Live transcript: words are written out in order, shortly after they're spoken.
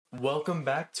Welcome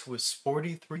back to a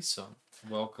sporty threesome.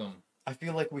 Welcome. I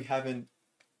feel like we haven't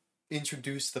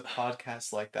introduced the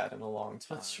podcast like that in a long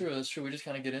time. That's true. That's true. We just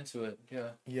kind of get into it. Yeah.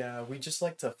 Yeah, we just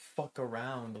like to fuck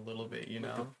around a little bit, you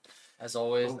know? As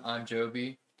always, I'm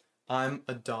Joby, I'm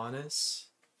Adonis.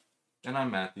 And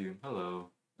I'm Matthew. Hello.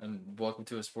 and welcome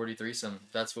to a sporty threesome.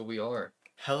 That's what we are.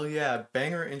 Hell yeah,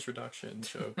 banger introduction,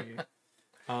 Joby.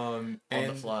 On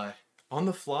the fly. On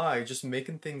the fly, just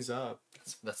making things up.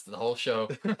 That's the whole show.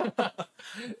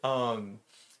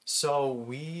 So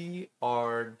we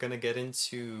are gonna get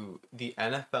into the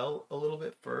NFL a little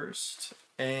bit first,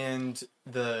 and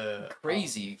the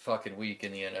Crazy fucking week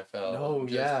in the NFL. Oh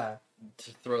Just yeah,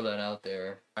 To throw that out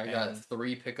there, I got And-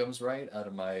 3 pick'ems right out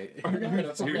of my.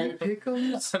 Three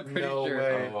pick'ems? I'm pretty No sure.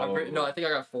 way. No, I think I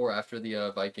got 4 after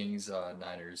the Vikings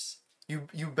Niners. You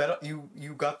bet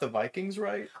you got the Vikings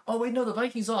right. Oh wait, no, the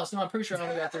Vikings lost. No, I'm pretty sure I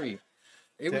only got 3.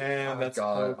 Damn, that's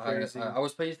so crazy. I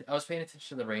was paying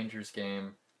attention to the Rangers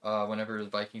game. Whenever the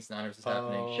Vikings Niners was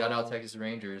happening. Shout out Texas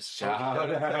Rangers. Shout out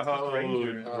Texas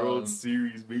Rangers. World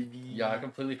Series, baby. Yeah, I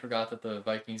completely forgot that the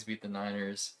Vikings beat the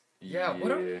Niners. Yeah,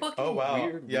 what a fucking Oh wow,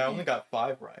 weird yeah, I week. only got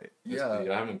 5 right.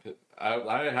 Yeah.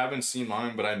 I haven't seen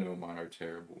mine, but I know mine are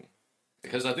terrible.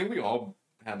 Because I think we all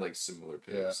had like similar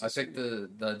picks. Yeah, I picked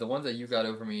the ones that you got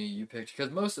over me. You picked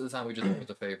because most of the time we just went with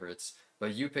the favorites.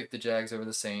 But you picked the Jags over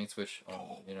the Saints, which I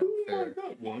fair.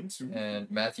 got 1, 2. And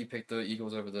Matthew picked the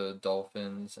Eagles over the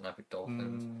Dolphins, and I picked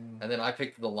Dolphins. Mm, And then I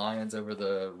picked the Lions over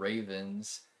the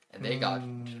Ravens, and they got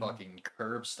Mm. fucking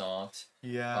curb stomped.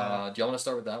 yeah. Do y'all want to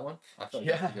start with that one? I feel like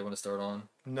that's a good one to start on.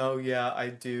 No, yeah, I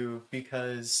do,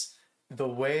 because the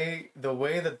way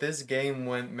that this game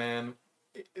went, man,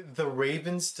 the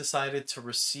Ravens decided to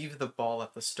receive the ball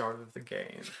at the start of the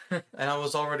game. And I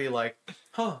was already like,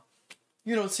 huh,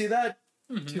 you don't see that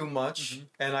too much. Mhm.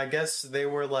 And I guess they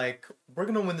were like, we're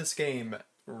going to win this game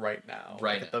right now.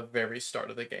 Right At the very start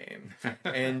of the game.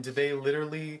 And they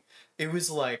literally, it was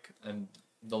like, And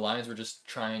the Lions were just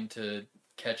trying to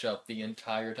catch up the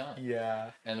entire time.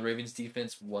 yeah. And the Ravens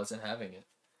defense wasn't having it.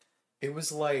 It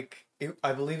was like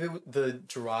I believe the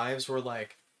drives were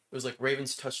like it was like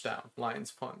Ravens touchdown,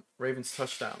 Lions punt, Ravens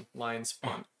touchdown, Lions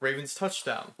punt, Ravens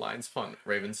touchdown, Lions punt,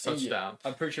 Ravens Yeah. touchdown.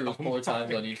 I'm pretty sure it was Oh 4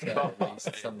 times my on each side God. at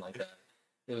least. Something like that.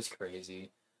 It was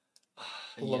crazy.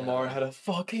 Lamar had a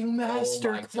fucking master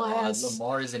Oh my class. God,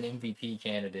 Lamar is an MVP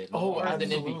candidate. Oh, Lamar is an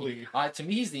absolutely. MVP. To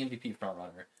me, he's the MVP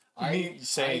frontrunner.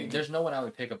 Same. There's no one I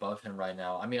would pick above him right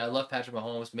now. I mean, I love Patrick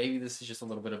Mahomes. Maybe this is just a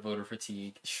little bit of voter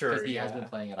fatigue. Sure, Because he has yeah. been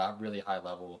playing at a really high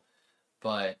level.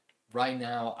 But right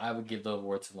now, I would give the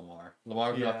award to Lamar.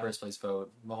 Lamar would be my Yeah. first place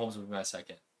vote. Mahomes would be my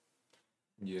second.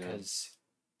 Yeah. Because,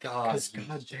 Because God.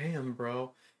 goddamn,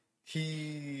 bro,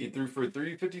 He he threw for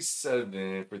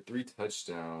 357 for 3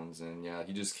 touchdowns, and yeah,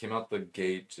 he just came out the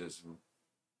gate just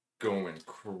going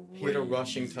crazy. he had a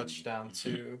rushing touchdown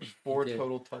too, 4 did.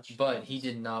 total touchdowns. But he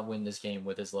did not win this game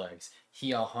with his legs.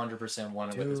 He 100% won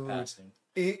it with his Dude, passing.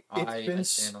 It's I been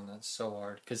stand on that so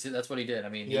hard. Because that's what he did. I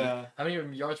mean, yeah. how many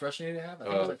yards rushing did he have? I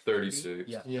think it was like 36.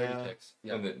 Yeah, Yeah. 36.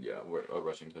 Yeah. And then a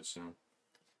rushing touchdown.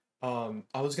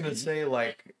 I was gonna say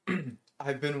like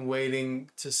I've been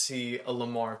waiting to see a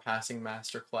Lamar passing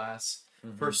masterclass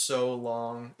for so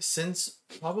long since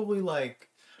probably like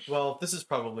well this is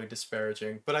probably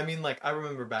disparaging but I mean like I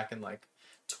remember back in like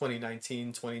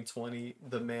 2019 2020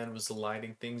 the man was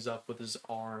lighting things up with his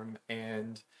arm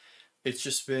and it's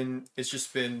just been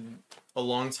a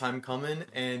long time coming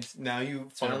and now you been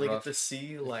finally get rough. to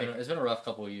see It's like it's been a rough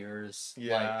couple of years.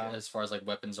 Yeah. Like, as far as like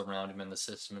weapons around him and the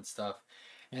system and stuff.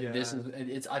 And Yeah. this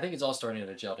is I think it's all starting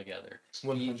to gel together. He's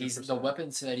the 100%.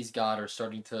 weapons that he's got are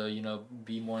starting to,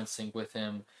 be more in sync with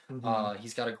him. Mhm.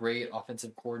 He's got a great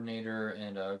offensive coordinator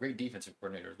and a great defensive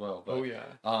coordinator as well. But Oh yeah.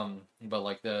 But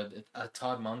like the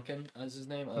Todd Monken is his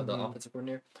name, the Mhm. offensive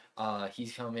coordinator.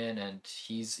 He's come in and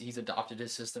he's adopted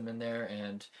his system in there,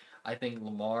 and I think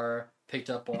Lamar picked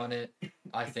up on it.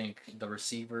 I think the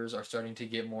receivers are starting to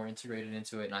get more integrated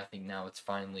into it, and I think now it's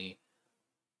finally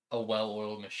a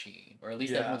well-oiled machine, or at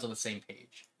least Yeah. everyone's on the same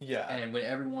page. Yeah. And when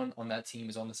everyone on that team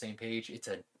is on the same page, it's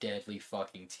a deadly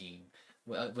fucking team.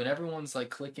 When everyone's like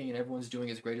clicking and everyone's doing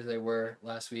as great as they were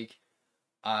last week,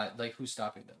 like who's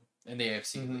stopping them in the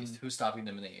AFC at Mhm. least? Who's stopping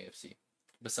them in the AFC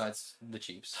besides the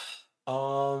Chiefs?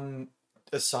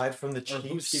 Aside from the Or Chiefs,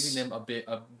 who's giving them a bit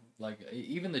of like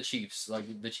even the Chiefs?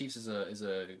 Like the Chiefs is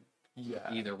a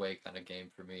yeah. either way kind of game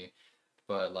for me.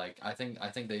 But like I think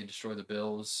they destroy the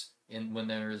Bills when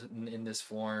they're in this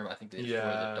form. I think they destroy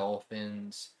Yeah. the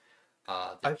Dolphins.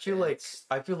 The I feel Jets.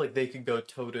 like they could go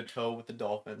toe to toe with the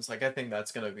Dolphins. Like I think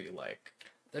that's gonna be like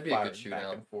That'd be a good fired back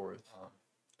shootout. and forth.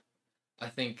 I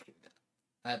think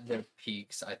at their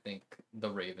peaks, I think the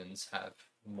Ravens have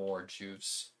more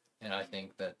juice, and I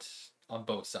think that on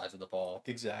both sides of the ball.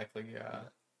 Exactly. Yeah.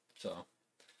 So,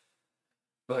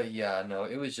 but yeah, no,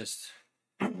 it was just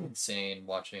insane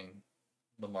watching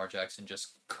Lamar Jackson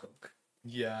just cook.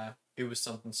 Yeah, it was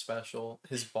something special.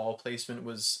 His ball placement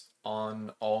was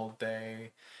on all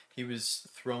day. He was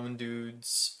throwing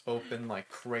dudes open like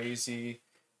crazy.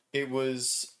 It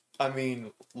was, I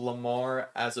mean, Lamar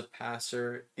as a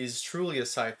passer is truly a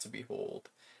sight to behold.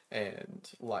 And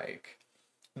like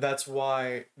that's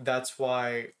why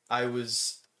I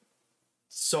was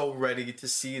so ready to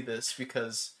see this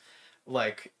because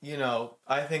like,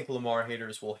 I think Lamar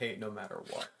haters will hate no matter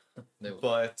what. They,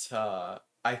 But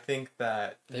I think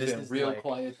that they've this been is real like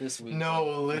quiet this week.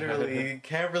 no, literally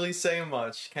can't really say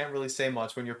much. Can't really say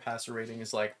much when your passer rating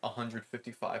is like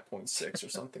 155.6 or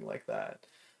something like that.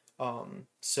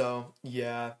 So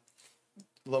yeah,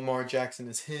 Lamar Jackson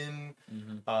is him.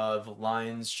 Mm-hmm. The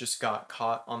Lions just got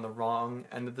caught on the wrong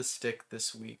end of the stick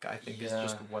this week. I think is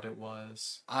just Yeah. what it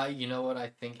was. You know what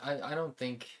I think? I don't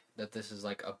think that this is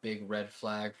like a big red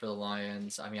flag for the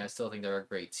Lions. I mean, I still think they're a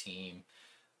great team.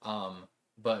 Um,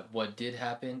 but what did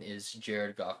happen is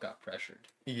Jared Goff got pressured.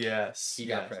 Yes, He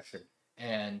got pressured.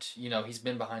 And, he's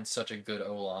been behind such a good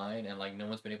O line, and like no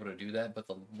one's been able to do that, but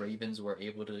the Ravens were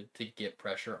able to get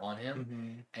pressure on him,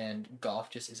 Mm-hmm. and Goff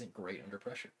just isn't great under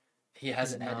pressure. He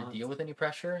hasn't had to not. deal with any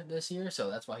pressure this year, so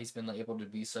that's why he's been like, able to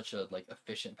be such a like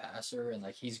efficient passer, and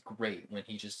like he's great when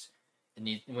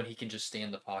when he can just stay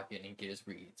in the pocket and get his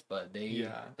reads. But they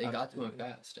got to him Absolutely.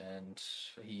 fast, and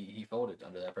he folded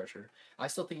under that pressure. I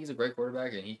still think he's a great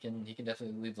quarterback, and he can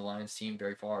definitely lead the Lions team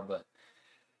very far. But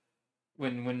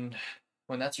when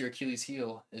that's your Achilles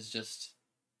heel, is just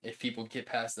if people get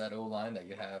past that O line that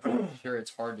you have. Sure,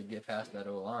 it's hard to get past that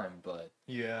O line, but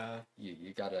Yeah.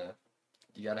 you gotta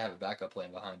have a backup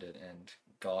plan behind it, and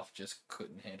Goff just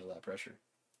couldn't handle that pressure.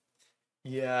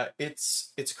 Yeah,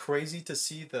 it's crazy to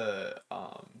see the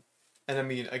and I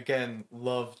mean again,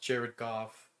 love Jared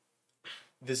Goff.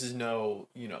 This is no,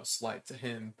 slight to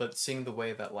him, but seeing the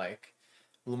way that like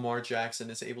Lamar Jackson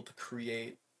is able to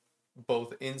create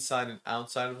both inside and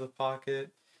outside of the pocket,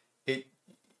 it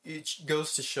it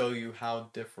goes to show you how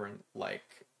different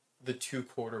like the two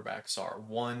quarterbacks are.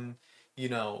 You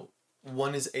know,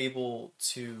 one is able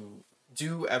to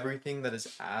do everything that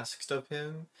is asked of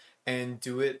him and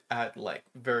do it at like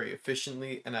very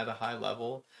efficiently and at a high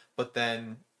level, but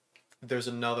then there's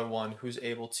another one who's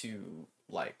able to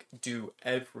like do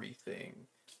everything,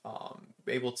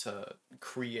 able to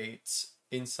create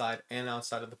inside and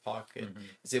outside of the pocket, Mm-hmm.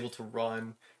 is able to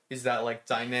run, is that like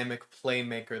dynamic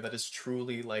playmaker that is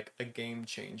truly like a game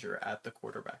changer at the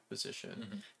quarterback position.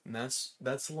 Mm-hmm. And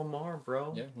that's Lamar,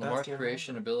 bro. Yeah, That's Lamar's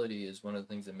creation ability is one of the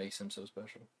things that makes him so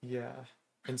special. Yeah.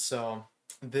 And so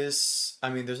I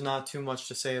mean, there's not too much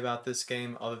to say about this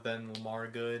game other than Lamar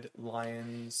good,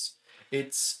 Lions.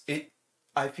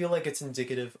 I feel like it's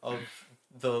indicative of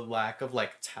the lack of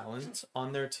like talent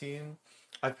on their team.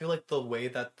 I feel like the way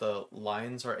that the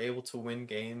Lions are able to win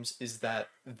games is that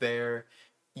their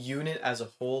unit as a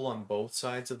whole on both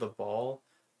sides of the ball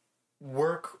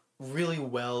work really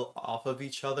well off of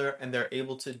each other, and they're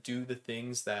able to do the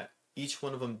things that each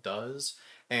one of them does,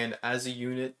 and as a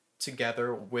unit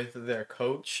together with their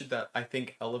coach, that I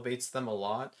think elevates them a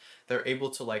lot. They're able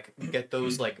to like get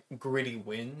those like gritty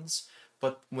wins,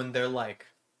 but when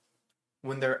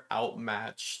they're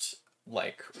outmatched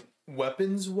like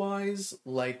weapons wise,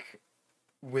 like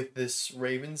with this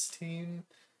Ravens team,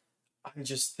 I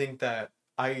just think that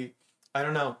I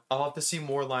don't know. I'll have to see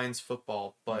more Lions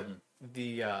football, but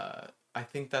the I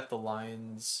think that the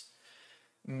Lions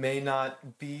may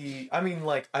not be, I mean,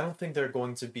 like, I don't think they're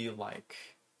going to be like,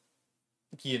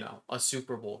 a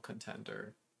Super Bowl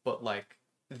contender, but like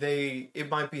it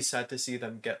might be sad to see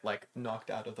them get like knocked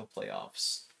out of the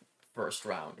playoffs first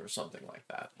round or something like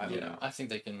that. I don't know. I think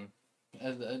they can.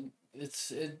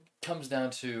 It comes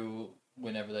down to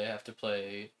whenever they have to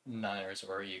play Niners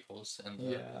or Eagles and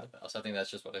the Bills. I think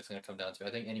that's just what it's going to come down to.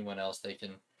 I think anyone else they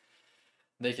can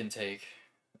take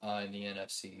in the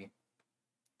NFC.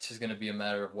 It's just going to be a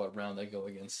matter of what round they go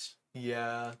against.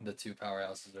 Yeah. The two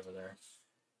powerhouses over there,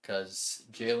 because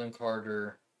Jalen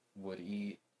Carter would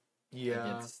eat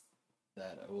against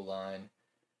that O line.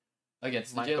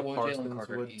 Against Jalen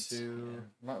Carter would eats. too.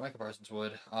 Yeah. Micah Parsons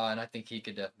would, and I think he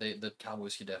could. The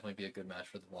Cowboys could definitely be a good match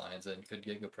for the Lions and could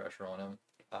get good pressure on him.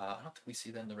 I don't think we see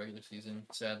that in the regular season.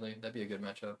 Sadly, that'd be a good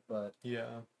matchup. But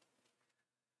yeah,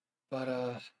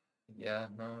 yeah,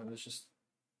 no, it was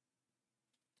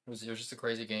just a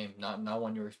crazy game. Not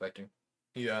one you were expecting.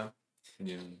 yeah.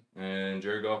 Yeah, and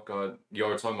Jared Goff got. Y'all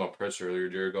were talking about pressure earlier.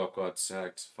 Jared Goff got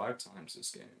sacked 5 times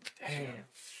this game. Damn.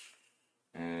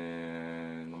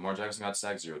 And Lamar Jackson got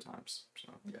sacked 0 times.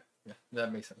 So Yeah,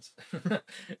 that makes sense.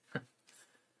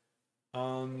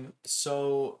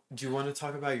 So do you want to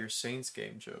talk about your Saints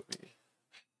game, Joby?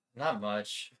 Not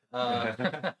much.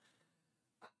 It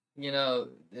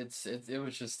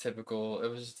was just typical. It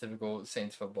was just typical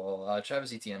Saints football.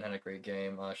 Travis Etienne had a great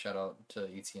game. Shout out to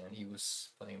Etienne. He was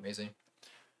playing amazing.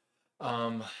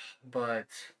 But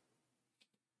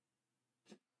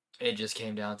it just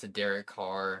came down to Derek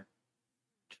Carr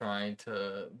trying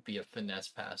to be a finesse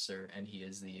passer, and he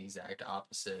is the exact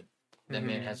opposite. That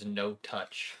man has no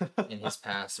touch in his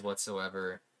pass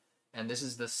whatsoever. And this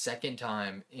is the second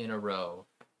time in a row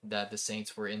that the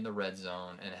Saints were in the red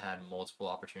zone and had multiple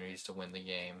opportunities to win the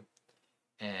game.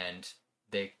 And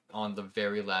they, on the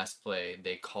very last play,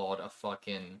 they called a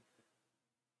fucking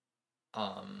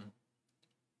a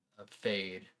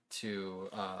fade to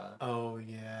Oh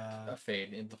yeah. a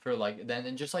fade in for like then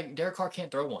and just like Derek Carr can't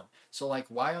throw one. So like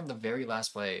why on the very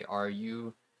last play are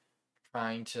you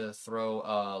trying to throw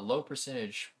a low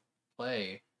percentage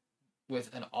play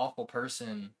with an awful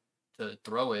person to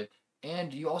throw it,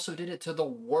 and you also did it to the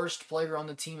worst player on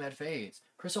the team at fades.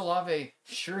 Chris Olave,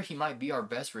 sure he might be our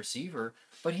best receiver,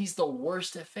 but he's the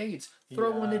worst at fades.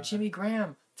 Throw one to Yeah. Jimmy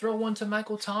Graham. Throw one to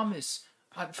Michael Thomas.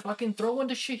 I'd fucking throw one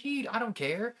to Shaheed. I don't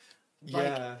care. Like,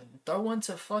 Yeah. throw one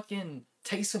to fucking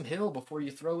Taysom Hill before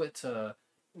you throw it to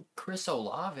Chris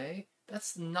Olave.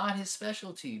 That's not his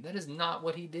specialty. That is not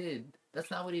what he did.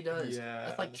 That's not what he does.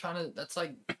 Yeah. That's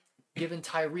like giving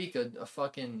Tyreek a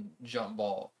fucking jump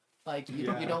ball. Like, you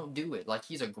Yeah. don't do it. Like,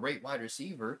 he's a great wide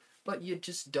receiver, but you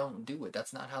just don't do it.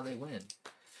 That's not how they win.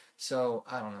 So,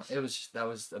 I don't know. That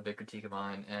was a big critique of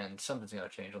mine, and something's got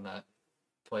to change on that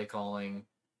play calling,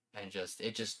 and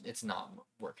it's not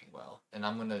working well. And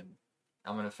I'm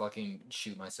gonna fucking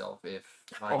shoot myself if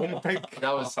I, oh my god,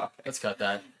 that was let's cut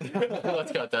that.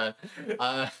 Let's cut that.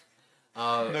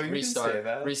 No, you can say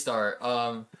that. Restart.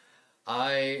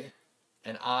 I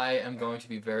am going to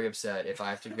be very upset if I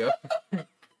have to go.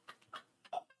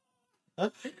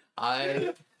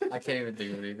 I can't even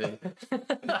think of anything.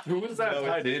 Who was that No,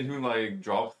 tight end who like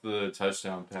dropped the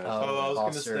touchdown pass? Oh, I was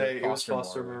Foster- gonna say it was Foster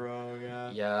Foster Moreau. Moreau.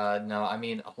 Yeah. Yeah, no, I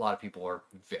mean a lot of people are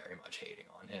very much hating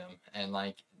on him, and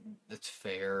like it's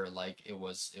fair. Like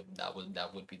that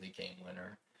would be the game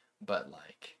winner, but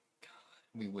like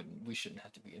God, we shouldn't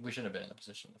have been in that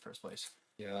position in the first place.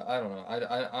 Yeah, I don't know.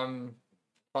 I'm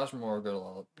Foster Moore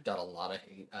got a lot of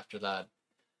hate after that,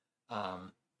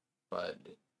 but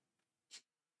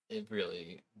it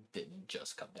really didn't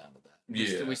just come down to that.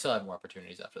 Yeah. We still had more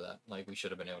opportunities after that. Like we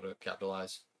should have been able to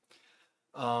capitalize.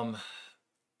 But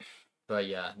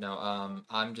yeah, no,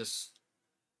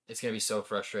 it's gonna be so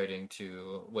frustrating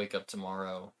to wake up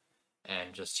tomorrow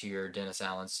and just hear Dennis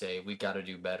Allen say, we gotta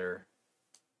do better.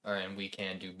 And we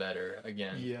can do better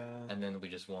again. Yeah. And then we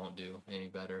just won't do any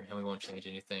better and we won't change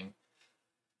anything.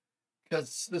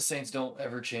 Because the Saints don't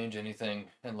ever change anything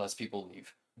unless people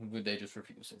leave. They just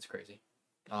refuse. It's crazy.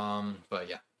 But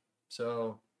yeah.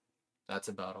 So that's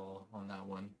about all on that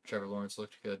one. Trevor Lawrence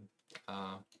looked good.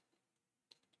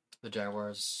 The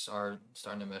Jaguars are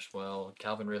starting to mesh well.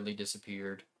 Calvin Ridley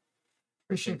disappeared.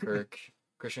 Christian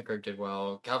Kirk did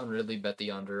well. Calvin Ridley bet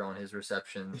the under on his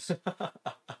receptions,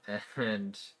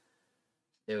 and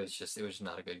it was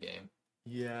not a good game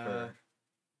Yeah.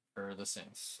 for the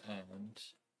Saints. And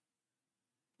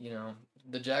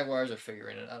the Jaguars are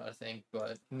figuring it out, I think.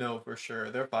 But No, for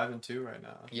sure. They're 5-2 right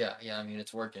now. yeah. I mean,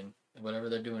 it's working. Whatever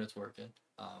they're doing, it's working.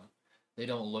 They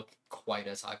don't look quite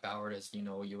as high powered as you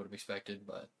would have expected,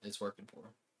 but it's working for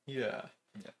them. Yeah.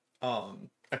 Yeah.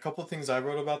 A couple things I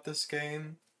wrote about this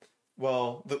game.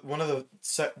 Well,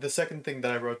 the second thing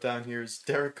that I wrote down here is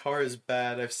Derek Carr is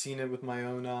bad. I've seen it with my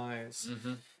own eyes.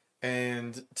 Mm-hmm.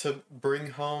 And to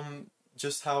bring home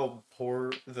just how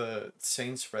poor the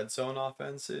Saints red zone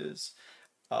offense is,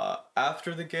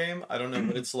 after the game, I don't know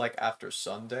what it's like after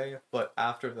Sunday, but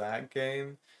after that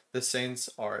game, the Saints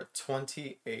are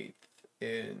 28th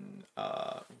in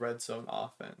red zone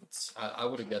offense. I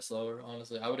would have guessed lower,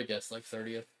 honestly. I would have guessed like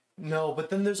 30th. No, but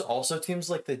then there's also teams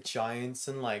like the Giants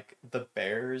and like the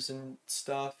Bears and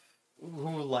stuff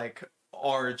who like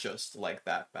are just like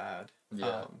that bad.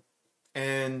 Yeah.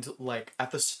 And like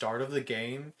at the start of the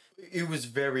game, it was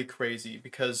very crazy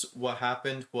because what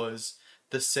happened was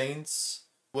the Saints.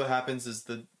 What happens is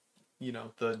the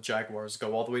Jaguars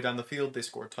go all the way down the field. They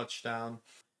score a touchdown.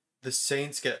 The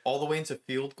Saints get all the way into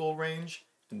field goal range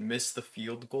and miss the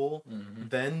field goal. Mm-hmm.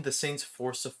 Then the Saints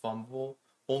force a fumble,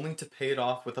 only to pay it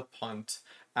off with a punt.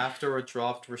 after a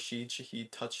dropped Rashid Shaheed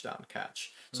touchdown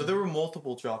catch. So there were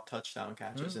multiple dropped touchdown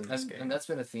catches in this game. And that's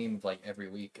been a theme like every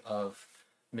week of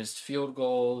missed field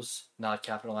goals, not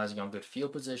capitalizing on good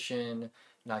field position,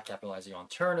 not capitalizing on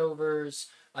turnovers.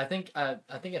 I think at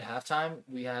halftime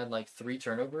we had like 3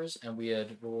 turnovers and we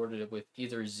had rewarded it with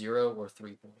either 0 or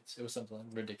 3 points. It was something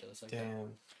ridiculous like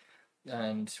Damn. that.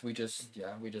 And we just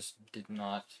did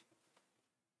not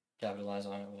capitalize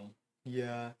on it well.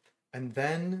 Yeah. And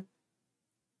then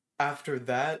after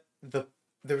that,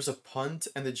 there was a punt,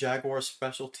 and the Jaguars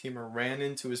special teamer ran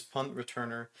into his punt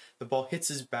returner. The ball hits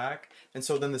his back, and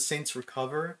so then the Saints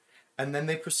recover, and then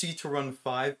they proceed to run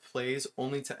 5 plays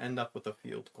only to end up with a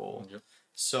field goal. Yep.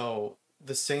 So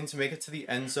the Saints make it to the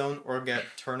end zone or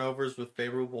get turnovers with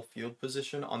favorable field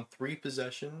position on 3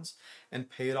 possessions and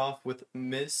pay it off with a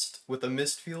missed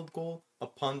field goal, a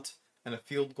punt, and a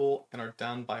field goal, and are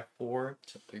down by 4.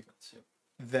 So 3 points, yeah.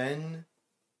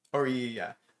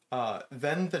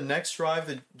 Then the next drive,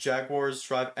 the Jaguars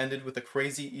drive ended with a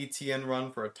crazy ETN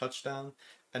run for a touchdown,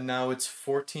 and now it's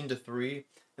 14-3,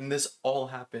 and this all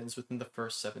happens within the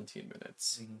first 17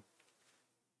 minutes. Mm-hmm.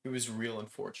 It was real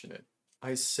unfortunate.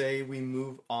 I say we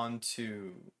move on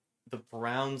to the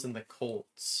Browns and the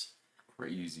Colts.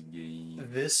 Crazy game.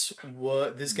 This game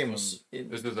was.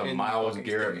 This was a Myles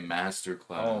Garrett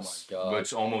masterclass. Oh my God.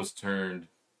 Which almost turned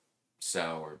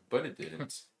sour, but it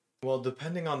didn't. Well,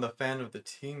 depending on the fan of the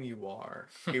team you are,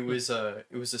 it was a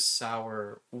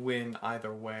sour win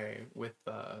either way with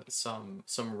some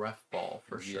ref ball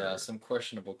for sure. Yeah, some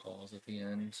questionable calls at the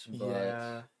end. But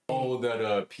Yeah. Oh,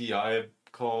 that PI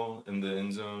call in the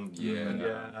end zone. Yeah.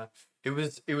 Yeah. It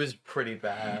was pretty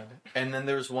bad. And then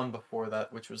there was one before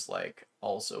that which was like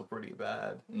also pretty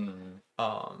bad.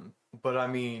 But I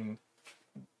mean,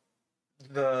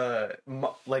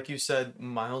 like you said,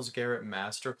 Myles Garrett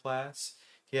masterclass.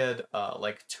 He had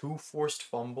like 2 forced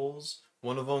fumbles.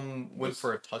 One of them went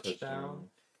for a touchdown.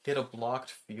 He had a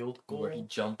blocked field goal where he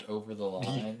jumped over the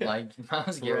line. Yeah. Like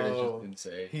Myles Garrett is just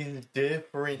insane. He's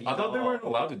different. I thought they weren't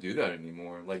allowed to do that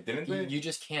anymore. Like, didn't they? You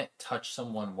just can't touch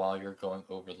someone while you're going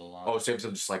over the line. Oh, so you have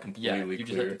to just like completely yeah, you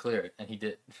just have to clear it, and he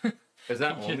did. Is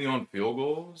that only on field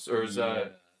goals, or is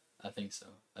that? I think so.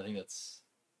 I think that's.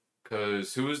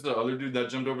 Because who was the other dude that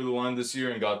jumped over the line this year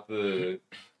and got the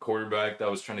quarterback that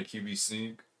was trying to QB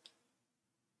sneak?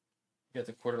 You got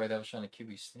the quarterback that was trying to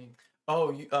QB sneak.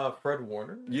 Oh, Fred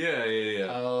Warner? Yeah.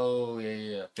 Oh,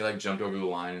 yeah. He like jumped over the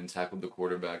line and tackled the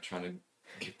quarterback trying to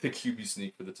get the QB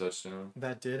sneak for the touchdown.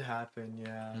 That did happen,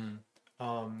 yeah.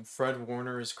 Fred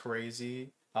Warner is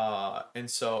crazy. And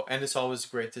it's always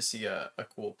great to see a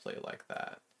cool play like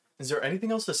that. Is there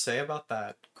anything else to say about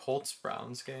that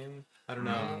Colts-Browns game? I don't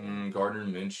know. Gardner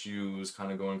Minshew was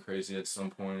kind of going crazy at some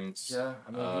points. Yeah,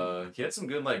 I mean, he had some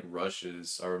good like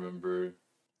rushes. I remember.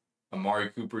 Amari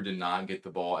Cooper did not get the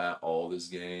ball at all this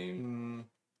game.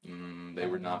 They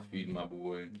were not feeding my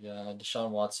boy. Yeah, Deshaun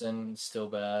Watson still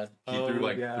bad. He threw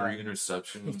 3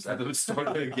 interceptions at the start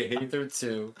of the game. He threw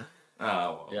 2. Oh,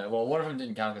 well. Yeah, well, one of them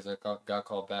didn't count because it got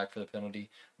called back for the penalty.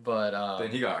 But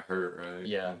then he got hurt, right?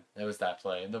 Yeah, it was that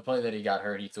play. The play that he got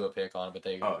hurt, he threw a pick on, but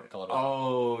they called it.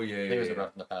 Oh, yeah. I think it was a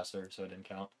roughing the passer, so it didn't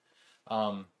count.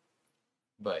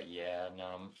 But yeah,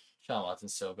 no, Deshaun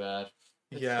Watson's so bad.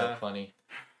 It's so funny.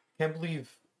 Can't believe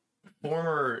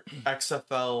former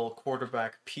XFL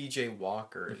quarterback PJ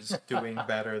Walker is doing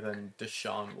better than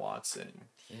Deshaun Watson.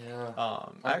 Yeah.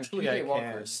 Actually, PJ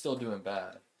Walker is still doing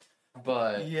bad,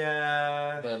 but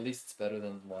at least it's better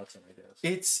than Watson, I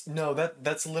guess.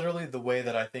 That's literally the way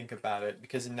that I think about it,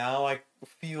 because now I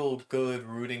feel good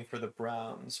rooting for the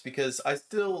Browns, because I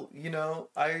still,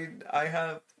 I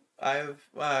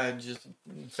have just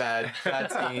bad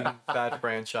team, bad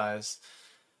franchise.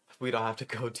 We don't have to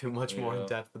go too much more in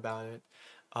depth about it.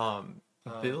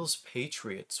 Bills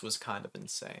Patriots was kind of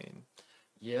insane.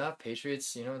 Yeah,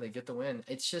 Patriots, they get the win.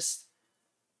 It's just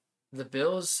the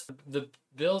Bills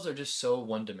are just so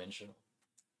one-dimensional.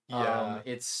 Yeah.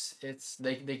 It's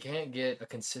they can't get a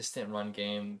consistent run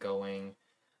game going.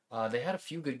 They had a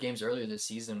few good games earlier this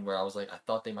season where I was like, I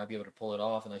thought they might be able to pull it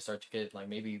off, and they start to get like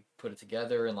maybe put it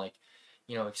together and like,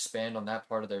 expand on that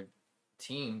part of their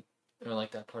team or like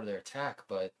that part of their attack,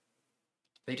 but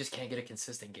they just can't get a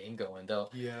consistent game going.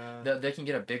 They can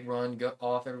get a big run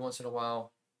off every once in a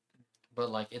while,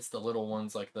 but like it's the little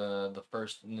ones like the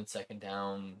first and the second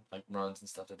down like runs and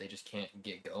stuff that they just can't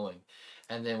get going.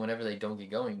 And then whenever they don't get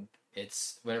going,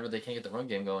 whenever they can't get the run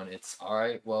game going, it's all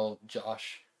right. Well,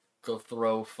 Josh, go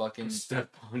throw fucking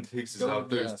Stephon Diggs is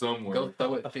out there somewhere. Go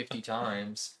throw it 50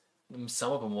 times.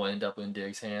 Some of them will end up in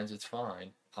Diggs' hands. It's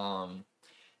fine.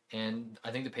 And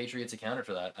I think the Patriots accounted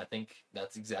for that. I think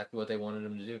that's exactly what they wanted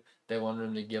him to do. They wanted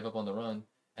him to give up on the run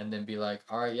and then be like,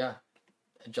 all right, yeah,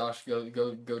 Josh,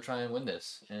 go try and win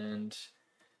this. And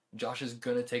Josh is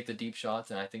gonna take the deep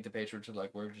shots, and I think the Patriots are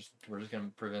like, we're just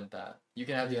gonna prevent that. You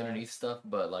can have the underneath stuff,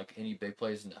 but like any big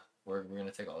plays, no, we're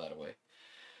gonna take all that away.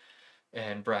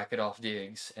 And bracket off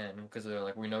Diggs, and because they're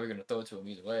like, we know you're gonna throw it to him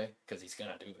either way, because he's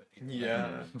gonna do it.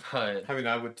 Yeah, but I mean,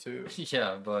 I would too.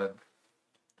 yeah, but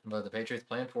the Patriots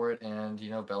planned for it, and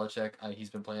Belichick, he's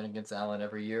been playing against Allen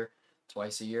every year,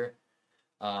 twice a year,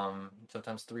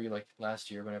 sometimes 3, like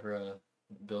last year whenever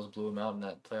Bills blew him out in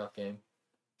that playoff game.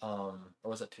 Or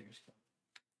was that 2 years ago?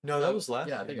 No, that was last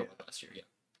year. Yeah, I think it was last year, yeah.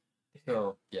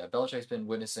 So, yeah, Belichick's been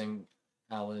witnessing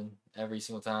Allen every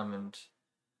single time, and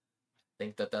I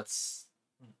think that's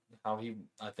how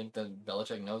I think that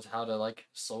Belichick knows how to, like,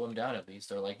 slow him down at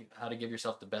least, or, like, how to give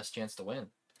yourself the best chance to win.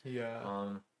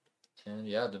 Yeah. And,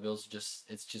 yeah, the Bills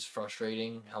it's just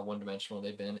frustrating how one-dimensional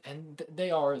they've been, and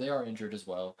they are injured as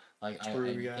well. Like, True,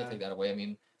 I can't take that away. I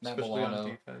mean, Matt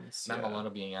Milano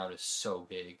being out is so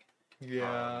big.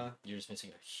 Yeah. You're just missing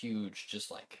a huge,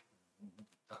 just like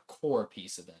a core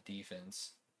piece of that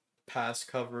defense. Pass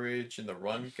coverage in the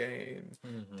run game.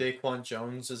 Mm-hmm. Daquan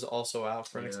Jones is also out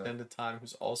for an extended time,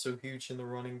 who's also huge in the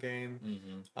running game.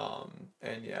 Mm-hmm.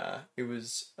 And yeah, it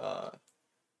was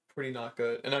pretty not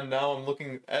good. And I'm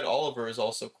looking at Oliver is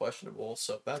also questionable,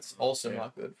 so that's also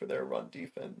not good for their run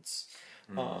defense.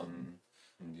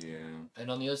 Yeah. And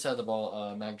on the other side of the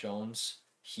ball, Mac Jones,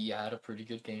 he had a pretty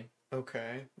good game.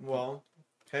 Okay, well,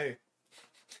 hey,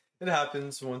 it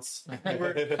happens once.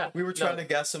 We were trying to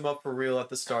gas him up for real at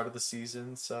the start of the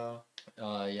season, so.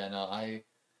 Yeah,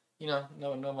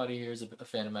 no, nobody here is a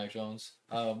fan of Mac Jones.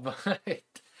 But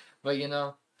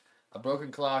a broken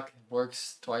clock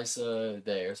works twice a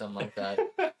day or something like that.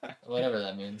 Whatever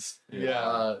that means.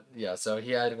 Yeah. Yeah. So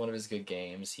he had one of his good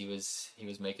games. He was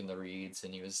making the reads,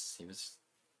 and he was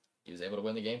able to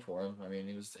win the game for him. I mean,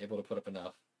 he was able to put up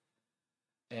enough.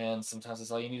 And sometimes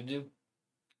that's all you need to do.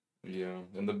 Yeah,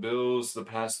 and the Bills the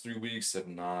past 3 weeks have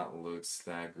not looked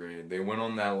that great. They went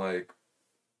on that like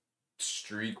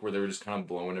streak where they were just kind of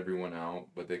blowing everyone out,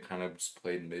 but they kind of just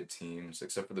played mid-teams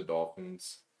except for the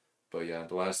Dolphins. But yeah,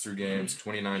 the last 3 games,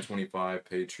 29-25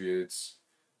 Patriots,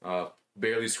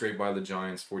 barely scraped by the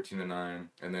Giants 14-9,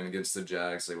 and then against the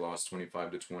Jags they lost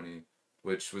 25-20.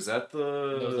 Which was that the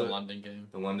London game.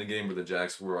 The London game where the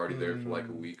Jags were already there for like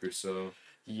a week or so.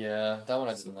 Yeah, that one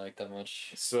I didn't like that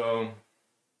much. So,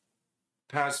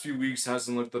 past few weeks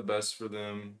hasn't looked the best for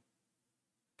them,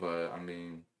 but I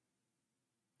mean,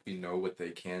 we know what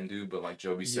they can do. But like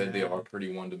Joby said, they are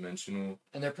pretty one-dimensional,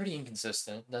 and they're pretty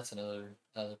inconsistent. That's another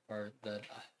part that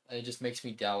it just makes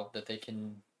me doubt that they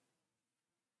can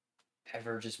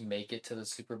ever just make it to the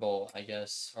Super Bowl, I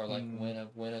guess, or like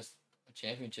win a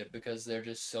championship, because they're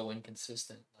just so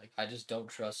inconsistent. Like, I just don't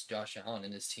trust Josh Allen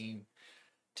and his team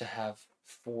to have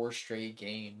 4 straight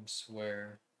games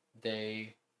where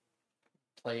they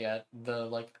play at the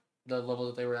level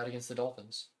that they were at against the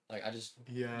Dolphins. Like, I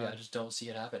just don't see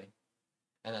it happening.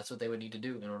 And that's what they would need to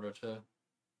do in order to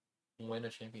win a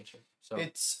championship. So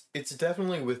it's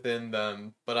definitely within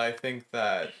them, but I think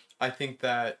that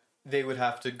they would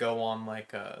have to go on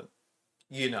like a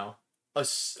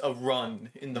run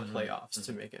in the playoffs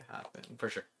to make it happen. For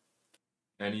sure.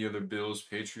 Any other Bills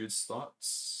Patriots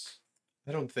thoughts?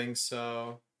 I don't think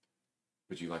so.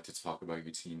 Would you like to talk about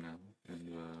your team now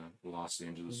in Los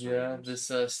Angeles? Yeah, this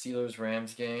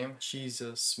Steelers-Rams game.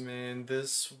 Jesus, man,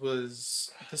 this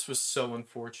was so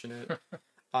unfortunate.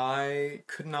 I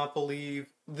could not believe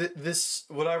this.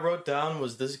 What I wrote down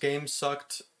was this game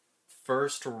sucked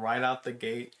first right out the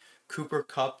gate. Cooper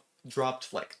Kupp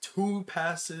dropped like 2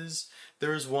 passes.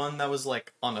 There was one that was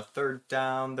like on a 3rd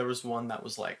down. There was one that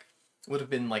was like it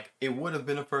would have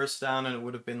been a first down, and it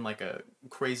would have been like a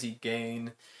crazy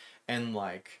gain. And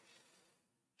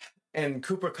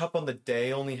Cooper Kupp on the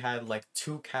day only had like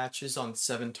 2 catches on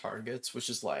 7 targets, which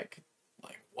is like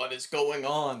what is going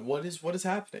on? What is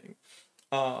happening?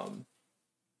 And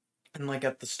like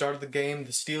at the start of the game,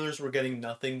 the Steelers were getting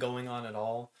nothing going on at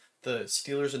all. The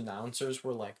Steelers announcers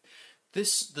were like, the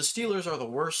Steelers are the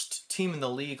worst team in the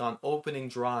league on opening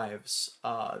drives.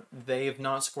 They have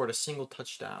not scored a single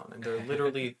touchdown, and they're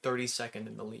literally 32nd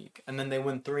in the league. And then they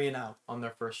went 3 and out on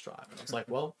their first drive. And I was like,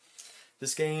 well,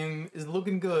 this game is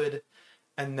looking good.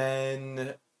 And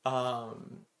then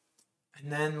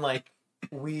like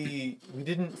we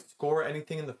didn't score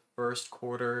anything in the first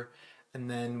quarter, and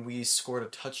then we scored a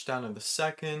touchdown in the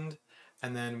second,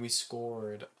 and then we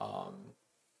scored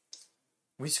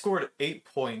 8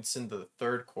 points in the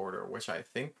third quarter, which I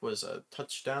think was a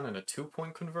touchdown and a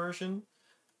 2-point conversion.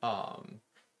 Um,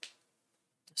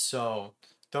 so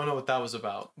don't know what that was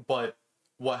about. But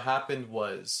what happened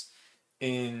was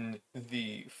in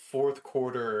the fourth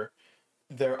quarter,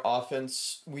 their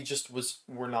offense,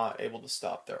 we're not able to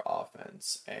stop their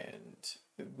offense, and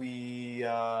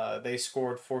they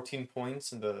scored 14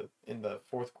 points in the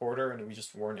fourth quarter, and we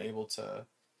just weren't able to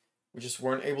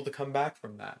come back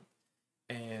from that.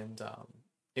 And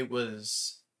it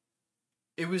was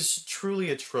it was truly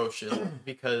atrocious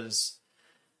because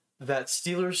that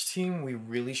Steelers team we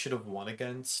really should have won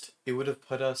against. It would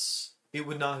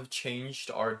not have changed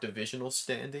our divisional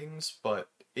standings, but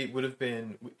it would have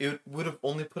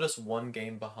only put us one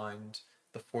game behind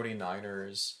the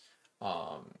 49ers.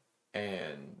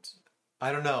 And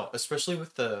I don't know, especially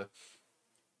with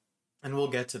and we'll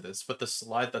get to this, but the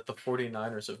slide that the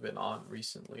 49ers have been on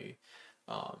recently,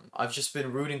 I've just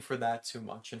been rooting for that too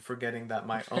much and forgetting that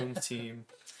my own team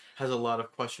has a lot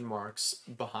of question marks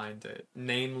behind it.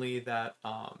 Namely that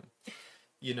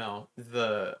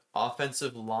the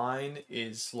offensive line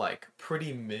is like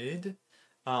pretty mid,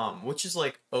 which is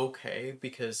like okay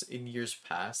because in years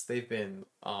past they've been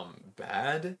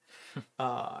bad.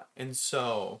 And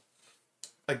so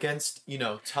against,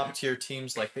 top tier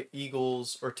teams like the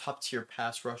Eagles or top tier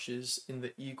pass rushes in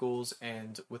the Eagles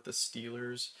and with the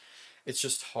Steelers, it's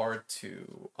just hard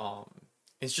to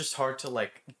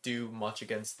like do much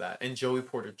against that. And Joey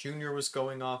Porter Jr. was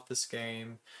going off this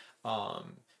game. Yeah,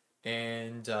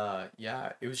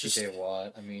 it was just TJ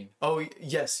Watt. I mean, oh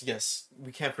yes,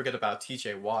 we can't forget about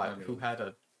TJ Watt, who had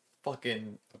a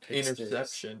fucking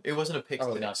interception. It wasn't a pick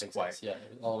six quite. Yeah,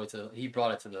 all the way to he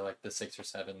brought it to the 6 or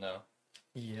 7 though.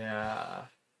 Yeah,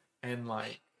 and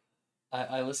like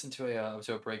I listened to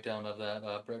a breakdown of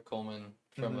that. Brett Coleman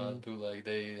from Bootleg.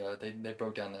 They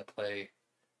broke down that play,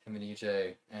 him and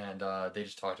EJ, and they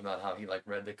just talked about how he like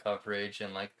read the coverage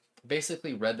and like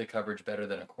basically read the coverage better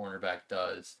than a cornerback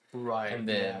does. Right. And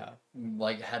then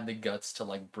like had the guts to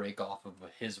like break off of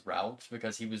his route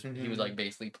because he was like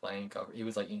basically playing cover. He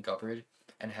was like in coverage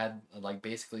and had like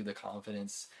basically the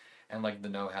confidence and like the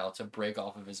know-how to break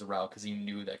off of his route because he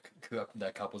knew that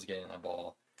Cup was getting that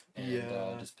ball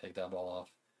and just picked that ball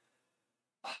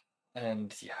off.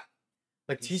 And yeah,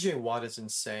 like TJ Watt is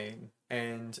insane,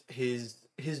 and his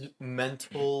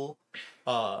mental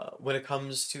when it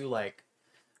comes to like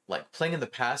playing in the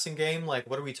passing game, like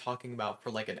what are we talking about for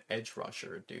like an edge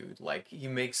rusher, dude? Like he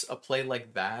makes a play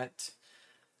like that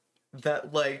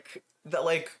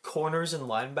corners and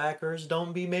linebackers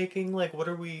don't be making. Like what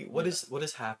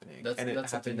is happening?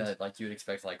 That's something that like you would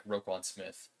expect like Roquan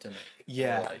Smith to make.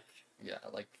 Yeah. Or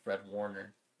like Fred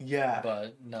Warner. Yeah.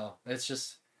 But no, it's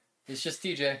just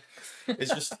TJ.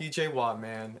 It's just TJ Watt,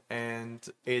 man, and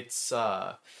it's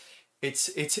him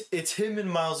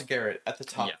and Myles Garrett at the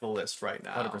top of the list right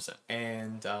now. 100%.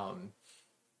 And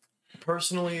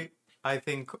personally, I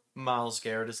think Myles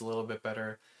Garrett is a little bit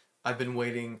better. I've been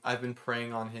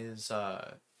praying on his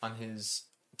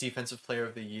Defensive Player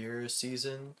of the Year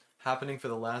season happening for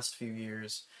the last few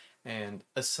years. And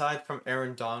aside from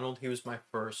Aaron Donald, he was my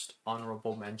first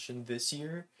honorable mention this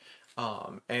year.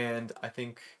 And I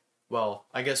think, well,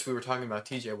 I guess we were talking about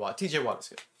TJ Watt. TJ Watt is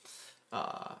good.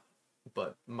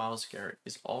 But Myles Garrett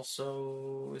is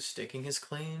also staking his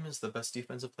claim as the best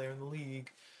defensive player in the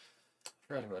league. I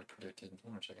forgot who I predicted. How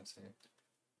much I can say.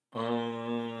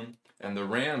 And the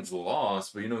Rams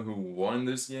lost, but you know who won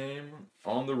this game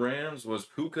on the Rams was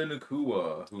Puka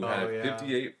Nacua, who had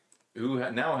 58,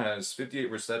 now has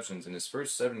 58 receptions in his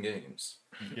first 7 games,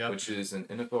 which is an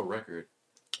NFL record.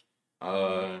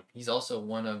 He's also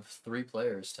one of 3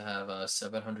 players to have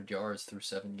 700 yards through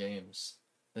 7 games.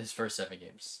 His first 7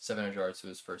 games. 700 yards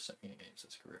through his first 7 games of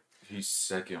his career. He's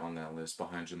second on that list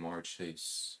behind Jamar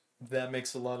Chase. That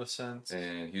makes a lot of sense.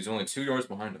 And he's only 2 yards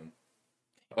behind him.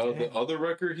 The other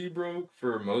record he broke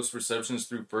for most receptions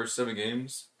through first 7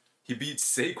 games, he beat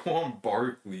Saquon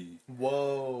Barkley.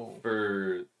 Whoa.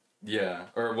 No,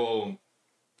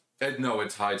 it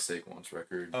tied Saquon's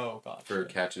record. Oh, gosh. For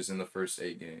catches in the first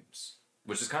 8 games.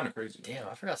 Which is kind of crazy. Damn,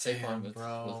 I forgot Saquon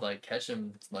was like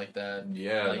catching like that.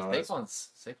 Yeah, like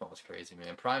Saquon was crazy,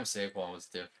 man. Prime Saquon was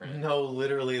different. No,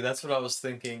 literally, that's what I was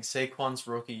thinking. Saquon's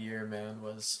rookie year, man,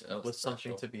 was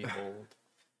something to behold.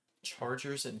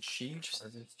 Chargers and Chiefs.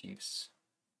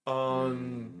 I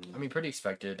mean, pretty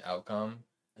expected outcome,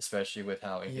 especially with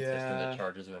how inconsistent the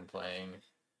Chargers have been playing.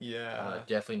 Yeah.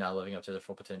 Definitely not living up to their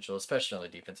full potential, especially on the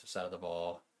defensive side of the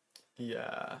ball.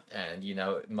 Yeah. And,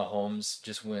 Mahomes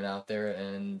just went out there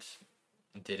and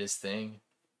did his thing.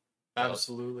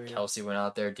 Absolutely. Kelsey went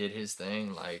out there, did his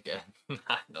thing. Like,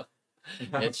 I know.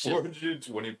 It's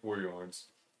 424 yards.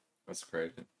 That's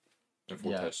crazy. And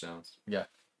 4 touchdowns. Yeah.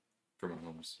 for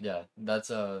Mahomes. Yeah,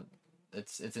 that's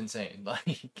it's insane.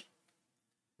 Like,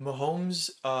 Mahomes,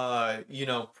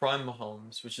 prime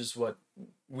Mahomes, which is what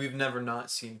we've never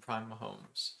not seen prime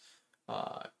Mahomes,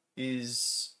 uh,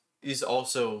 is is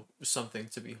also something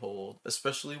to behold,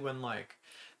 especially when like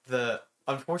the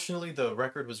unfortunately the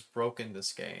record was broken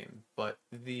this game, but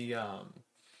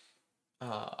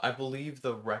I believe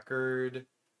the record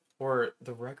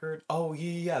oh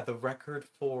yeah, the record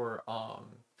for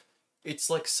it's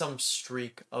like some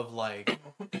streak of like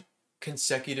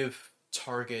consecutive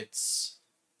targets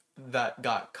that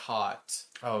got caught.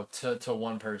 oh, to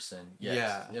one person. Yes,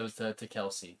 Yeah. it was to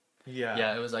Kelsey. Yeah.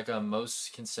 Yeah, it was like a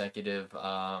most consecutive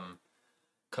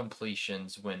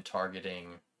completions when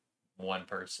targeting one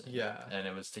person. Yeah. And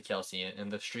it was to Kelsey,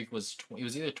 and the streak was it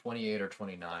was either 28 or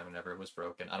 29 whenever it was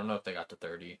broken. I don't know if they got to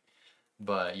 30,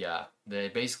 but yeah, they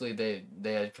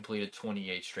had completed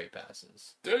 28 straight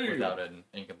passes without an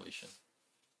incompletion,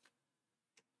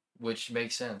 which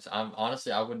makes sense. I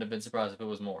wouldn't have been surprised if it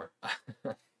was more.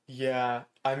 Yeah.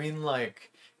 I mean,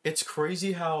 like, it's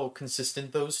crazy how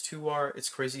consistent those two are. It's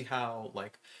crazy how,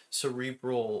 like,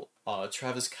 cerebral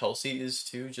Travis Kelsey is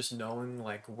too, just knowing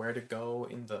like where to go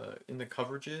in the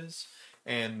coverages.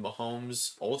 And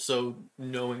Mahomes also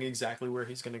knowing exactly where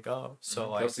he's gonna go. So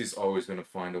like Kelsey's always gonna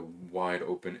find a wide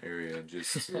open area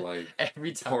just to like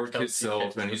Every time park Kelsey himself,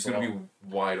 catches and the he's gonna be ball-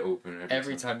 wide open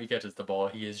every time he catches the ball,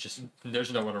 he is just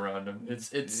there's no one around him. It's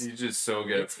He's just so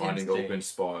good at it's finding insane. open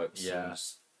spots. Yeah. and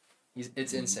just-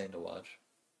 it's insane to watch.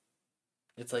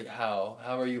 It's like how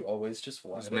are you always just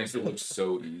wide? Just makes it look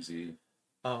so easy.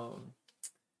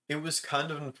 it was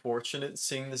kind of unfortunate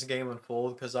seeing this game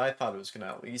unfold because I thought it was gonna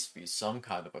at least be some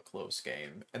kind of a close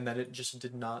game, and then it just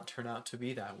did not turn out to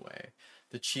be that way.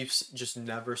 The Chiefs just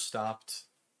never stopped,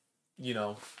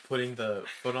 putting the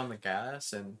foot on the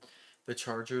gas, and the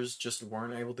Chargers just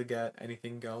weren't able to get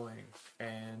anything going.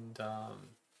 And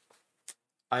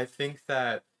I think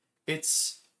that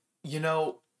it's,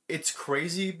 it's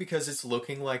crazy because it's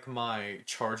looking like my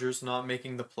Chargers not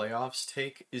making the playoffs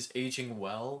take is aging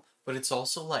well, but it's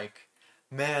also like,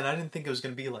 man, I didn't think it was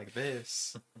going to be like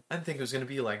this. I didn't think it was going to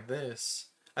be like this.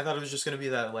 I thought it was just going to be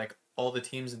that, like, all the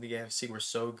teams in the AFC were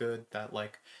so good that,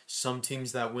 like, some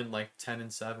teams that went, like,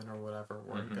 10-7 or whatever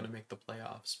weren't Mhm. going to make the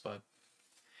playoffs, but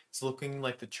it's looking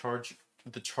like the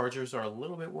Chargers are a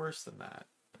little bit worse than that.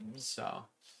 So,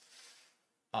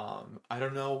 I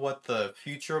don't know what the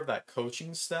future of that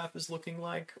coaching staff is looking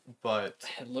like, but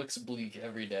It looks bleak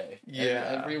every day.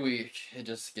 Yeah. Every week it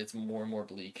just gets more and more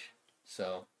bleak.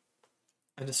 So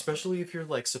and especially if you're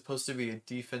like supposed to be a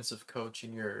defensive coach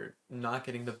and you're not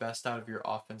getting the best out of your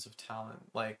offensive talent.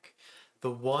 Like the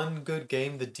one good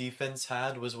game the defense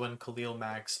had was when Khalil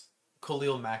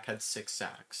Mack had 6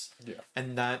 sacks. Yeah.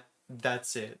 And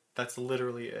that's it. That's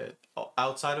literally it.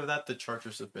 Outside of that, the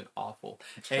Chargers have been awful.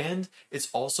 And it's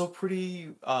also pretty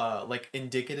like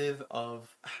indicative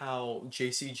of how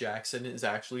JC Jackson is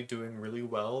actually doing really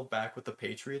well back with the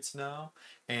Patriots now.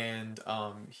 And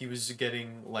he was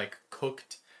getting like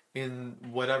cooked in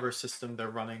whatever system they're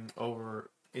running over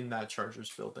in that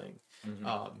Chargers building.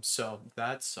 So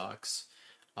that sucks.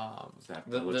 That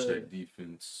The- Belichick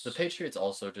defense. the Patriots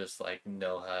also just like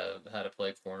know how to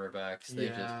play cornerbacks.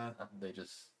 Yeah.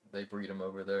 They breed them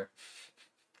over there.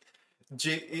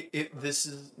 This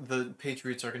is the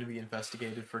Patriots are going to be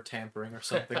investigated for tampering or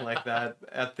something like that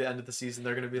at the end of the season.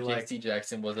 They're going to be like, JC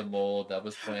Jackson was a mold that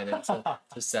was planted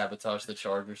to sabotage the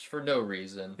Chargers for no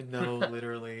reason. no,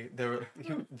 literally,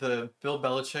 the Bill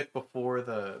Belichick before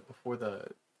the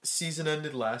season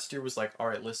ended last year was like, all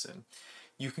right, listen,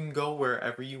 you can go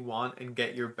wherever you want and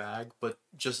get your bag, but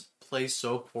just play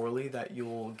so poorly that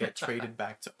you'll get traded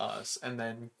back to us and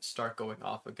then start going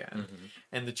off again.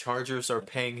 And the Chargers are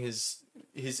paying his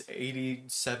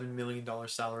 $87 million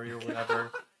salary or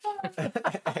whatever.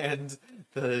 And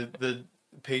the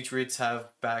Patriots have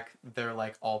back their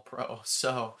like all pro.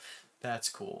 So that's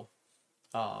cool.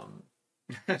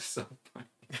 That's so funny.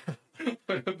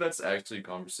 What if that's actually a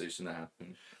conversation that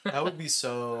happened? That would be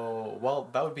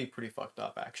that would be pretty fucked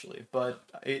up actually. But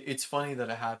it's funny that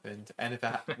it happened, and if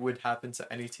it would happen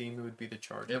to any team, it would be the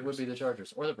Chargers. It would be the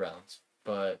Chargers or the Browns,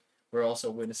 but we're also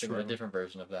witnessing True. a different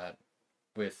version of that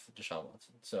with Deshaun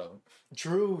Watson. So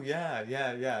True, yeah.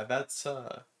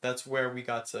 That's where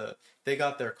they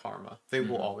got their karma. They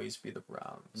will always be the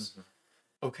Browns.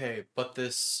 Okay, but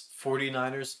this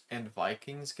 49ers and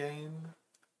Vikings game,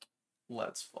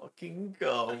 let's fucking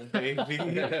go, baby.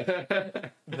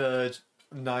 The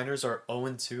Niners are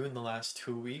 0-2 in the last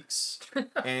 2 weeks,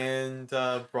 and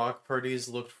Brock Purdy's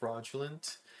looked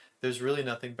fraudulent. There's really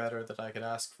nothing better that I could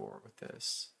ask for with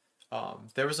this.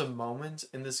 there was a moment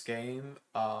in this game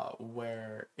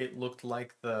where it looked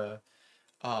like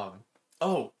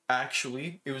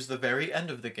actually, it was the very end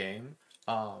of the game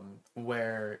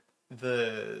where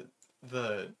the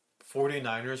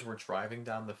 49ers were driving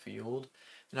down the field,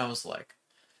 and I was like,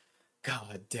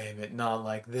 God damn it, not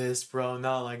like this, bro,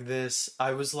 not like this.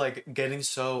 I was like getting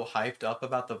so hyped up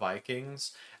about the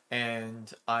Vikings,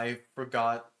 and I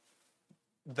forgot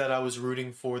that I was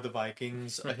rooting for the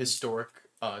Vikings, a historic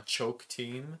choke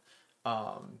team.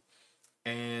 Um,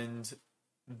 and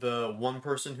the one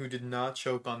person who did not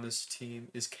choke on this team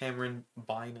is Cameron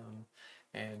Bynum,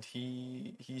 and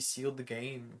he sealed the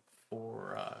game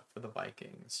for the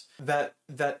Vikings. That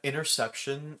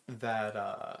interception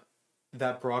that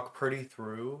Brock Purdy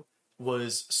threw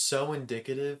was so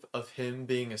indicative of him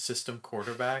being a system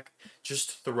quarterback,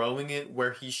 just throwing it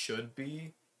where he should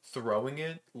be, throwing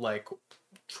it like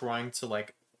trying to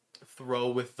like throw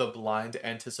with the blind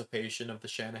anticipation of the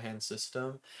Shanahan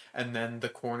system, and then the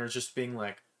corner just being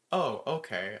like, "Oh,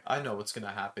 okay, I know what's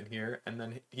gonna happen here," and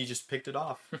then he just picked it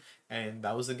off, and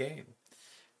that was the game.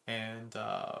 And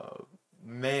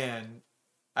man,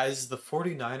 as the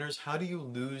 49ers, how do you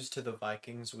lose to the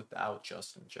Vikings without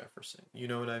Justin Jefferson? You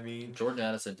know what I mean? Jordan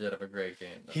Addison did have a great game,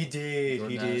 though. He did.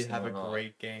 Jordan He did Addison have a went off.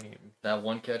 great game. That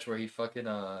one catch where he fucking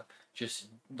just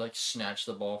like snatched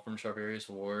the ball from Charvarius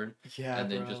Ward Yeah, and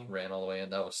then bro. just ran all the way in.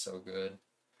 That was so good.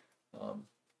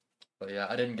 But yeah,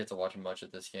 I didn't get to watch much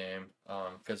of this game.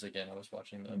 Because again, I was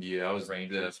watching the Yeah, I was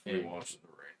Rangers definitely game. watching the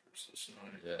Rangers this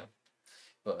night. Yeah.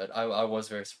 But I was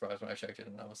very surprised when I checked it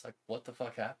and I was like, what the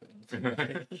fuck happened?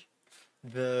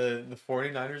 The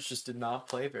 49ers just did not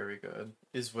play very good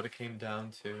is what it came down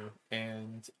to.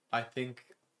 And I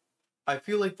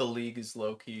feel like the league is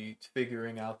low key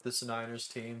figuring out this Niners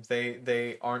team.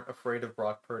 They aren't afraid of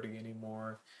Brock Purdy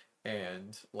anymore,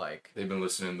 and like They've been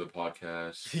listening to the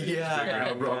podcast. Yeah, Figuring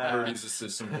out Brock yeah. Purdy's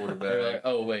assistant They're like, quarterback.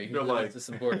 oh wait, They're like, this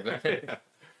is quarterback.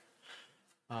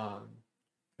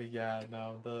 but yeah,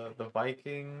 no, the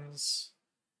Vikings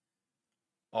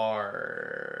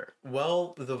are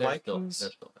the Vikings. They're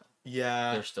still bad.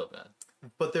 Yeah, They're still bad.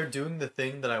 but they're doing the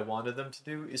thing that I wanted them to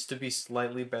do, is to be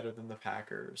slightly better than the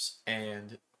Packers.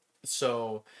 And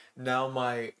so now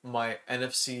my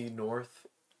NFC North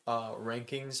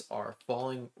rankings are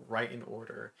falling right in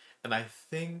order. And I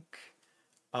think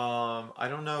I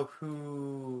don't know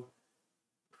who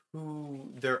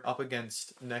they're up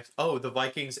against next. Oh, the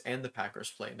Vikings and the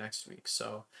Packers play next week.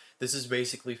 So this is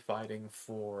basically fighting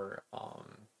for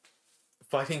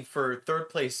third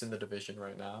place in the division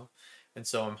right now. And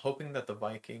so I'm hoping that the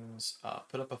Vikings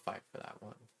put up a fight for that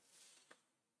one.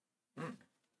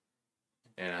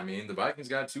 And I mean, the Vikings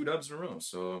got 2 dubs in a row.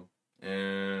 So,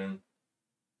 and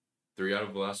 3 out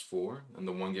of the last 4. And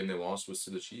the one game they lost was to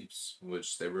the Chiefs,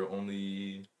 which they were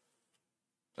only.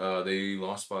 They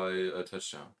lost by a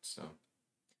touchdown. So.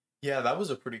 Yeah, that was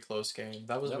a pretty close game.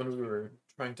 That was That when was we were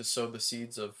trying to sow the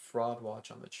seeds of fraud watch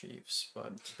on the Chiefs,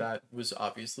 but that was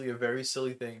obviously a very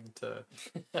silly thing to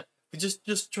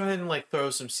just try and like throw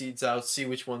some seeds out, see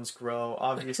which ones grow.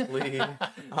 Obviously, We're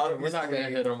not gonna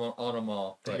hit them on them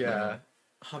all. But, yeah,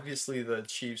 obviously the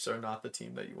Chiefs are not the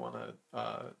team that you want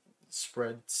to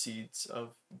spread seeds of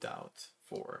doubt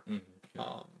for.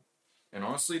 Mhm. And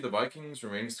honestly, the Vikings'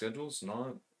 remaining schedule's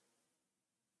not.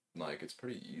 Like, it's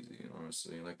pretty easy,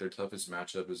 honestly. Like, their toughest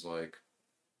matchup is, like...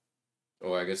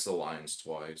 Oh, I guess the Lions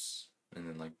twice. And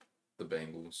then, like, the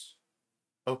Bengals.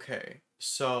 Okay,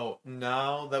 so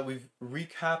now that we've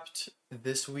recapped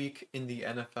this week in the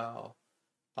NFL,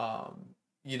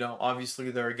 obviously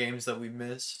there are games that we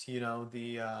missed.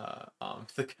 The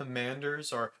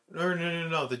Commanders are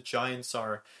no, the Giants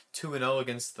are 2-0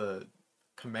 against the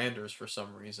Commanders for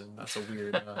some reason. That's a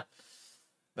weird.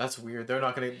 That's weird. They're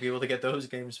not going to be able to get those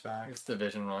games back. It's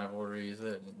division rivalries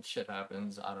and shit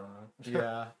happens. I don't know.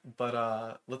 Yeah,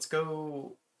 but let's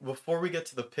go before we get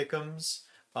to the pick'ems.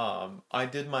 I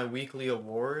did my weekly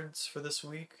awards for this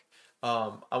week.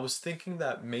 I was thinking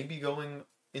that maybe going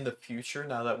in the future,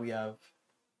 now that we have,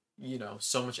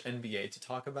 so much NBA to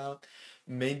talk about,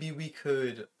 maybe we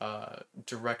could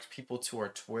direct people to our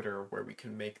Twitter where we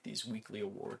can make these weekly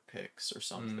award picks or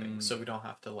something, so we don't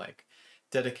have to like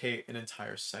dedicate an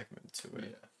entire segment to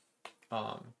it.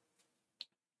 Yeah.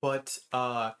 But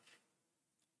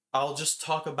I'll just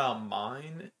talk about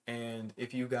mine, and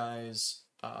if you guys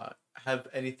have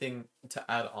anything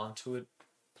to add on to it,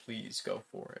 please go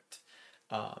for it.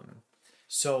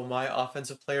 So my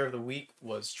offensive player of the week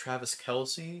was Travis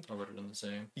Kelce. I would have done the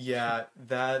same. Yeah,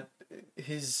 that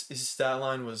his stat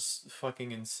line was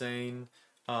fucking insane.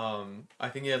 I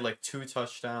think he had like 2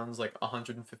 touchdowns, like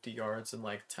 150 yards, and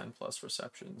like 10 plus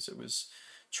receptions. It was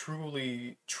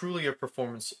truly a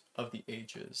performance of the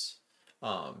ages.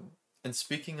 And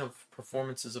speaking of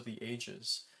performances of the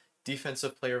ages,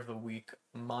 Defensive Player of the Week,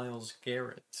 Myles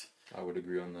Garrett. I would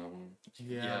agree on that one.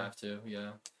 Yeah, I have to.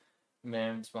 Yeah,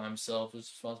 man by himself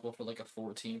was responsible for like a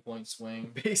 14-point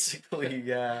swing. Basically,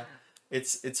 yeah.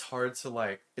 It's hard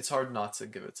to it's hard not to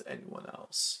give it to anyone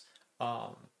else.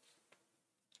 My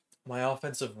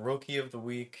Offensive Rookie of the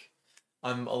Week,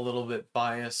 I'm a little bit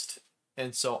biased,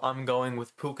 and so I'm going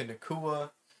with Puka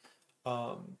Nacua.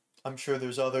 I'm sure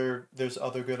there's other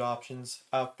good options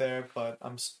out there, but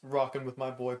I'm rocking with my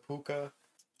boy Puka.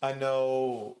 I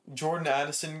know Jordan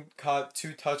Addison caught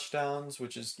 2 touchdowns,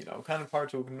 which is kind of hard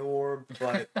to ignore,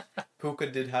 but Puka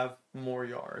did have more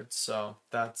yards, so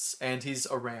and he's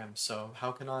a Ram, so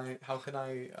how can I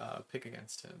pick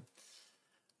against him?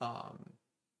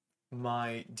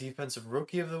 My Defensive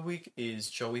Rookie of the Week is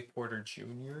Joey Porter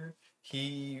Jr.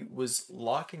 He was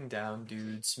locking down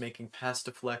dudes, making pass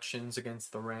deflections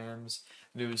against the Rams,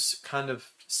 and it was kind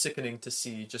of sickening to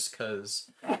see just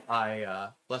because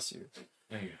bless you.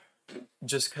 Thank you.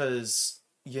 Just because,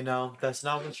 that's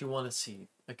not what you want to see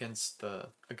against the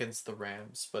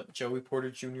Rams, but Joey Porter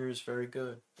Jr. is very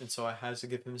good, and so I had to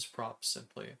give him his props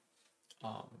simply.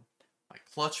 My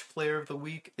Clutch Player of the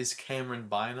Week is Cameron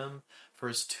Bynum for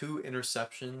his 2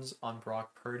 interceptions on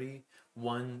Brock Purdy.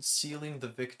 One sealing the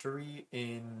victory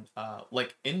in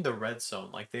the red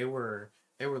zone. They were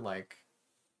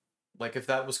if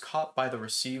that was caught by the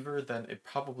receiver, then it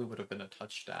probably would have been a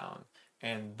touchdown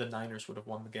and the Niners would have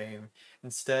won the game.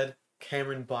 Instead,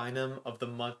 Cameron Bynum of the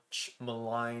much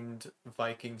maligned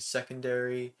Vikings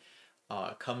secondary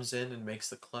comes in and makes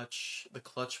the clutch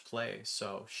play.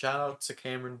 So shout out to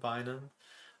Cameron Bynum.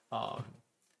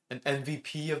 An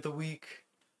MVP of the week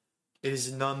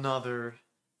is none other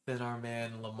than our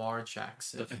man Lamar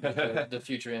Jackson. The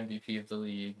future MVP of the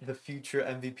league. The future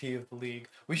MVP of the league.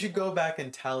 We should go back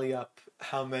and tally up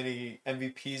how many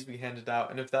MVPs we handed out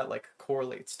and if that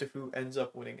correlates to who ends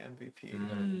up winning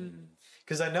MVP.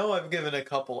 Because I know I've given a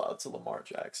couple out to Lamar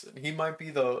Jackson. He might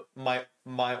be my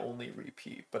only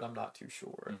repeat, but I'm not too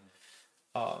sure.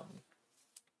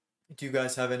 Do you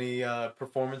guys have any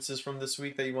performances from this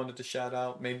week that you wanted to shout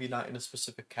out? Maybe not in a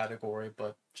specific category,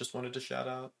 but just wanted to shout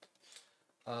out.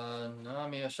 No, I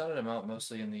mean I shouted him out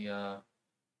mostly in the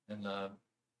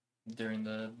during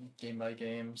the game by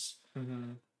games.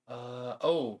 Mm-hmm.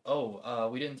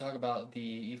 We didn't talk about the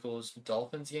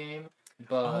Eagles-Dolphins game,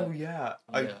 but yeah.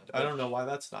 I don't know why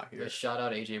that's not here. Shout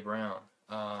out AJ Brown.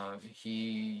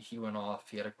 He went off.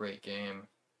 He had a great game.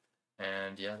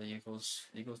 And yeah, the Eagles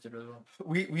did really well.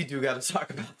 We do got to talk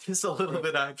about this a little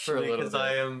bit actually, because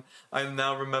I'm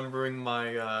now remembering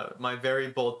my very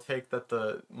bold take that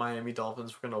the Miami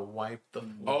Dolphins were gonna wipe the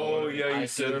floor. Oh yeah, you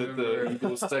said that the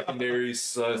Eagles secondary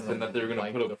sus and that they were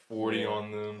gonna put a 40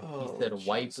 on them. He said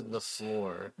wipe the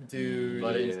floor, dude.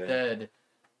 But instead,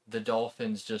 the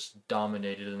Dolphins just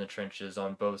dominated in the trenches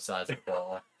on both sides of the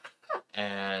ball.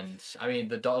 And I mean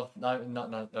did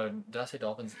I say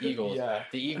Dolphins? Eagles. Yeah.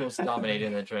 The Eagles dominated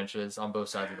in the trenches on both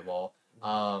sides of the ball.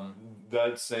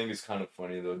 That saying is kind of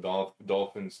funny though.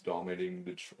 Dolphins dominating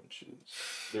the trenches.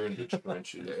 They're in the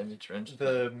trenches. They're in the trenches.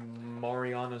 The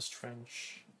Marianas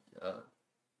Trench.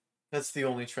 That's the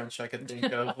only trench I could think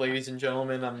of, ladies and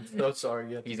gentlemen. I'm so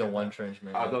sorry. He's a one trench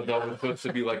man. I thought that was supposed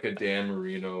to be like a Dan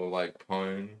Marino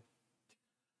pun,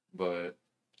 but.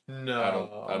 No,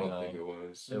 I don't think it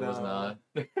was. It was not.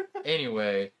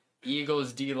 Anyway,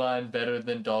 Eagles D-line better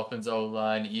than Dolphins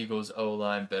O-line. Eagles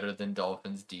O-line better than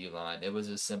Dolphins D-line. It was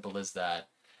as simple as that.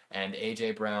 And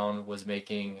A.J. Brown was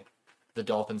making the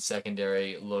Dolphins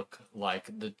secondary look like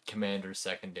the Commanders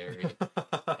secondary.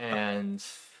 And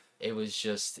it was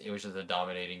just a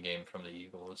dominating game from the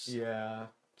Eagles. Yeah.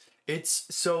 It's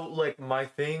so my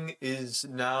thing is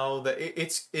now that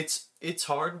it's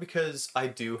hard because I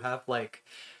do have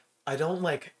I don't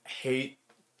hate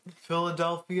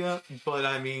Philadelphia, but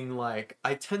I mean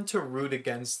I tend to root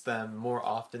against them more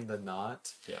often than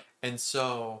not. Yeah. And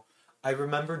so I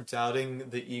remember doubting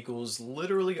the Eagles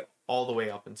literally all the way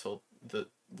up until the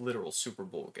literal Super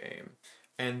Bowl game.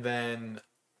 And then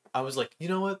I was like, you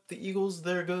know what? The Eagles,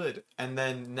 they're good. And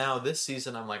then now this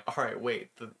season, I'm like, all right,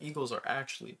 wait, the Eagles are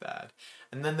actually bad.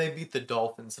 And then they beat the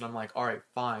Dolphins, and I'm like, all right,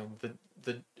 fine.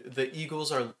 The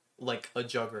Eagles are a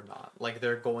juggernaut.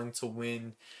 They're going to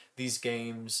win these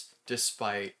games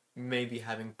despite maybe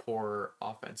having poorer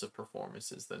offensive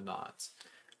performances than not.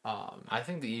 I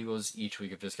think the Eagles each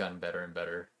week have just gotten better and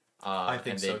better. I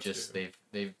think and so too.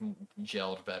 They've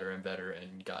gelled better and better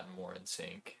and gotten more in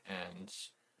sync. And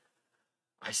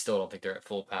I still don't think they're at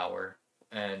full power.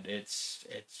 And it's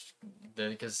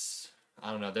because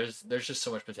I don't know. There's just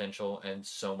so much potential and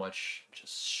so much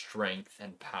just strength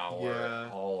and power Yeah.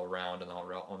 all around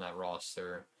on that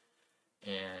roster.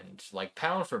 And like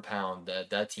pound for pound,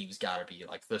 that team's got to be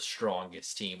like the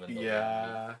strongest team in the league.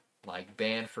 Yeah. Like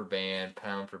band for band,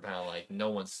 pound for pound, like no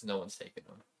one's taking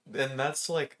them. And that's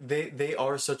like they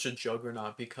are such a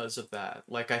juggernaut because of that.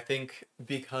 Like I think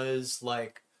because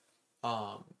like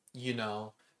you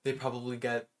know, they probably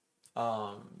get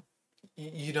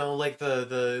you know, like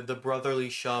the brotherly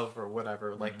shove or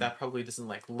whatever, like that probably doesn't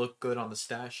like look good on the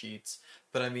stat sheets,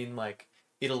 but I mean like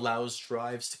it allows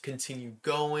drives to continue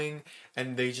going,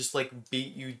 and they just like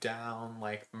beat you down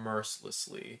like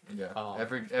mercilessly. Yeah.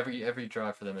 Every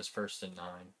drive for them is 1st and 9,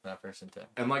 not 1st and 10.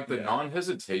 And like the Yeah.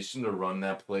 non-hesitation to run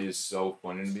that play is so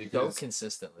funny to me So because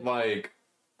consistently. like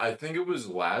I think it was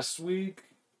last week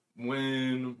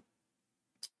when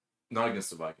not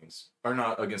against the Vikings or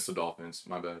not against the Dolphins,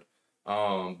 my bad.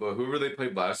 But whoever they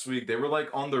played last week, they were like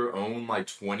on their own like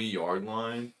 20-yard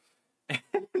line.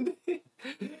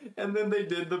 And then they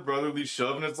did the brotherly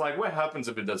shove, and it's like, what happens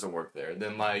if it doesn't work there?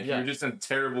 Then like Yeah. you're just in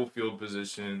terrible field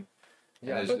position.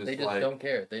 Yeah, it's but just they just like- don't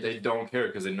care. They don't care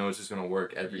because they know it's just gonna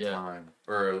work every Yeah. time,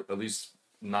 or at least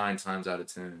 9 times out of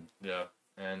 10. Yeah,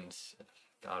 and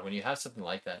God, when you have something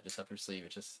like that just up your sleeve,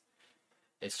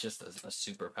 it's just a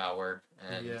superpower,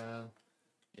 and Yeah.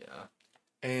 yeah,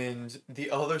 And the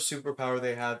other superpower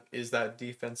they have is that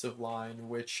defensive line,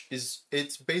 which is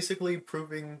it's basically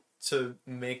proving to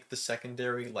make the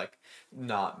secondary like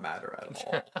not matter at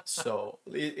all. So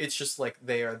it's just like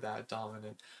they are that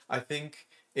dominant. I think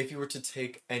if you were to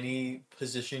take any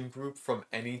position group from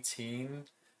any team,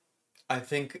 I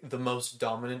think the most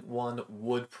dominant one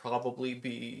would probably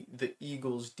be the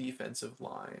Eagles' defensive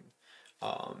line.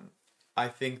 I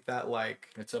think that like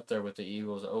it's up there with the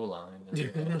Eagles' O line.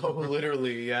 no,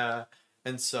 literally, yeah.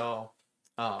 And so,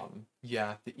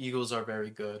 yeah, the Eagles are very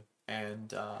good,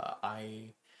 and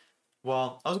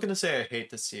well, I was gonna say I hate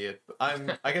to see it, but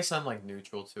I guess I'm like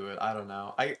neutral to it. I don't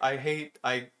know.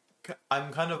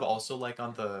 I'm kind of also like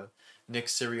on the Nick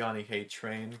Sirianni hate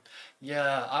train.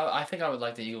 Yeah, I think I would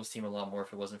like the Eagles team a lot more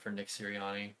if it wasn't for Nick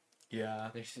Sirianni. Yeah,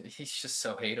 He's just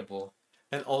so hateable.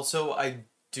 and also I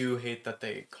do hate that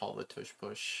they call the tush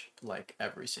push like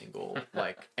every single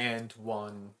like and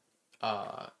one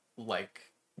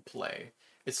like play.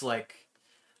 It's like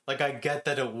I get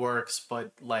that it works,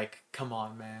 but like come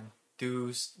on, man.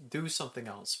 Do something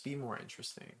else. Be more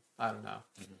interesting. I don't know.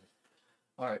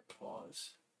 All right,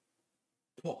 pause.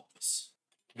 Pause.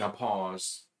 Now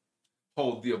pause.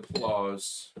 Hold the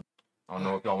applause. I don't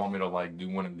know if y'all want me to like do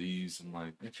one of these and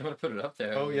like. If you want to put it up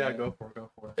there. Oh yeah, go for it.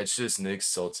 It's just Knicks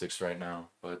Celtics right now,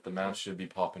 but the match should be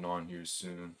popping on here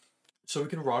soon. So we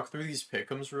can rock through these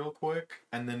pick'ems real quick,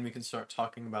 and then we can start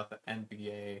talking about the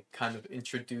NBA. Kind of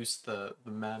introduce the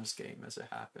Mavs game as it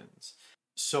happens.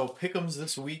 So pick'ems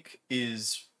this week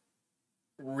is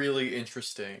really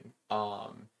interesting.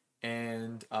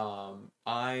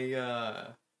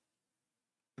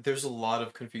 There's a lot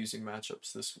of confusing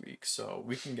matchups this week, so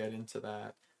we can get into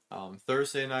that.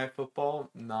 Thursday night football,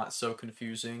 not so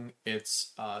confusing.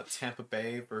 It's Tampa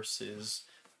Bay versus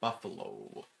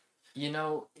Buffalo. You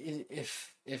know,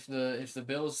 if the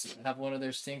Bills have one of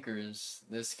their stinkers,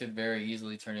 this could very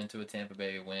easily turn into a Tampa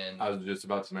Bay win. I was just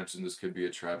about to mention this could be a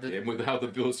trap game with how the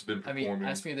Bills have been I performing. mean,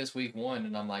 ask me this week 1,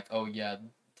 and I'm like, oh yeah,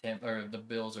 the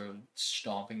Bills are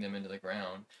stomping them into the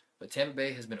ground. But Tampa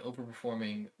Bay has been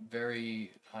overperforming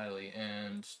very highly,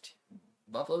 and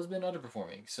Buffalo's been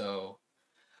underperforming. So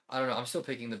I don't know. I'm still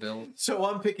picking the Bills. So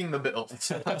I'm picking the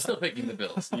Bills. I'm still picking the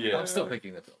Bills. Yeah. I'm still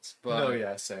picking the Bills. But No,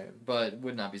 yeah, same. But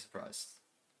would not be surprised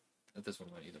if this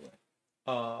one went either way.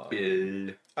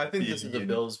 Bill. I think this is the Billion.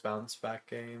 Bills bounce back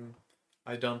game.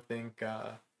 I don't think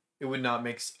it would not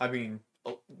make. I mean,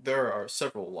 there are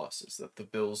several losses that the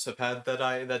Bills have had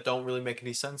that don't really make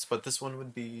any sense. But this one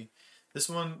would be, this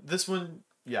one,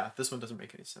 yeah, this one doesn't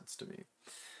make any sense to me.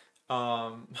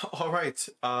 All right.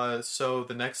 So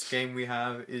the next game we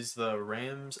have is the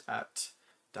Rams at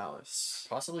Dallas.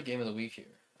 Possibly game of the week here.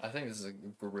 I think this is a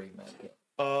great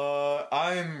matchup.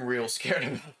 I'm real scared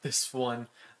about this one,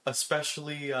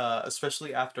 especially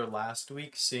after last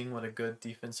week, seeing what a good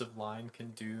defensive line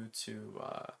can do to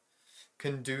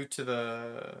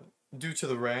the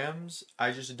Rams.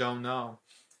 I just don't know.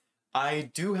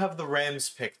 I do have the Rams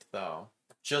picked though,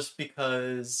 just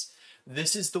because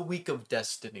this is the week of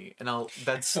destiny, and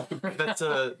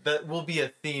that will be a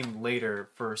theme later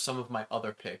for some of my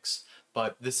other picks.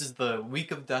 But this is the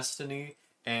week of destiny,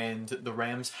 and the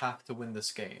Rams have to win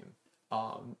this game.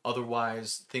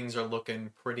 Otherwise, things are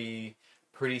looking pretty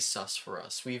sus for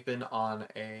us. We've been on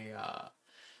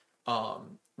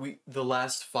the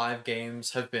last 5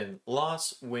 games have been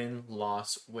loss, win,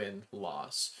 loss, win,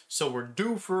 loss. So we're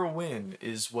due for a win,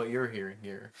 is what you're hearing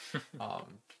here.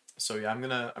 So yeah, I'm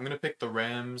gonna pick the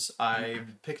Rams.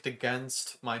 I've picked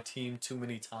against my team too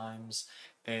many times,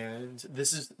 and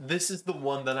this is the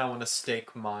one that I want to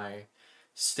stake my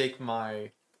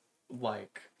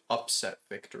like upset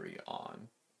victory on.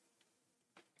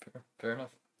 Fair enough.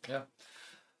 Yeah.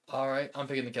 All right, I'm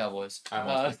picking the Cowboys. I'm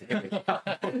also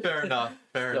picking Fair enough.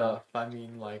 Fair So, enough. I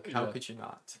mean, like, how yeah. could you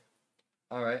not?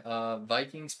 All right,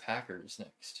 Vikings Packers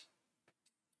next.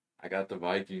 I got the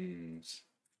Vikings.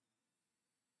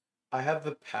 I have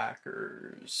the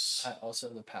Packers. I also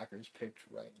have the Packers picked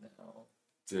right now.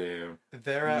 Damn.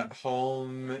 They're at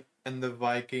home, and the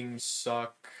Vikings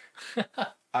suck.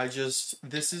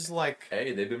 This is like,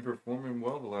 Hey, they've been performing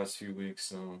well the last few weeks,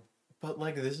 so. but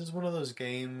like, this is one of those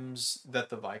games that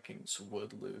the Vikings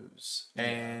would lose, Yeah.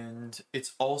 and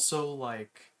it's also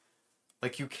like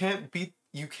you can't beat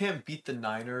the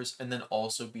Niners and then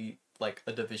also beat like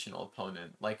a divisional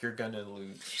opponent. Like, you're gonna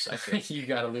lose, I think. You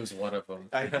gotta lose one of them.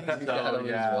 I think You gotta so, lose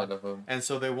yeah. one of them. And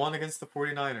so they won against the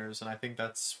 49ers, and I think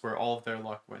that's where all of their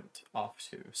luck went off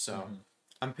to. So Mhm.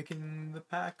 I'm picking the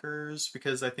Packers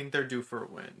because I think they're due for a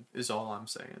win, is all I'm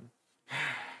saying.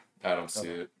 I don't see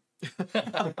it.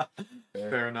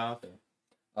 Fair enough.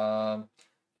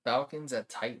 Falcons at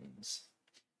Titans.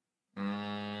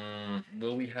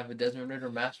 Will we have a Desmond Ritter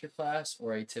masterclass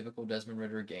or a typical Desmond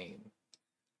Ritter game?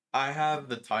 I have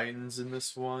the Titans in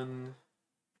this one.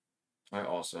 I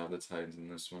also have the Titans in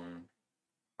this one.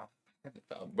 I have the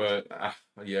Falcons. But,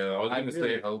 yeah, I was I going to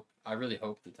really say.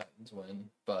 hope the Titans win,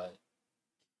 but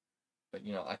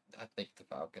you know, I think the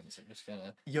Falcons are just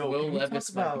gonna. Yo, Will can we talk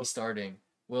Levis might be about... starting.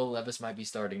 Will Levis might be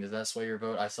starting. Does that sway your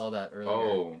vote? I saw that earlier.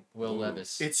 Oh. Will Ooh.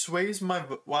 Levis. It sways my...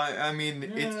 Why? I mean,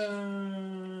 it's...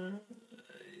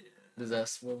 Does that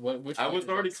which I way was does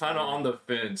already that kind of sway? on the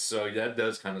fence, so that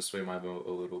does kind of sway my vote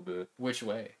a little bit Which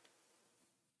way?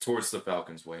 towards the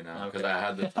Falcons way now because Okay. I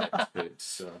had the Titans picked.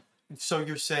 So So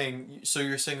you're saying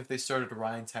if they started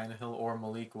Ryan Tannehill or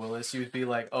Malik Willis, you'd be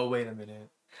like, oh, wait a minute.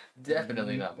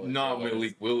 Definitely not. not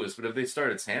Malik Willis, but if they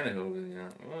started Tannehill, then yeah.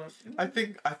 Well, I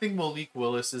think Malik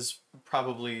Willis is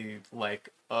probably like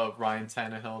a Ryan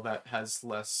Tannehill that has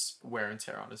less wear and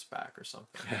tear on his back or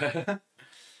something.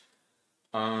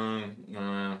 I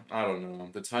don't know.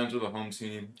 The Titans are the home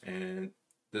team, and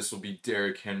this will be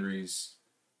Derrick Henry's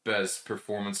best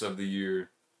performance of the year.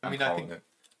 I mean, calling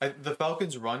I think the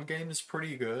Falcons' run game is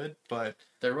pretty good, but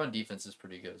Their run defense is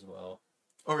pretty good as well.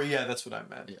 or yeah, that's what I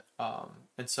meant. Yeah.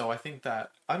 And so I think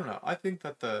that I don't know. I think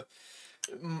that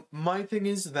my thing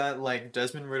is that like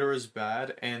Desmond Ritter is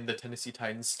bad, and the Tennessee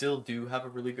Titans still do have a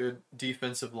really good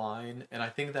defensive line, and I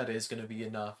think that is going to be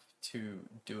enough to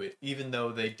do it. Even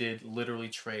though they did literally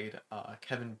trade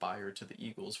Kevin Byard to the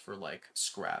Eagles for like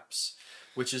scraps,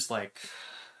 which is like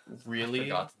I really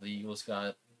forgot that the Eagles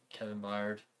got Kevin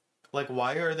Byard. like,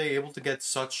 why are they able to get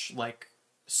such like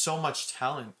so much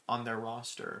talent on their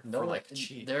roster No, for like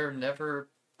cheap? there are never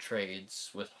trades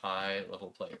with high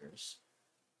level players,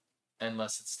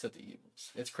 unless it's to the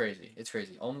Eagles. It's crazy. It's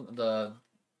crazy. The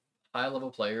high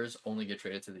level players only get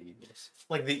traded to the Eagles.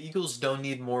 Like, the Eagles don't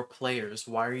need more players.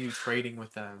 Why are you trading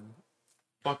with them?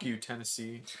 Fuck you,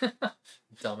 Tennessee.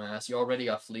 Dumbass, you already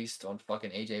got fleeced on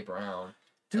fucking AJ Brown.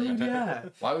 Dude, yeah.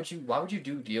 Why would you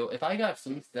do deal? If I got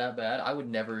fleeced that bad, I would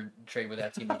never trade with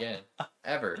that team again,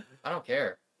 ever. I don't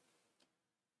care.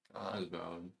 That's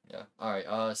valid. Yeah. All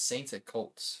right. Saints at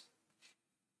Colts.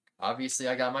 Obviously,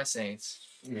 I got my Saints.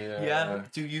 Yeah,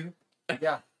 do you?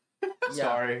 Yeah. Yeah.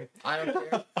 Sorry. I don't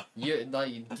care. You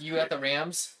got the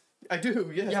Rams. I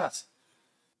do, yes. Yeah.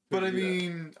 But I Who do you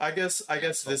mean, I guess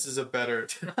this is a better...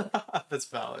 That's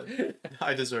valid.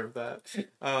 I deserve that.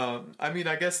 I mean,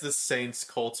 I guess the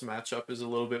Saints-Colts matchup is a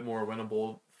little bit more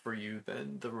winnable for you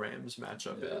than the Rams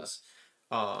matchup Yeah. is.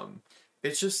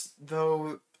 It's just,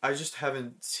 though, I just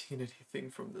haven't seen anything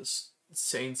from this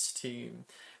Saints team.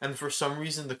 And for some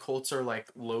reason, the Colts are, like,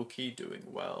 low-key doing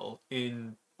well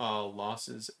in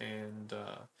losses and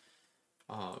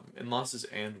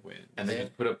wins. And they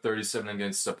just put up 37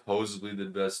 against supposedly the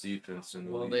best defense in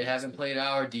the Well, league. they haven't played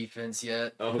our defense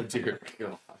yet. Oh dear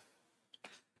God.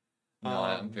 No,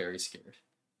 I'm very scared.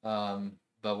 But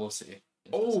we'll see.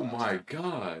 Oh my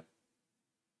God.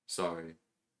 Sorry.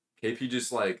 KP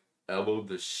just like elbowed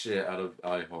the shit out of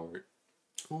iHeart.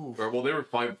 Ooh, Well, they were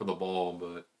fighting for the ball,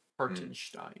 but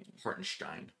Hartenstein.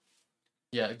 Hartenstein.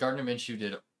 Yeah, Gardner Minshew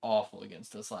did awful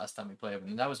against us last time we played him,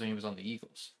 and that was when he was on the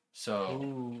Eagles. So,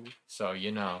 Ooh. so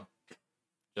you know,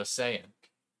 just saying.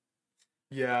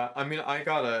 Yeah, I mean,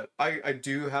 I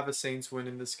do have a Saints win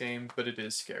in this game, but it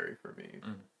is scary for me.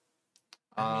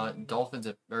 I mean- Dolphins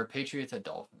or Patriots at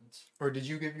Dolphins. Or did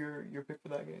you give your pick for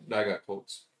that game? I got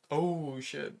Colts. Oh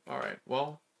shit! All right,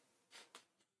 well,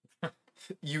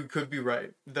 you could be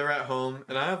right. They're at home,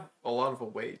 and I have a lot of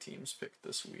away teams picked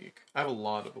this week. I have a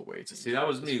lot of away teams. See, that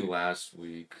was this me week. last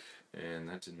week, and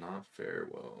that did not fare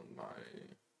well in my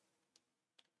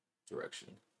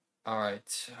direction. All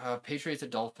right, Patriots at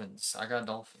Dolphins. I got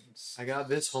Dolphins. I got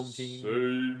this home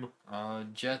team. Same.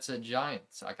 Jets at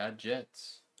Giants. I got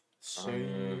Jets.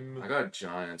 Same. I got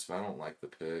Giants, but I don't like the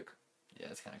pick. Yeah,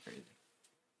 it's kind of crazy.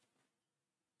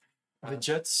 The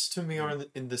Jets to me are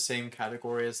in the same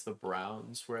category as the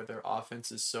Browns, where their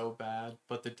offense is so bad,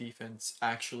 but the defense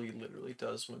actually literally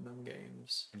does win them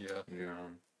games. Yeah. Yeah.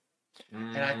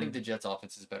 And I think the Jets'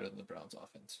 offense is better than the Browns'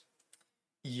 offense.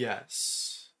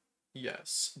 Yes,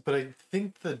 but I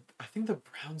think the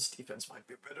Browns defense might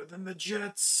be better than the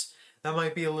Jets. That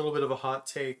might be a little bit of a hot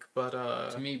take, but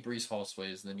To me, Brees Hall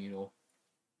sways the needle.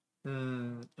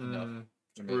 enough. To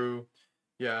me. True.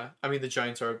 Yeah, I mean the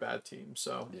Giants are a bad team,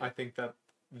 so Yeah. I think that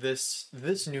this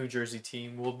New Jersey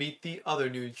team will beat the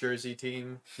other New Jersey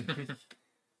team.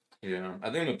 Yeah, I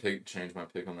think I'm gonna change my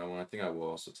pick on that one. I think I will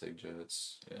also take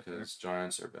Jets Yeah. because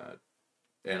Giants are bad,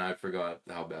 and I forgot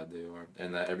how bad they are,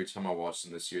 and that every time I watch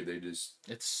them this year, they just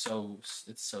It's so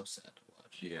sad to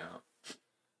watch. yeah.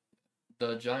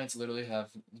 The Giants literally have,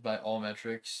 by all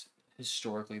metrics,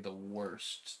 historically the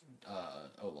worst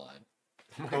O line.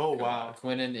 Oh, wow.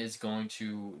 Quinnen is going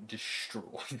to destroy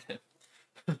them.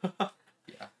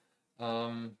 Yeah.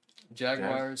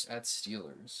 Jaguars at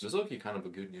Steelers. This looking kind of a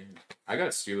good game. I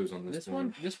got Steelers on this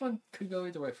one. This one could go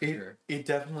either way for sure. It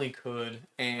definitely could,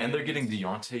 And they're getting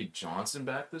Deontay Johnson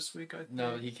back this week, I think.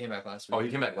 No, he came back last week. Oh, he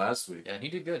came back last week. Yeah, and he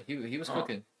did good. He was Oh.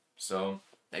 cooking. So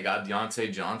they got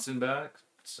Deontay Johnson back.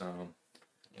 So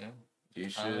Yeah. you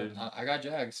should. I got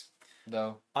Jags,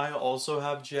 though. I also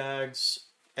have Jags,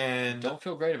 and Don't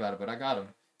feel great about it, but I got him.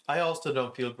 I also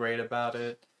don't feel great about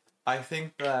it. I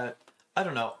think that I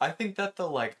don't know. I think that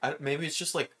maybe it's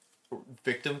just like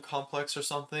victim complex or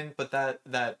something. But that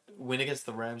win against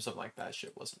the Rams, I'm like that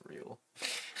shit wasn't real.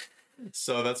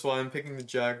 So that's why I'm picking the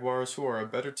Jaguars, who are a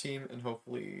better team, and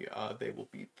hopefully they will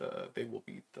beat that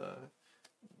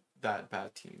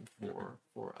bad team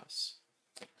for us.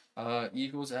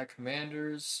 Eagles at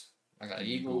Commanders. I got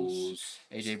Eagles.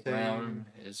 AJ Brown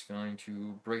is going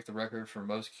to break the record for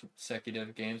most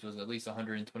consecutive games with at least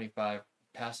 125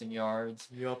 passing yards.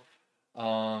 Yup.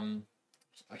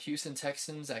 Houston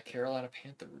Texans at Carolina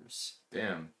Panthers.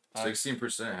 Damn,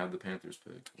 16% have the Panthers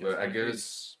pick. Yeah, But I pretty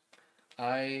guess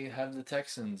I have the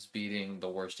Texans beating the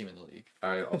worst team in the league.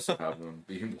 I also have them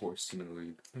being the worst team in the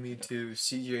league. Me too.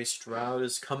 CJ Stroud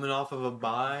is coming off of a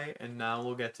bye, and now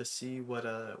we'll get to see what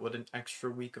an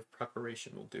extra week of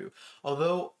preparation will do.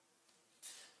 Although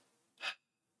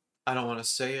I don't want to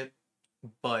say it,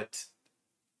 but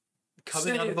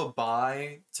coming out of a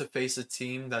bye to face a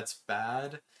team that's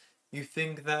bad, you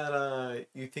think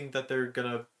that they're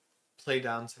gonna play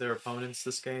down to their opponents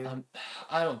this game?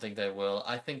 I don't think they will.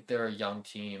 I think they're a young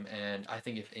team, and I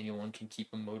think if anyone can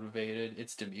keep them motivated,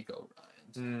 it's D'Amico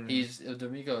Ryans. He's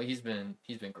been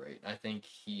great. I think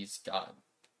he's got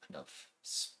enough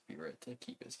spirit to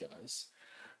keep his guys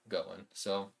going.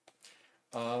 So,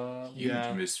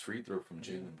 Huge missed free throw from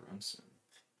Jalen Brunson.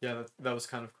 Yeah, that was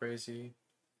kind of crazy.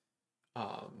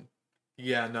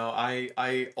 Yeah, no,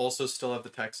 I also still have the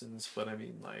Texans, but I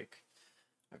mean, like,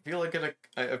 I feel like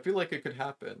it could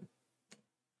happen.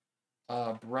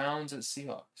 Browns at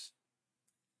Seahawks.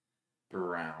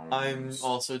 Browns. I'm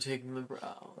also taking the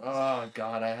Browns. Oh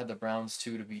God, I had the Browns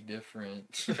too to be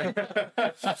different.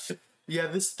 Yeah,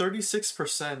 this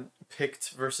 36%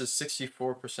 picked versus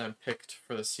 64% picked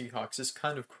for the Seahawks is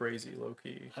kind of crazy, low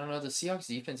key. I don't know. The Seahawks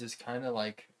defense is kind of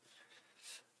like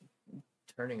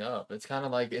turning up. It's kind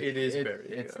of like it's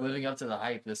good. living up to the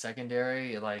hype. The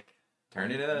secondary, like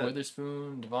Turn it up. Devin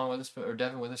Witherspoon,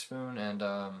 and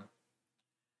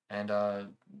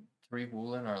Tariq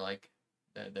Woolen are like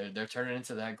they're turning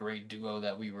into that great duo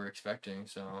that we were expecting.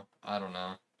 So I don't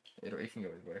know. It can go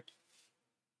either way.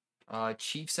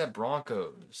 Chiefs at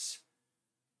Broncos.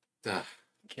 Ah,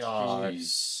 God,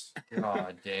 jeez.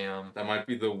 God damn. That might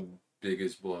be the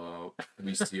biggest blowout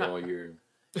we see all year.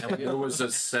 And It was a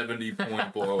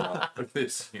 70-point blowout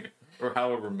this year, or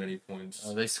however many points.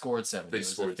 they scored 70. They It was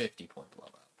scored- a 50-point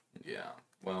blowout. Yeah.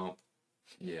 Well.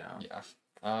 Yeah.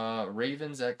 Yeah.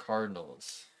 Ravens at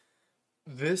Cardinals.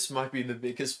 This might be the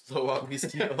biggest blowout we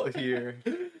see all year.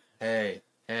 Hey.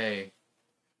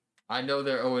 I know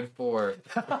they're 0-4.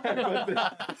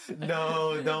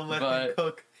 No, don't let them But-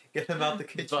 cook. Get him out the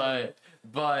kitchen.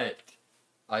 But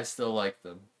I still like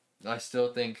them. I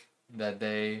still think that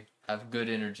they have good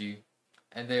energy,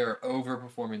 and they are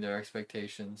overperforming their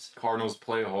expectations. Cardinals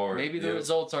play hard. Maybe the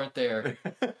results aren't there,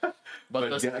 but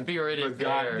the spirit is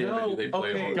there. Do they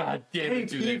play hard. God damn it,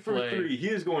 do they KP for play? 3. He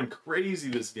is going crazy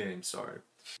this game. Sorry.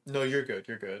 No, you're good.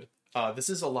 You're good. This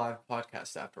is a live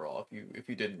podcast after all. If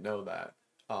you didn't know that,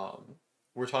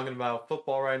 we're talking about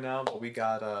football right now, but we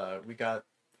got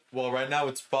well, right now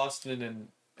it's Boston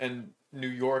and New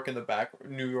York in the back,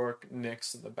 New York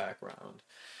Knicks in the background,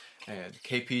 and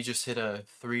KP just hit a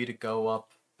 3 to go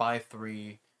up by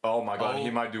 3. Oh my God, Oh. he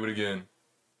might do it again.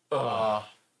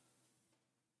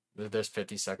 There's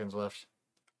 50 seconds left.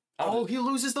 Oh, he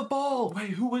loses the ball.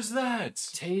 Wait, who was that?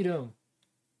 Tatum.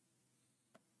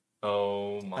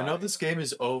 Oh my. I know this game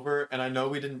is over, and I know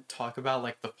we didn't talk about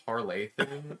like the parlay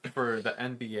thing for the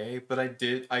NBA, but I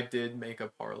did make a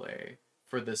parlay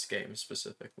for this game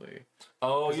specifically.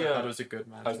 Oh 'Cause I yeah. thought it was a good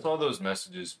match. I saw those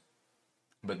messages,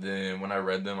 but then when I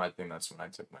read them, I think that's when I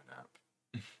took my nap.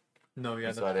 No,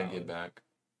 yeah, So I didn't valid. get back.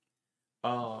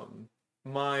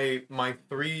 My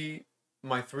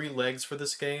three legs for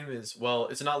this game is, well,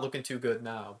 it's not looking too good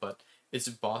now, but it's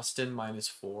Boston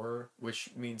 -4, which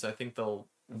means I think they'll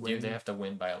win. Dude, they have to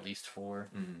win by at least 4.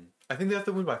 I think they have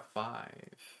to win by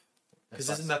 5. Because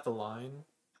That's isn't that the line?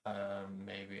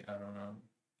 maybe, I don't know.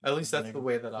 At least that's the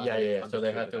way that I Yeah. So they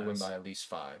understood have it to win as. by at least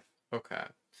 5. Okay.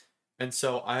 And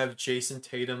so I have Jason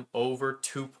Tatum over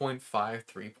 2.5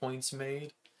 3-points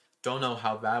made. Don't know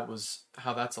how that's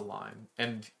a line.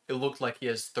 And it looked like he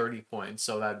has 30 points,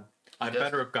 so that I does.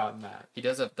 better have gotten that. He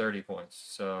does have 30 points,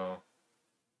 so...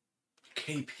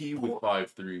 KP with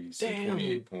 5 threes and Damn.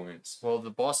 28 points. Well, the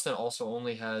Boston also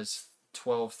only has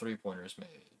 12 3-pointers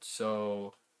made,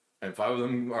 so... And 5 of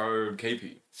them are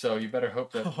KP. So you better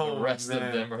hope that Oh, the rest man.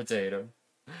 of them are Tatum.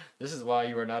 This is why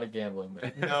you are not a gambling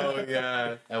man. No,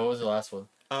 yeah. And what was the last one?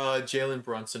 Jalen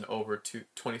Brunson over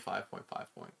 25.5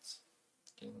 points.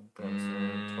 Jalen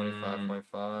Brunson,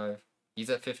 25.5. He's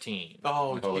at 15.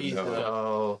 Oh, Oh, Jesus. no.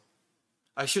 So,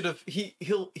 I should have. He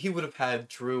would have had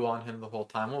Drew on him the whole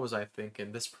time. What was I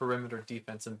thinking? This perimeter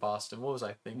defense in Boston. What was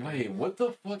I thinking? Wait, what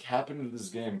the fuck happened to this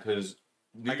game? Because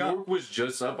New York was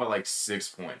just up by like 6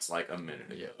 points like a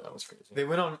minute ago. yeah, that was crazy. They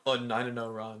went on a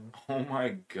 9-0 run. Oh my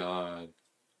God.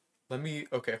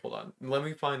 Okay, hold on. Let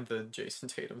me find the Jason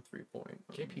Tatum 3-point.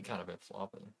 KP kind of been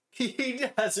flopping. He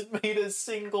hasn't made a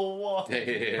single one.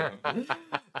 Damn.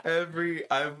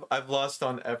 I've lost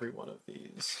on every one of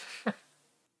these.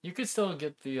 You could still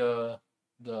get the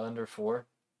under 4.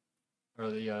 Or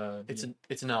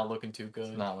It's not looking too good.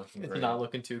 it's not looking It's great. not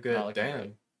looking too good. Not looking Damn.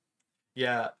 great.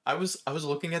 Yeah, I was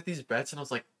looking at these bets and I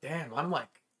was like, damn, I'm like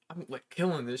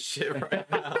killing this shit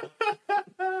right now.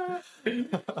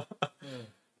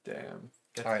 Damn.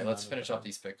 Get All right, them let's out of finish there. off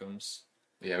these pick'ems.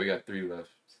 Yeah, we got 3 left.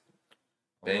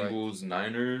 All right. Bengals,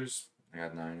 Niners. I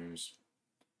got Niners.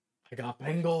 I got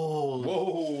Bengals.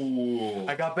 Whoa.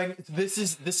 I got Bengals.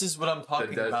 This is what I'm the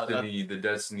talking about. the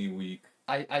Destiny week.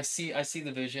 I see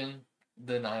the vision.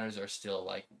 The Niners are still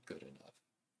like good enough.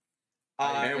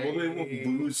 And will they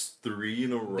lose 3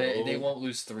 in a row? They won't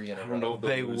lose 3 in a I row. don't know if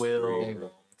They they'll lose will. 3 in a They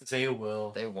row. They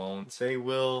will. They won't. They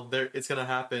will. It's going to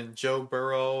happen. Joe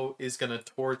Burrow is going to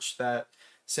torch that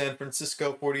San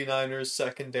Francisco 49ers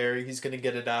secondary. He's going to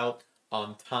get it out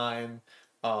on time.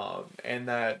 And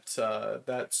that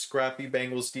scrappy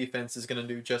Bengals defense is going to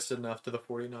do just enough to the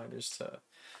 49ers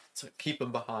to keep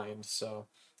them behind. So,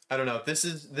 I don't know. This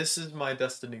is my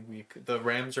destiny week. The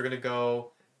Rams are going to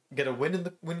get a win in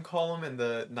the win column, and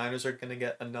the Niners are going to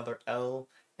get another L,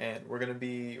 and we're going to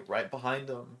be right behind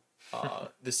them.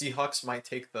 The Seahawks might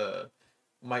take the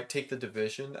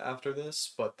division after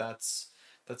this, but that's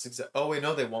exact. Oh wait,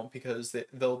 no, they won't, because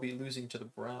they'll be losing to the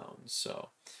Browns. So,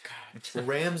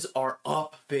 Rams are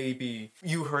up, baby.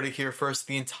 You heard it here first.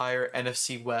 The entire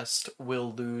NFC West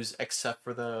will lose except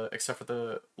for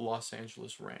the Los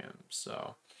Angeles Rams.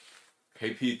 So,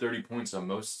 KP 30 points on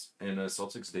most in a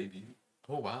Celtics debut.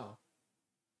 oh wow.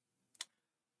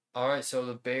 All right, so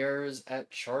the Bears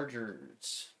at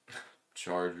Chargers.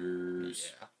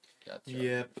 Chargers. Yeah. Got the Chargers.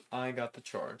 Yep, I got the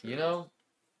Chargers. You know,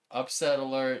 upset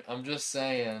alert. I'm just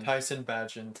saying. Tyson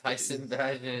Bagent. Tyson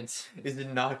Bagent. is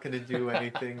not going to do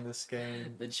anything this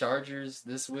game. The Chargers.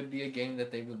 This would be a game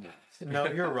that they would lose. No,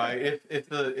 you're right.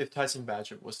 If Tyson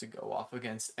Bagent was to go off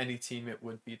against any team, it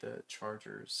would be the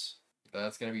Chargers.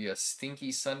 That's going to be a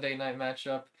stinky Sunday night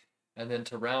matchup. And then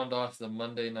to round off the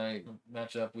Monday night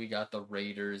matchup, we got the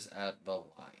Raiders at the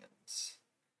Lions.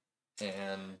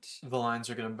 And The Lions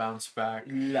are going to bounce back.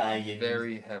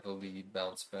 very heavily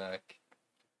bounce back.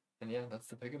 And yeah, that's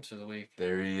the pick'ems for the week.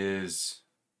 There he is.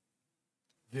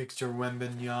 Victor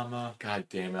Wembanyama. God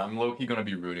damn it. I'm low-key going to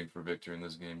be rooting for Victor in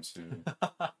this game, too.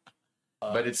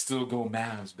 But it's still go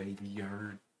Mavs, baby. You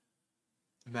heard?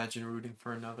 Imagine rooting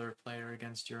for another player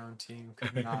against your own team.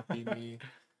 Could not be me.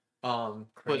 But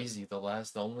Crazy.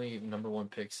 The only number one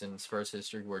picks in Spurs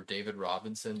history were David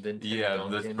Robinson, then Tim Yeah,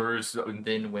 Duncan, the Spurs.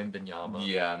 then Wembanyama.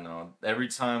 Yeah, no. Every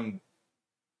time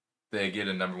they get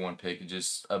a number one pick, it's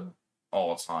just a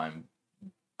all-time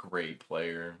great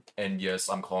player. And yes,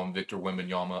 I'm calling Victor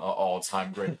Wembanyama an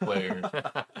all-time great player.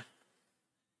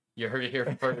 You heard it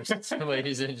here first,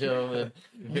 ladies and gentlemen.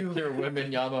 Victor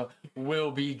Wembanyama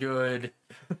will be good.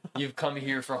 You've come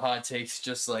here for hot takes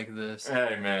just like this.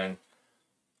 Hey, man.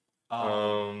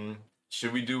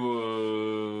 Should we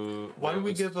do a... why don't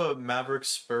we give a Mavericks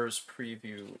Spurs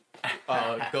preview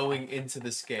going into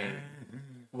this game?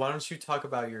 Why don't you talk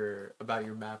about your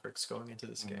Mavericks going into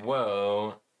this game?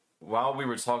 Well, while we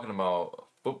were talking about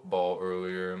football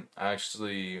earlier, I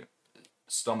actually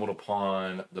stumbled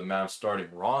upon the Mavs starting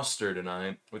roster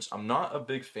tonight, which I'm not a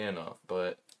big fan of,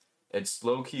 but it's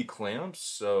low-key clamps,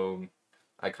 so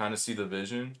I kind of see the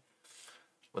vision.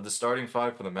 But the starting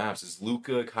five for the Mavs is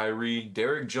Luka, Kyrie,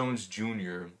 Derrick Jones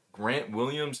Jr., Grant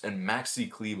Williams, and Maxi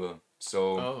Kleber.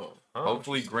 So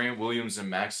hopefully Grant Williams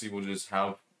and Maxi will just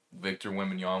have Victor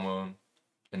Wembanyama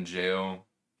in jail.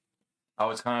 I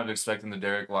was kind of expecting the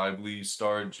Derek Lively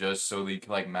start just so they could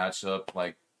like match up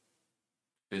like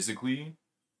physically,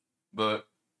 but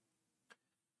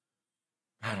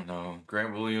I don't know.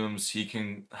 Grant Williams, he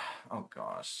can. Oh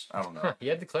gosh, I don't know. He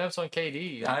had the clamps on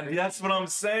KD. That's what I'm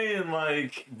saying.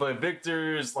 Like, but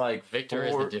Victor's like Victor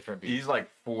is the different beast. He's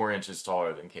like 4 inches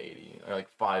taller than KD, or like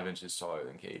 5 inches taller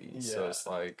than KD. So it's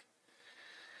like,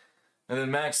 and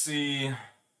then Maxi,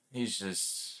 he's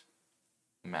just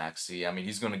Maxi. I mean,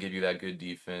 he's gonna give you that good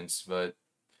defense, but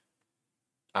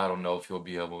I don't know if he'll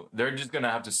be able. They're just gonna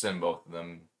have to send both of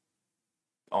them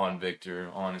on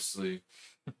Victor, honestly.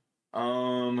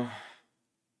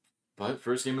 But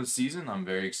first game of the season, I'm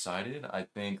very excited. I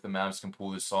think the Mavs can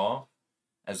pull this off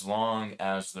as long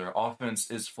as their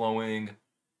offense is flowing.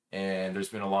 And there's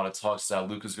been a lot of talks that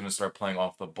Luka's going to start playing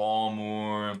off the ball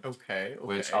more. Okay.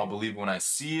 Which I'll believe when I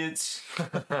see it.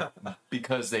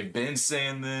 Because they've been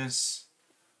saying this.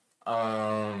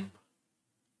 Well,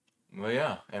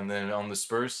 yeah. And then on the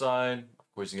Spurs side,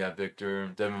 of course, you got Victor.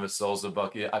 Devin Vassell's the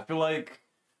bucket. I feel like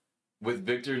with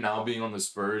Victor now being on the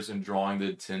Spurs and drawing the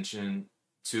attention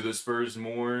to the Spurs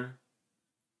more,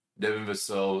 Devin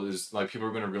Vassell is like, people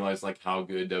are going to realize like how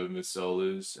good Devin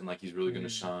Vassell is and like he's really going to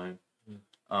shine.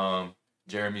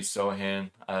 Jeremy Sohan,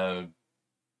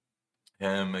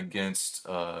 him against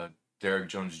Derrick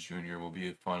Jones Jr. will be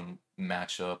a fun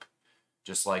matchup.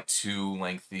 Just like two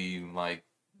lengthy, like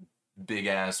big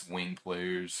ass wing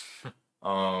players.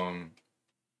 I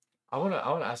wanna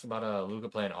ask about Luka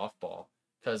playing off ball,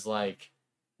 because like,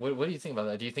 what do you think about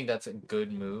that? Do you think that's a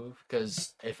good move?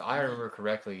 Because if I remember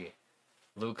correctly,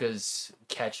 Luka's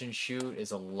catch and shoot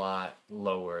is a lot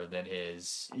lower than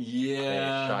his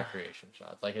shot creation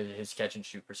shots, like his catch and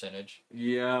shoot percentage.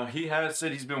 Yeah, he has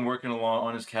said he's been working a lot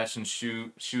on his catch and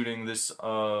shooting this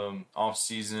off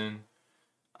season.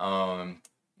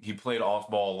 He played off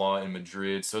ball a lot in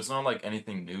Madrid, so it's not like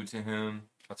anything new to him.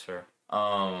 That's fair.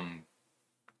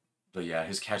 But yeah,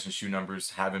 his catch and shoot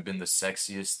numbers haven't been the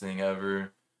sexiest thing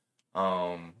ever.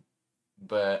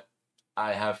 But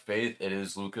I have faith. It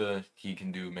is Luka. He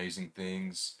can do amazing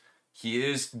things. He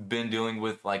has been dealing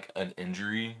with like an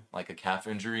injury, like a calf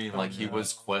injury. He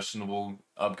was questionable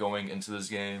going into this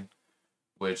game,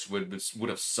 which would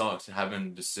have sucked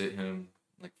having to sit him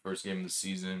like first game of the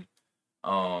season.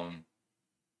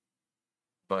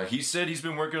 But he said he's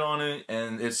been working on it,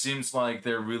 and it seems like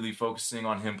they're really focusing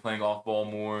on him playing off ball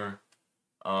more.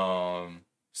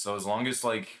 So as long as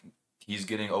like he's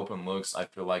getting open looks, I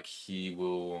feel like he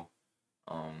will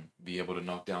be able to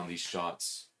knock down these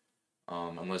shots.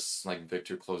 Unless like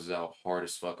Victor closes out hard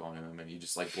as fuck on him and he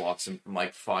just like blocks him from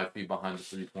like 5 feet behind the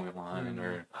 3-point line,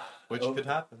 or which could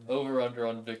happen. Over under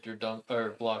on Victor dunk or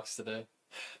blocks today.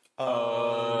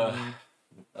 The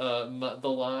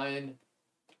line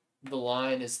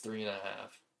is 3.5.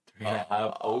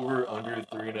 3.5 over under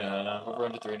 3.5. Over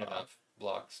under 3.5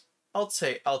 blocks. I'll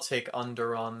take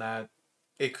under on that.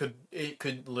 It could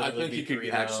literally. I think be he could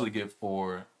actually get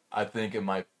 4. I think it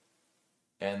might,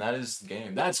 and that is the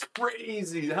game. That's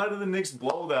crazy. How did the Knicks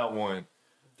blow that one?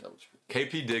 That was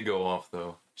KP did go off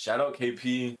though. Shout out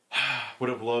KP. Would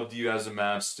have loved you as a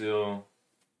Mavs still.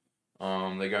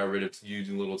 They got rid of you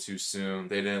a little too soon.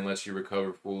 They didn't let you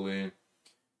recover fully,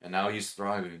 and now he's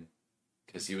thriving,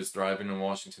 because he was thriving in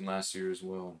Washington last year as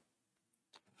well.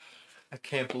 I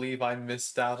can't believe I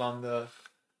missed out on the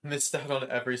Missed out on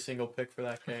every single pick for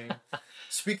that game.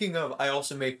 Speaking of, I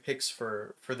also made picks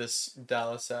for this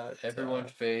Dallas at Everyone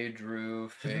fade Drew.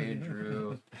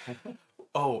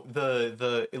 Oh,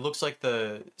 the it looks like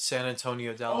the San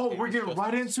Antonio Dallas. Oh, game we're has getting just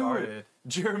right into started. it.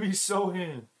 Jeremy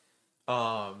Sohan.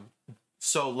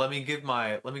 So let me give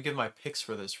my picks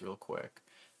for this real quick.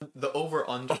 The over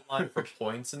under line for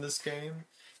points in this game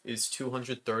is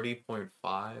 230.5.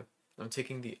 I'm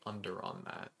taking the under on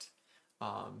that.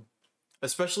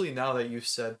 Especially now that you've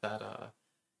said that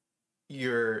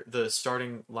the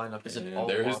starting lineup is an all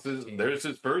There's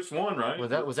his first one, right? Was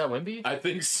that Wemby? I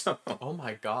think so. Oh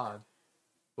my god.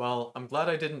 Well, I'm glad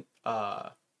I didn't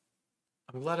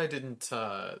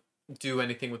do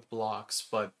anything with blocks,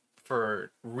 but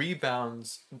for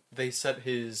rebounds, they set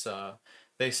his line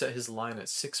at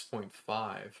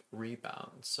 6.5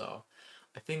 rebounds. So,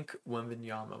 I think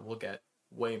Wembanyama will get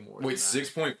way more. Wait,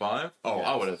 6.5? Oh,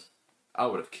 Yes. I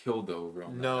would have killed the over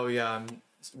on that. No, yeah,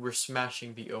 we're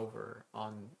smashing the over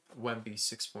on Wemby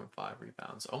 6.5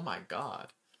 rebounds. Oh my god.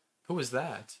 Who is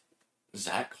that?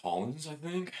 Zach Collins, I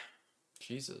think.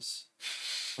 Jesus.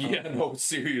 Yeah, no,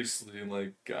 seriously,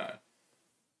 like, God.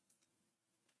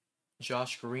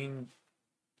 Josh Green,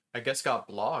 I guess, got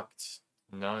blocked.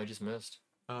 No, he just missed.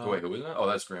 Wait, who was that? Oh,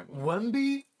 that's Grant.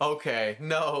 Wemby? Okay,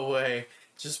 no way.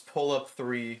 Just pull up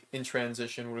 3 in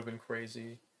transition would have been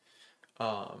crazy.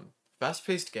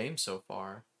 Fast-paced game so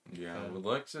far. Yeah, I would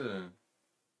like to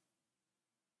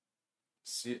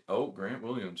see. Oh, Grant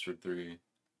Williams for 3.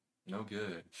 No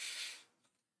good.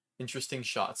 Interesting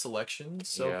shot selection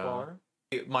so Yeah. far.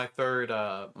 My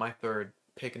third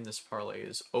pick in this parlay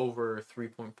is over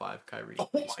 3.5 Kyrie. Oh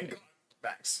my god,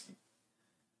 Max.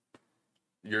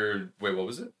 Wait, what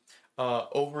was it?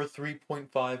 Over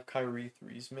 3.5 Kyrie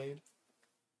threes made.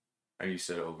 Oh, you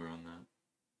said over on that.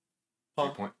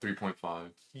 Huh?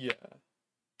 3.5. Yeah.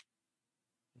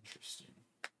 Interesting.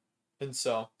 And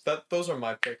so those are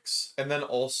my picks. And then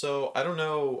also I don't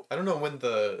know when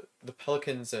the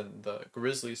Pelicans and the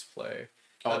Grizzlies play.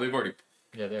 Oh, they've already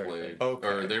Yeah, they already played. played. Okay.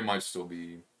 Or they might still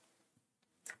be.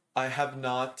 I have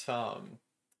not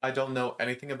I don't know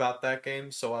anything about that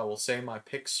game, so I will say my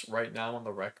picks right now on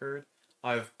the record.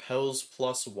 I have Pels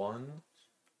 +1.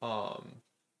 I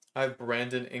have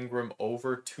Brandon Ingram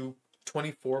over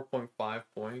 24.5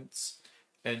 points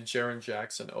and Jaren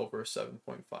Jackson over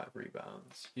 7.5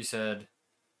 rebounds. You said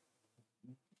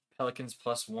Pelicans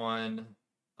 +1,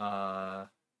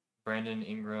 Brandon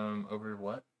Ingram over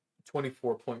what?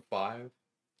 24.5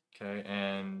 Okay,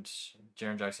 and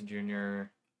Jaren Jackson Jr.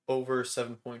 over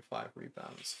 7.5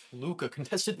 rebounds. Luka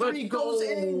contested Let's 3 goes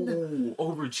in.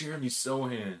 over Jeremy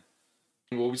Sohan.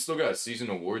 Well, we still got season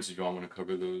awards if y'all want to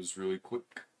cover those really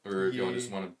quick, or if y'all Yeah.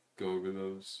 just want to go over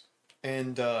those.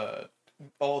 And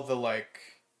all the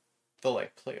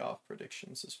playoff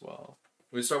predictions as well.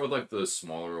 We start with like the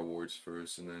smaller awards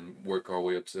first, and then work our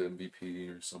way up to MVP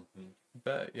or something.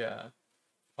 Bet, yeah.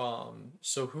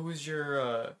 So who's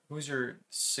your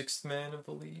 6th man of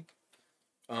the league?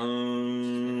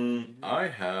 I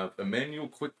have Emmanuel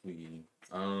Quickly,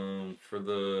 for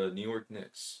the New York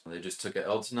Knicks. They just took an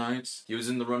L tonight. He was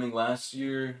in the running last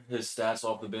year. His stats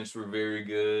off the bench were very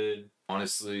good.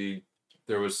 Honestly,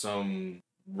 there was some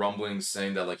rumblings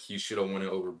saying that like he should have won it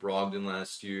over Brogdon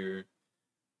last year.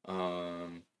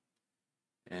 And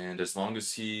as long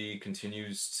as he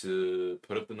continues to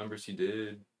put up the numbers he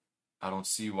did, I don't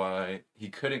see why he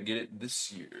couldn't get it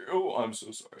this year. Oh, I'm so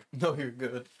sorry. No, you're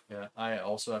good. Yeah, I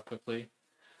also have Quickly,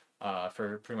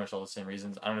 for pretty much all the same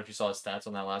reasons. I don't know if you saw his stats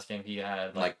on that last game. He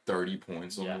had Like 30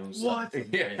 points Yeah. almost. What?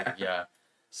 Yeah. yeah.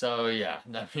 So yeah,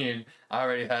 I mean, I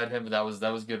already had him, but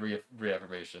that was good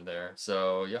reaffirmation there.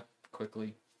 So yeah,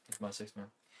 Quickly is my 6th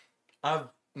man. I have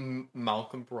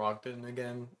Malcolm Brogdon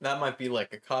again. That might be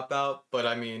like a cop out, but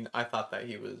I mean, I thought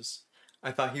he was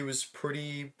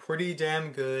pretty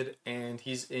damn good, and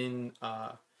he's in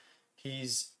a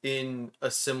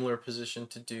similar position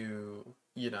to do,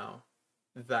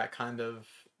 that kind of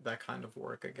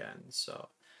work again. So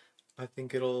I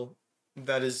think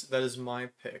that is my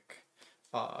pick.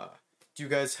 Do you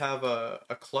guys have a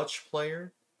clutch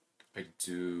player? I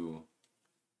do.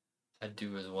 I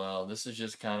do as well. This is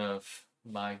just kind of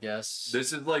my guess.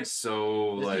 This is like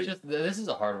so This is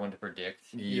a hard one to predict.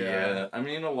 yeah. I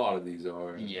mean, a lot of these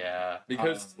are. Yeah.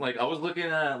 Because like I was looking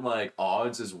at like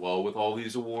odds as well with all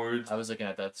these awards. I was looking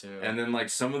at that too. And then like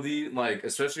some of the like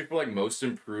especially for like most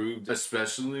improved,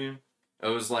 especially it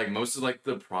was like most of like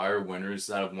the prior winners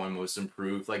that have won most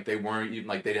improved, like they weren't even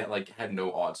like they had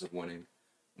no odds of winning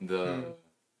the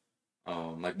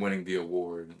like winning the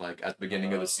award like at the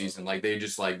beginning of the season. Like they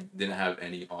just like didn't have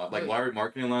any odds. Like Larry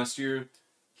Marketing last year,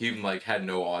 he like had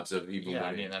no odds of even Yeah,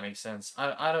 I winning. mean that makes sense.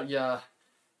 I don't. Yeah,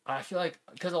 I feel like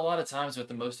because a lot of times with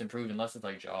the most improved, unless it's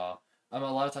like Jaw, a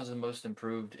lot of times with the most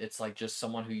improved, it's like just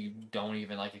someone who you don't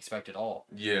even like expect at all.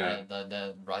 Yeah. And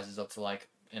that rises up to like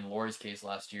in Lauri's case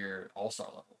last year, all-star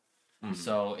level. Mhm.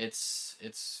 So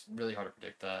it's really hard to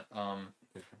predict that.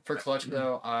 For clutch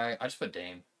though, I just put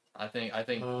Dame. I think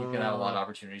he's gonna have a lot of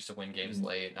opportunities to win games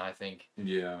late, and I think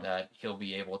Yeah. that he'll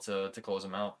be able to close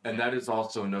them out. And that is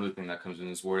also another thing that comes in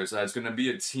this war is that it's gonna be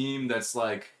a team that's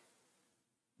like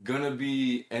gonna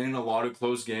be in a lot of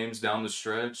close games down the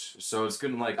stretch. So it's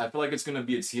gonna like I feel like it's gonna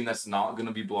be a team that's not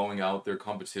gonna be blowing out their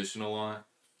competition a lot.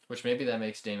 Which maybe that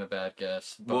makes Dame a bad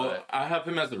guess. But Well, I have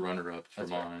him as the runner-up for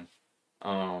That's fair. mine.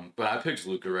 But I picked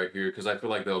Luka right here because I feel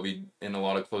like they'll be in a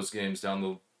lot of close games down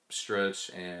the stretch,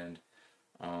 and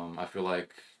I feel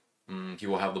like he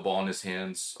will have the ball in his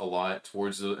hands a lot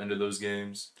towards the end of those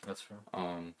games. that's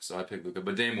true. So I picked Luka,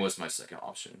 but Dame was my second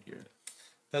option here.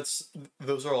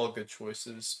 Those are all good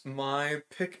choices. My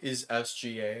pick is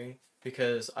SGA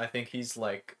because I think he's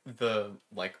like the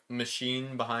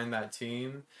machine behind that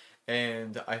team,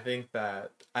 and I think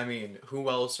that who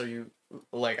else are you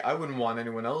like? I wouldn't want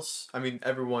anyone else. I mean,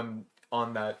 everyone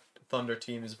on that Thunder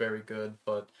team is very good,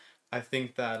 but I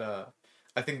think that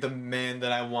I think the man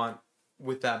that I want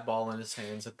with that ball in his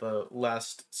hands at the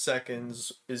last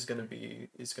seconds is gonna be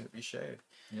Shea.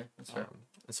 Yeah, that's fair.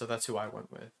 And so that's who I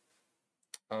went with.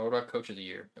 What about Coach of the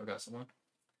Year? You got someone?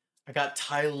 I got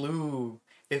Ty Lue.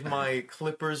 If my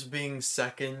Clippers being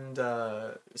second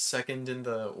in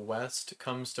the West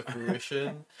comes to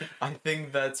fruition, I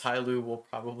think that Ty Lue will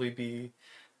probably be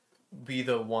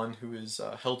the one who is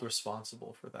held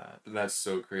responsible for that. That's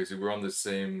so crazy. We're on the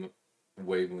same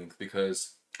wavelength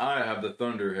because I have the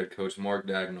Thunder head coach Mark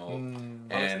Dagnall,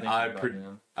 and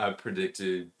I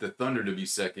predicted the Thunder to be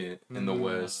second in the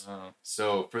West.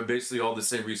 So for basically all the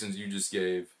same reasons you just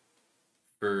gave,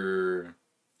 for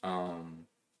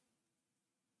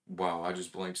wow, I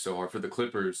just blanked so hard for the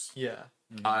Clippers. Yeah.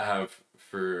 I have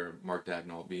for Mark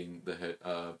Dagnall being the head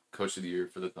coach of the year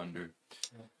for the Thunder.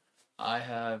 I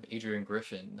have Adrian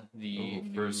Griffin, the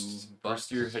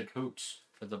first year head coach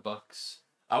for the Bucks.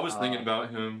 I was thinking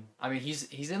about him. I mean,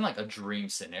 he's in like a dream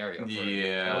scenario.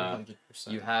 Yeah.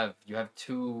 100%. You have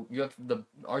the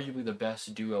arguably the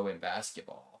best duo in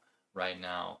basketball right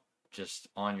now, just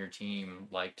on your team,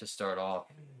 like to start off,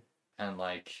 and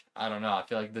like I don't know, I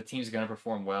feel like the team's gonna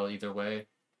perform well either way.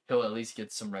 He'll at least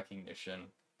get some recognition,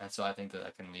 and so I think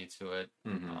that can lead to it,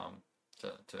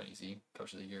 to an easy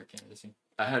Coach of the Year candidacy.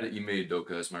 I had Ime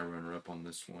Udoka as my runner-up on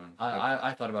this one.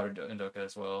 I thought about Udoka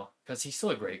as well because he's still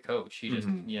a great coach. He just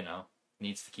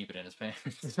needs to keep it in his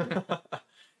pants.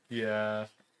 Yeah.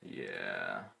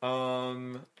 Yeah.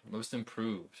 Most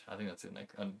improved. I think that's a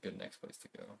good next place to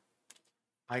go.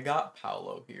 I got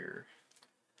Paolo here.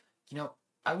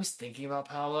 I was thinking about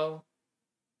Paolo,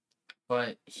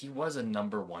 but he was a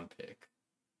number 1 pick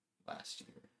last year.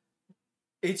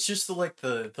 It's just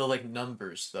the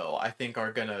numbers though. I think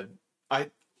are gonna.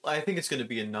 I think it's gonna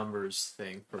be a numbers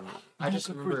thing for me. I just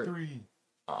remember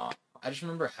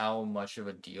how much of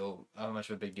a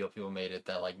big deal people made it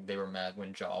that like they were mad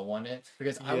when Ja won it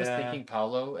because I was thinking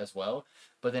Paolo as well,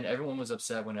 but then everyone was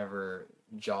upset whenever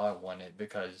Ja won it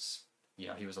because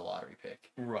he was a lottery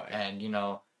pick. Right. And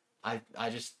I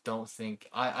just don't think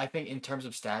I think in terms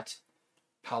of stats,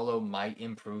 Paolo might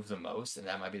improve the most, and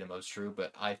that might be the most true.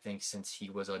 But I think since he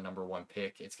was a number 1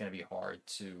 pick, it's gonna be hard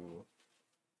to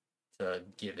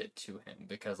give it to him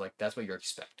because like that's what you're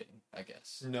expecting, I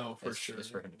guess. No, for sure. Is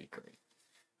for him to be great.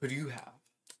 Who do you have?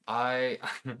 I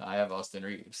have Austin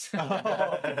Reeves.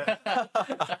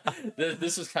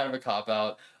 This was kind of a cop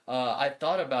out. I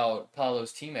thought about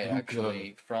Paolo's teammate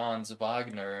actually, Franz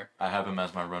Wagner. I have him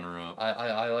as my runner-up.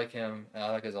 I like him. And I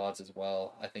like his odds as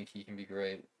well. I think he can be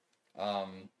great.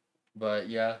 But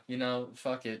yeah,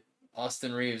 fuck it.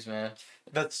 Austin Reeves, man.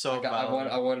 That's so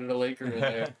valid. I wanted a Laker in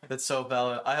there. That's so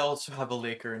valid. I also have a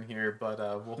Laker in here, but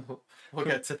we'll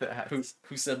get to that.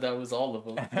 Who said that was all of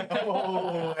them?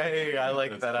 Oh, hey, I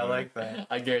like That's that. funny. I like that.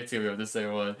 I guarantee we have the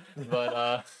same one.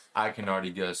 But I can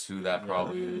already guess who that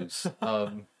probably is.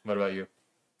 what about you?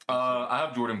 I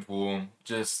have Jordan Poole.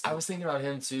 I was thinking about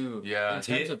him too. Yeah, In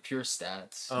terms of pure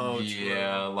stats. Oh,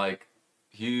 yeah, true. like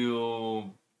He was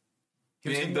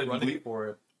being in the running for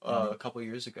it a couple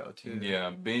years ago too. Yeah,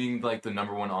 being like the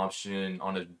number 1 option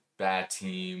on a bad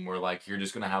team where like you're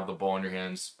just gonna have the ball in your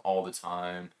hands all the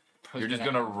time. You're just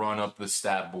gonna run up the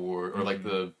stat board or like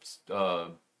the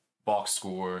box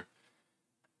score.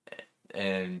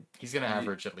 And He's gonna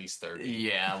average at least 30.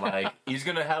 yeah, like he's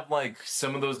gonna have like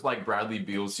some of those like Bradley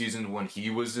Beal seasons when he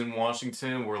was in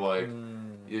Washington, where like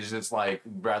it's just like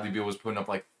Bradley Beal was putting up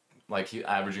like he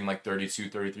averaging like 32,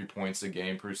 33 points a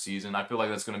game per season. I feel like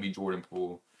that's gonna be Jordan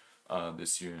Poole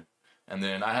this year. And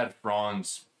then I had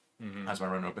Franz as my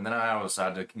runner up, and then I also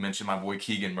had to mention my boy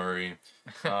Keegan Murray.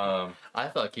 I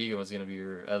thought Keegan was gonna be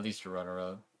at least a runner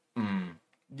up.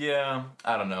 Yeah,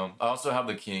 I don't know. I also have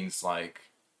the Kings like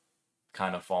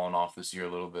kind of falling off this year a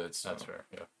little bit. So. That's fair.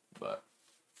 Yeah. But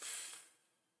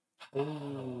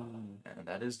and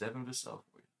that is Devin Vassell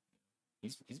for you.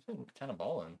 He's been kind of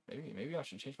balling. Maybe I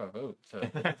should change my vote to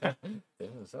Devin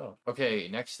Vassell. Okay,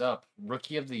 next up,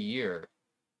 Rookie of the Year.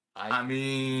 I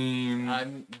mean,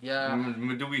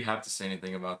 Do we have to say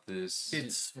anything about this?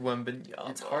 It's Wembanyama.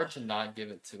 It's hard to not give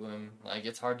it to him. Like,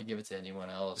 it's hard to give it to anyone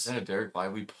else. Is that a Derek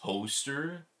Lively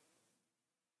poster?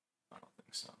 I don't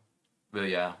think so. But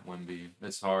yeah, Wemby.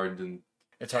 It's hard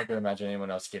to imagine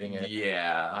anyone else getting it.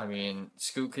 Yeah. I mean,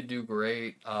 Scoot could do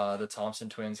great. The Thompson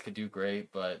twins could do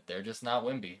great, but they're just not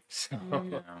Wemby. So.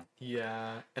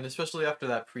 Yeah, and especially after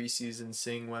that preseason,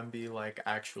 seeing Wemby like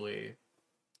actually,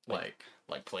 like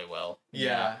play well.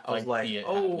 Yeah, I was like,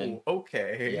 oh,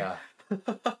 okay. Yeah.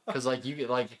 Because like you get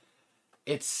like,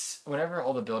 it's whenever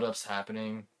all the build-up's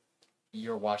happening,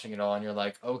 you're watching it all and you're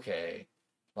like, okay,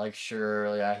 like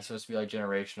sure, yeah, he's supposed to be like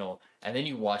generational, and then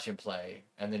you watch him play,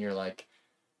 and then you're like,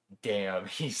 damn,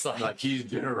 he's like he's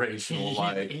generational.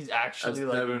 Like he's actually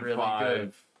like 7'5", really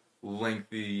good.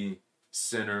 lengthy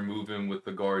center moving with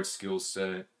the guard skill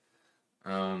set.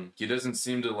 He doesn't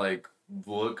seem to like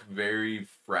look very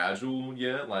fragile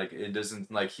yet. Like it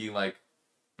doesn't like he like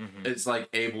it's like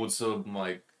able to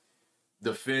like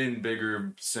defend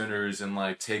bigger centers and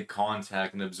like take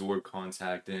contact and absorb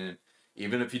contact, and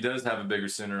even if he does have a bigger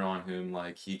center on him,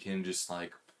 like he can just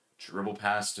like dribble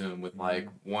past him with like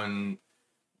one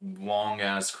long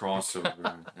ass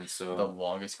crossover. And so the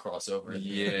longest crossover.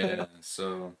 Yeah.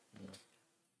 So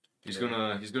he's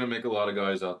gonna make a lot of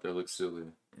guys out there look silly.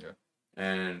 Yeah.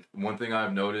 And one thing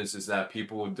I've noticed is that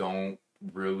people don't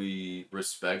really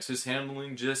respect his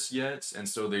handling just yet, and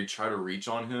so they try to reach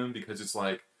on him because it's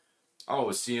like,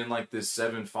 oh, seeing like this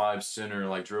 7'5" center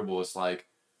like dribble, it's like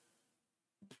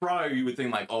prior you would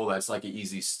think like, oh, that's like an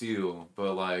easy steal,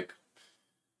 but like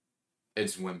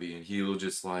it's Wemby and he'll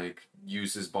just like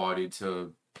use his body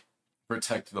to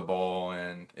protect the ball,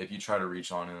 and if you try to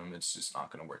reach on him, it's just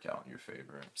not gonna work out in your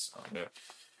favor. So yeah.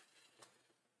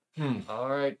 All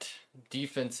right,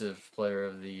 Defensive Player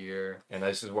of the Year. And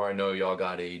this is where I know y'all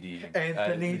got AD.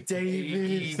 Anthony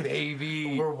Davis,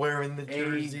 baby. We're wearing the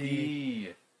jersey.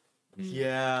 AD.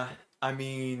 Yeah, I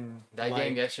mean that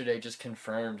game yesterday just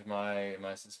confirmed my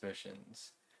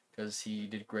suspicions, because he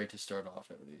did great to start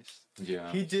off at least. Yeah,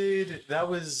 he did. That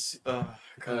was we don't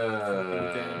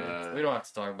have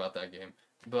to talk about that game,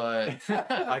 but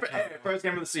first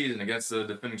game of the season against the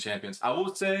defending champions. I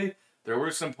will say there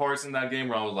were some parts in that game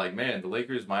where I was like, man, the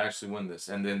Lakers might actually win this.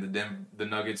 And then the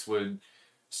Nuggets would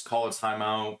just call a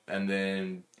timeout, and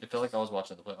then it felt like I was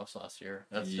watching the playoffs last year.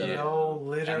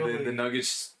 Literally. And then the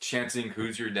Nuggets chanting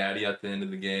 "Who's your daddy" at the end of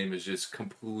the game is just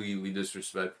completely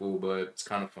disrespectful, but it's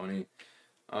kind of funny.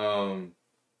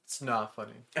 It's not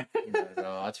funny.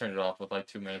 No, I turned it off with like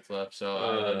 2 minutes left, so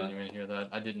I didn't even hear that.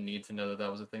 I didn't need to know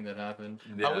that was a thing that happened.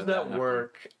 Yeah, I was at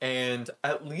work, and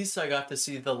at least I got to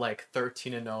see the like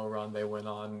 13-0 run they went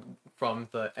on from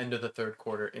the end of the third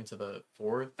quarter into the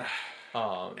fourth.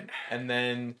 And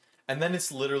then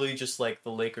it's literally just like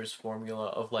the Lakers formula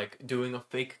of like doing a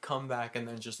fake comeback and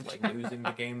then just like losing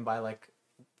the game by like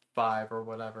 5 or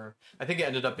whatever. I think it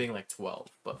ended up being like 12,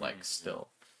 but like still.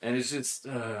 And it's just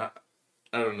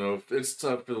I don't know. It's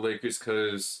tough for the Lakers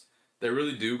because they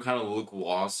really do kind of look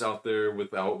lost out there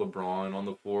without LeBron on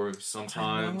the floor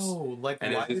sometimes. I know. Like,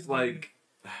 and it's just like,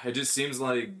 it just seems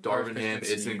like Darvin Ham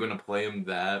isn't going to play him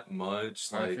that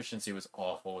much. Our like, efficiency was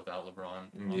awful without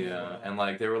LeBron. Yeah, and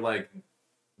like they were like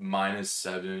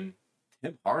 -7.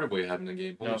 Tim Hardaway having a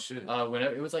game. Holy shit.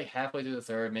 Whenever it was like halfway through the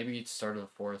third, maybe it started the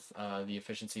fourth. The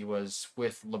efficiency was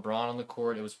with LeBron on the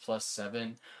court, it was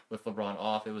 +7. With LeBron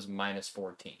off, it was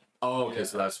 -14. Oh, okay,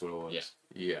 so that's what it was.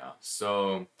 Yeah.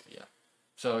 So. Yeah.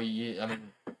 So you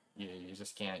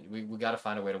just can't. We got to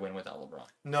find a way to win without LeBron.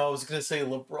 No, I was gonna say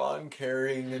LeBron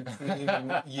carrying a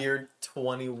team year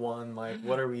 21. Like,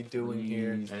 what are we doing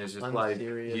here? And it's just like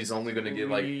he's only gonna get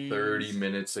like 30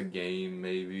 minutes a game,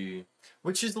 maybe.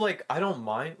 Which is like, I don't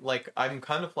mind. Like, I'm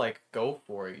kind of like, go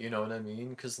for it. You know what I mean?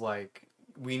 Because like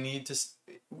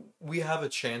we have a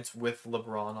chance with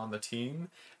LeBron on the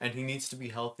team, and he needs to be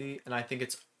healthy. And I think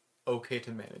it's okay to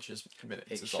manage his minutes.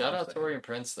 Hey, shout out Taurean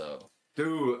Prince though.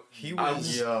 Dude, He I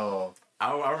was. Yo,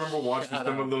 I remember watching Shout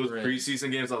some of out those Prince.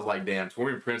 preseason games. I was like, damn,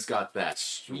 Torian Prince got that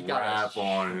we got a strap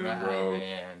on him, strap, bro.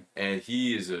 man. And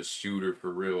he is a shooter for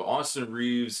real. Austin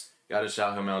Reeves, gotta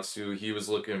shout him out too. He was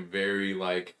looking very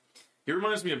like, he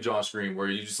reminds me of Josh Green, where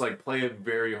you just like play it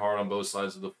very hard on both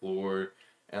sides of the floor,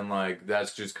 and like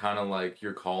that's just kind of like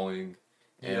your calling,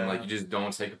 and like you just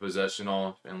don't take a possession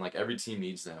off, and like every team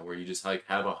needs that, where you just like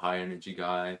have a high energy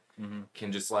guy,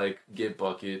 can just like get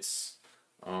buckets.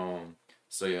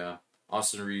 So yeah,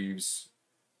 Austin Reeves,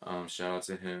 shout out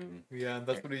to him. Yeah,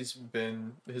 that's what he's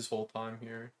been his whole time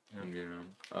here.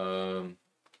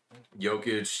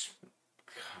 Jokic,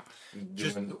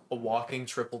 Just doing- a walking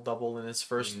triple double in his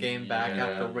first game back Yeah.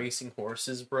 after racing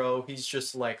horses, bro. He's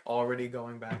just like already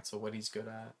going back to what he's good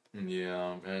at.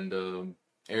 yeah, and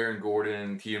Aaron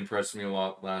Gordon, he impressed me a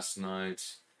lot last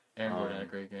night. Aaron Gordon had a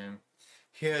great game.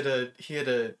 He had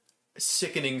a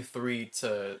sickening three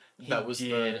to that was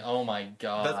did. Oh my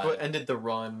god. that's what ended the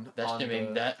run. That on shit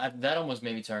made the- that almost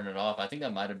made me turn it off. I think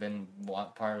that might have been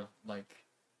part of like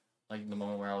the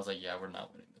moment where I was like, yeah, we're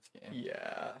not winning this game.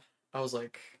 Yeah, I was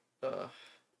like,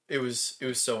 it was so It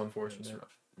was unfortunate.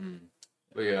 rough.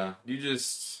 But yeah,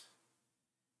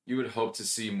 you would hope to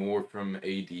see more from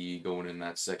AD going in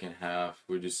that second half.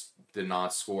 We just did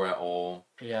not score at all.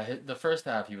 Yeah, the first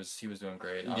half he was doing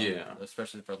great. Yeah.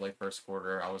 Especially for like first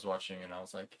quarter, I was watching and I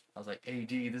was like, AD,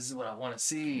 this is what I want to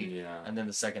see. Yeah, And then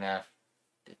the second half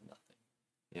did nothing.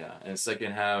 yeah, and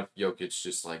second half, Jokic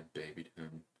just like babied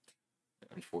him,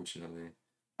 unfortunately.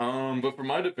 But for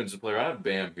my defensive player, I have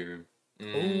Bam here.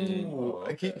 Ooh,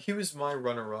 okay. he was my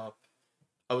runner up.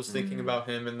 I was thinking Mm. about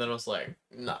him, and then I was like,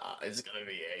 nah, it's gonna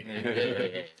be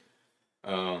AD.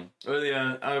 But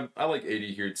yeah, I like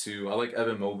 80 here too. I like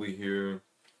Evan Mobley here.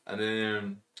 And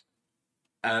then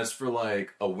as for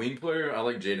like a wing player, I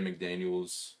like Jaden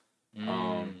McDaniels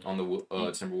on the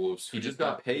Timberwolves, who just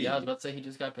got paid. Yeah, I was about to say he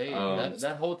just got paid.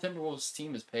 That whole Timberwolves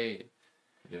team is paid.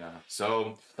 Yeah.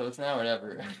 So it's now or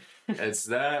never. it's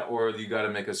that, or you got to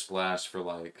make a splash for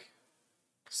like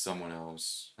someone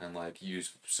else and like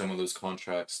use some of those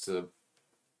contracts to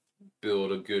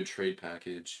build a good trade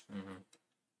package.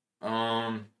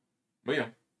 But yeah,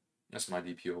 that's my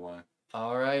DPOY.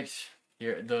 All right,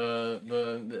 here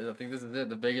the I think this is it.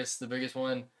 The biggest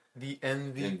one. The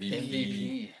MVP.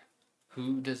 MVP.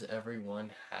 Who does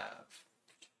everyone have?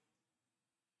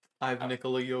 I have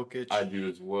Nikola Jokic. I do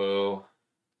as well.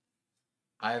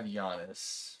 I have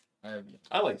Giannis.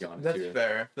 I like Giannis That's here.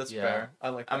 fair. That's Yeah. fair. I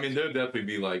like. I that. mean, they'll definitely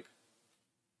be like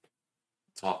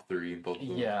top three, both of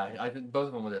them. Yeah, I think both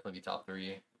of them will definitely be top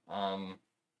three.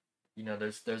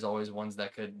 There's always ones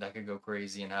that could go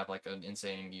crazy and have like an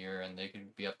insane year, and they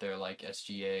could be up there like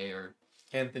SGA or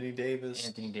Anthony Davis.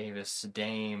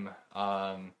 Dame,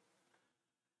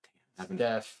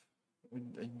 Steph,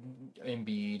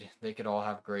 Embiid. They could all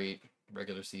have great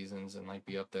regular seasons and like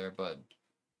be up there, but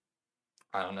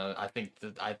I don't know. I think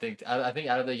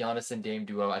out of the Giannis and Dame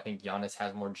duo, I think Giannis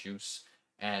has more juice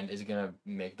and is gonna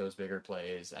make those bigger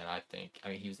plays. And I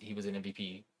mean he was an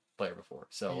MVP player before,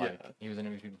 so like he was an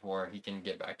MVP before. He can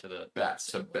get back to the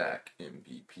Back-to-back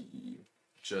MVP,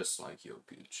 just like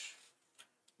Jokic.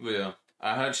 But yeah,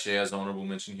 I had Shea as an honorable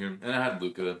mention here, and I had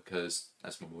Luka because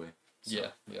that's my boy. So.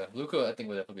 Yeah. Luka, I think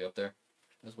would definitely be up there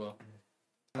as well.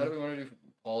 How do we want to do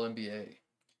all NBA?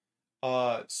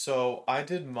 So I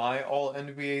did my all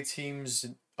NBA teams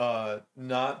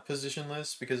not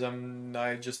positionless because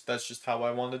that's just how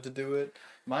I wanted to do it.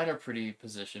 Mine are pretty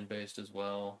position based as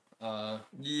well.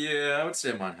 Yeah, I would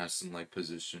say mine has some like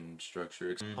position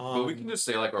structure, but we can just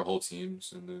say like our whole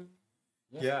teams and then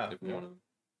Yeah. if we want to.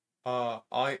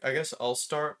 I guess I'll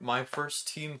start. My first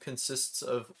team consists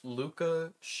of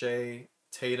Luka, Shea,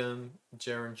 Tatum,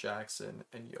 Jaren Jackson,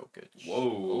 and Jokic. Ooh,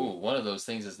 Whoa. one of those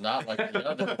things is not like the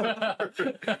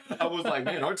other. I was like,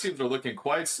 man, our teams are looking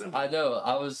quite similar. I know.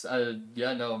 I was.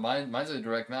 Mine's a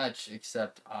direct match,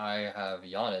 except I have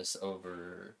Giannis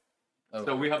over.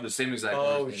 So we have the same exact.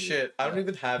 Oh person. shit! I don't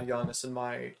even have Giannis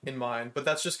in mine, but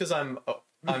that's just because I'm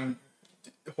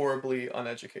horribly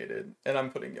uneducated, and I'm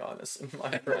putting Giannis in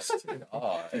my first team.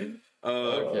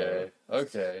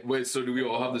 Okay. Wait, so do we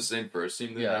all have the same first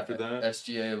team then after that?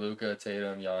 SGA, Luka,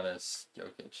 Tatum, Giannis,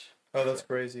 Jokic. Oh, that's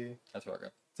crazy. That's where I go.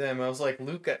 Damn, I was like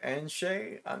Luka and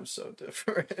Shea. I'm so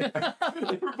different.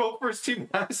 They were both first team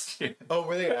last year. Oh,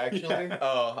 were they actually?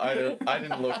 Oh, I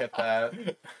didn't look at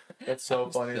that. That's so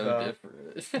funny though.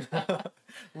 Different.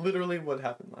 Literally, what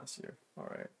happened last year? All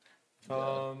right.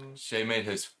 Shea made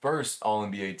his first All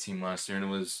NBA team last year, and it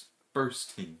was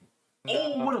first team.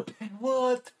 Oh,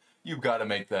 what? You gotta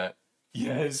make that.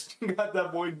 Yes, you got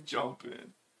that boy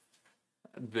jumping.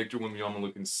 Victor Wembanyama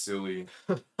looking silly.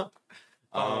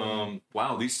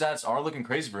 Wow, these stats are looking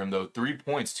crazy for him though. 3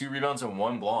 points, 2 rebounds, and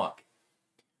 1 block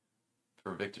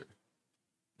for Victor.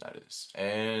 That is,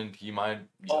 and he might.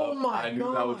 Oh my I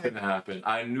knew that was God. gonna happen.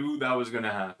 I knew that was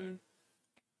gonna happen.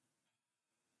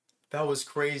 That was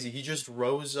crazy. He just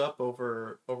rose up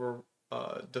over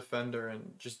defender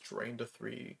and just drained a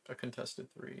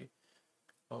contested three.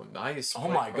 Oh, nice. Oh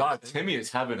play my from God, Timmy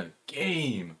is having a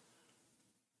game.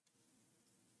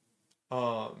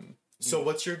 So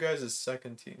what's your guys'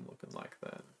 second team looking like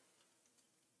then?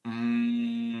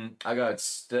 I got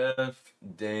Steph,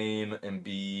 Dame,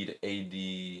 Embiid,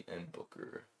 AD, and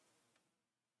Booker.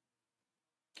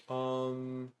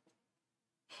 Oh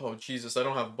Jesus, I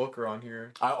don't have Booker on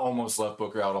here. I almost left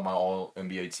Booker out on my all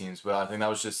NBA teams, but I think that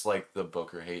was just like the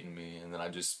Booker hating me, and then I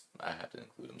had to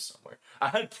include him somewhere.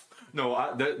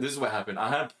 This is what happened. I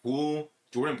had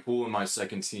Jordan Poole in my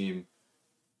second team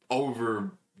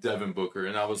over Devin Booker,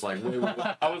 and I was like, wait,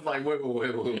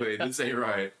 this ain't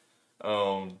right.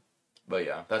 But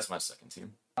yeah, that's my second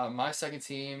team. My second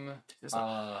team. It's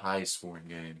a high scoring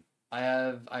game. I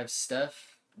have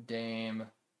Steph, Dame,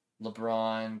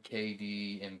 LeBron,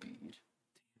 KD, Embiid.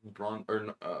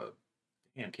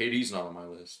 KD's not on my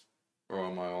list or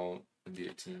on my all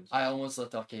NBA teams. I almost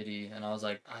left off KD, and I was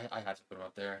like, I have to put him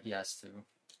up there. He has to.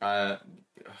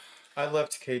 I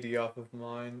left KD off of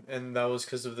mine, and that was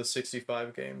because of the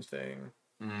 65 games thing.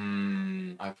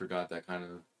 I forgot that kind of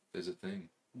is a thing.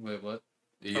 Wait, what?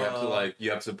 You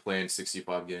have to play in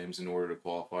 65 games in order to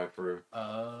qualify for.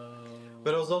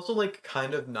 But I was also like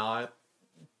kind of not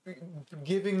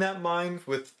giving that mind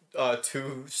with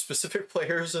two specific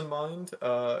players in mind,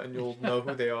 and you'll know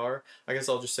who they are. I guess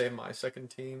I'll just say my second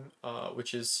team,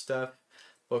 which is Steph,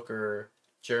 Booker,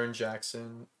 Jaren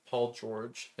Jackson, Paul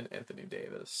George, and Anthony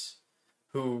Davis.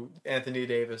 Who Anthony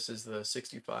Davis is the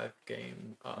 65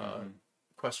 game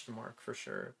question mark for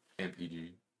sure. And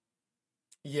PG.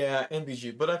 Yeah,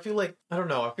 NBG, but I feel like I don't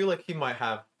know. I feel like he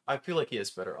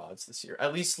has better odds this year.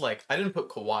 At least like I didn't put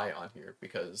Kawhi on here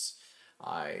because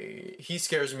he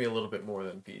scares me a little bit more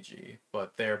than PG,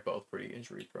 but they're both pretty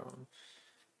injury prone.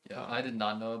 Yeah, I did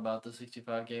not know about the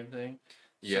 65 game thing.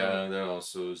 Yeah, that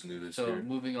also is new this year. So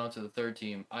moving on to the third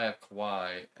team, I have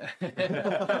Kawhi.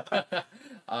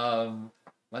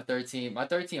 My third team I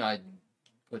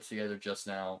put together just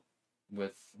now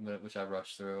with which I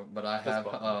rushed through, but I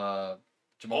have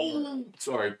Jamal.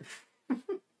 Sorry.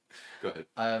 Go ahead.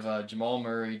 I have Jamal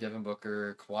Murray, Devin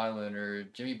Booker, Kawhi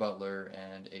Leonard, Jimmy Butler,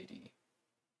 and AD.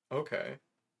 Okay.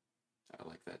 I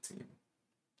like that team.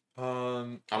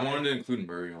 I wanted to include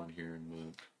Murray on here,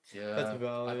 but yeah, that's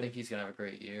valid. I think he's gonna have a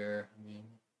great year. I mean,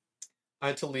 I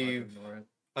had to leave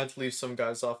some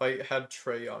guys off. I had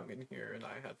Trae Young in here, and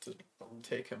I had to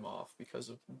take him off because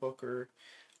of Booker.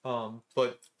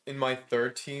 But in my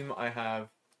third team, I have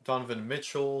Donovan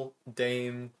Mitchell,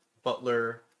 Dame,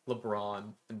 Butler,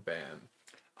 LeBron, and Bam.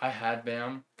 I had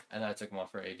Bam, and I took him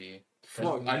off for AD.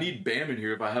 Fuck, I need Bam in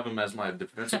here if I have him as my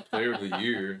defensive player of the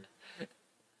year.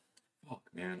 Fuck,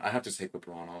 man, I have to take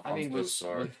LeBron off. I'm so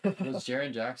sorry. Was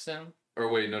Jaren Jackson?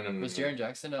 Or wait, no. Was Jaren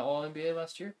Jackson at All NBA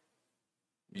last year?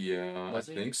 Yeah, I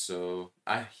think so.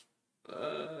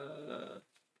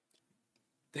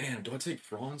 Damn, do I take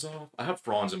Franz off? I have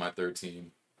Franz in my third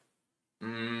team.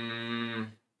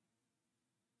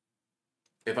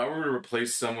 If I were to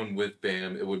replace someone with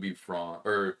Bam, it would be Franz.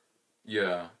 Or,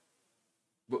 yeah.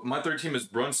 But my third team is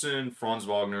Brunson, Franz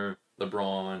Wagner,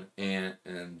 LeBron, Ant,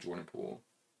 and Jordan Poole.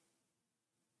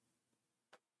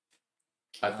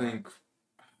 I think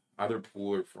either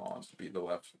Poole or Franz would be the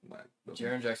left leg.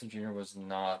 Jaren Jackson Jr. was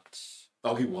not.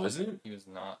 Oh, he wasn't? He was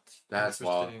not. That's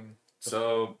wild.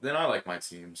 So then I like my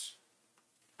teams.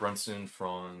 Brunson,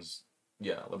 Franz,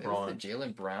 yeah, LeBron.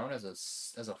 Jaylen Brown as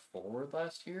a forward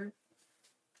last year?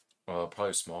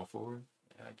 Probably small forward.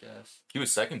 Yeah, I guess. He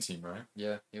was second team, right?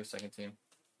 Yeah, he was second team.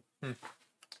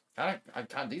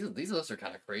 These lists are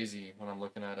kind of crazy when I'm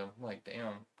looking at them. I'm like,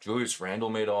 damn. Julius Randle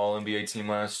made All NBA team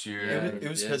last year. Yeah, it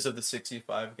was because of the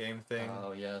 65 game thing.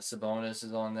 Oh yeah, Sabonis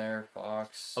is on there.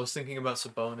 Fox. I was thinking about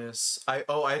Sabonis. I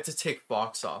had to take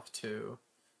Fox off too.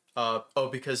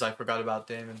 Because I forgot about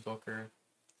Dame and Booker.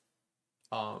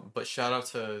 But shout out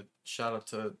to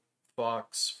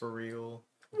Fox for real.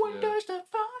 What does the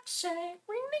fox say?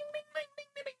 Ring, ding, ding, ding, ding,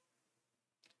 ding.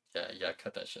 Yeah,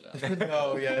 cut that shit out.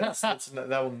 No, yeah,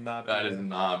 that will not. That is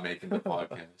not making the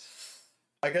podcast.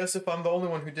 I guess if I'm the only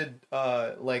one who did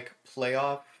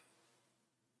playoff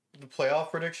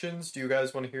predictions, do you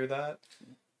guys want to hear that?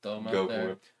 Go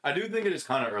for it. I do think it is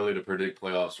kind of early to predict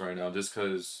playoffs right now, just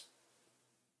because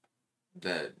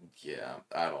I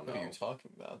don't What are you know.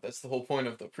 talking about? That's the whole point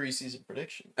of the preseason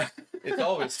prediction. It's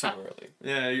always too early.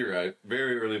 Yeah, you're right.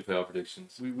 Very early playoff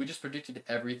predictions. We just predicted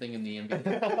everything in the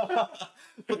NBA.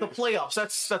 But the playoffs,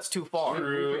 that's too far.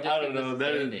 True. I don't know.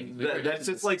 That's That's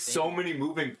just like so many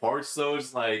moving parts. Though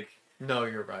it's like No,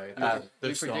 you're right. we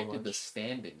There's so predicted the much.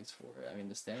 standings for it. I mean,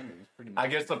 the standings pretty much. I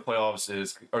guess the playoffs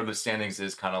the standings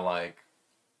is kind of like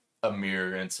a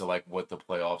mirror into like what the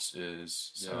playoffs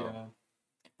is. So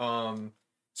Yeah.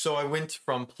 So I went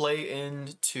from play-in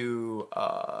to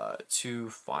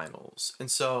finals.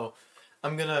 And so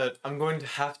I'm going to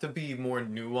have to be more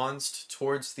nuanced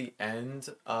towards the end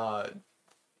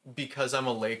because I'm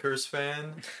a Lakers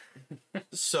fan.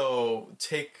 So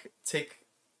take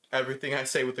everything I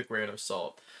say with a grain of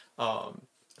salt.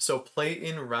 So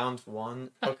play-in round 1.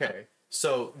 Okay.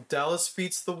 So Dallas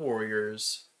beats the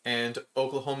Warriors and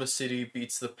Oklahoma City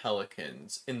beats the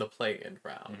Pelicans in the play-in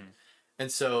round.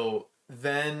 And so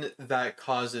then that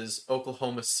causes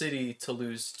Oklahoma City to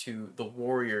lose to the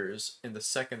Warriors in the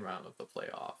second round of the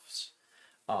playoffs.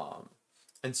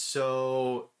 And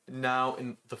so now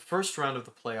in the first round of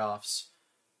the playoffs,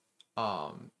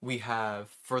 we have,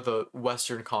 for the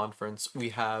Western Conference, we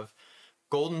have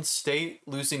Golden State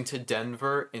losing to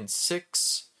Denver in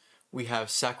 6. We have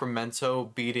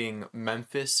Sacramento beating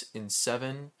Memphis in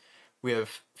 7. We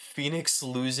have Phoenix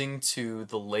losing to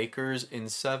the Lakers in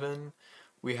 7.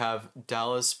 We have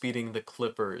Dallas beating the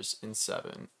Clippers in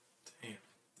 7. Damn.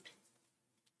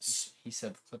 He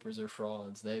said the Clippers are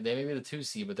frauds. They may be the 2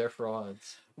 seed, but they're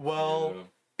frauds. Well,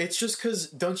 it's just because,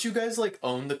 don't you guys like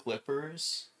own the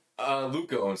Clippers?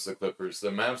 Luka owns the Clippers. The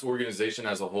Mavs organization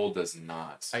as a whole does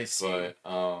not. I see. But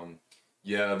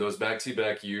yeah, those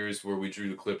back-to-back years where we drew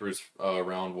the Clippers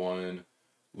round 1,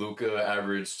 Luka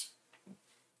averaged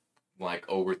like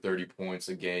over 30 points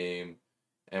a game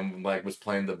and like was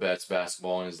playing the best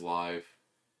basketball in his life.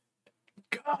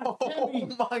 Oh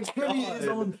my Kenny god. is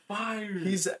on fire.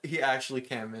 He actually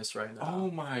can't miss right now. Oh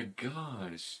my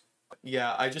gosh.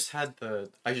 Yeah, I just had the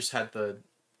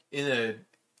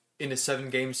in a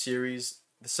 7-game series,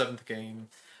 the 7th game,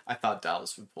 I thought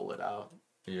Dallas would pull it out.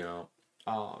 Yeah.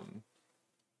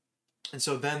 And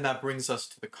so then that brings us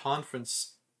to the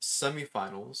conference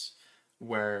semifinals,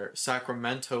 where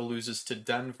Sacramento loses to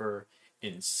Denver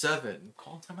in 7.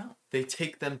 Call time out. They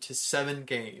take them to 7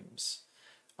 games.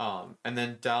 And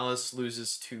then Dallas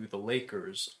loses to the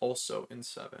Lakers also in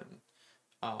 7.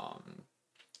 And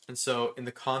so in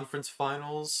the conference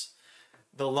finals,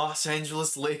 the Los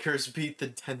Angeles Lakers beat the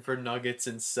Denver Nuggets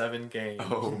in 7 games.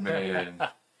 Oh man.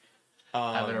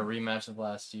 Having a rematch of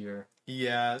last year.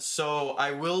 Yeah, so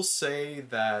I will say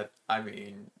that, I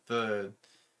mean, the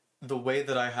way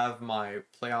that I have my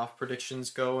playoff predictions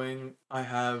going, I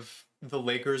have the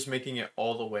Lakers making it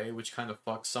all the way, which kind of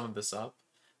fucks some of this up.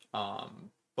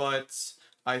 But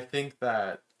I think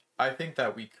that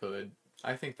we could.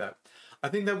 I think that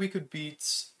we could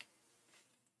beat,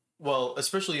 well,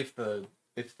 especially if the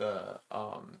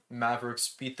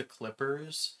Mavericks beat the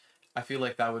Clippers. I feel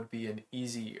like that would be an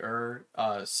easier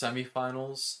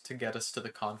semifinals to get us to the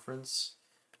conference.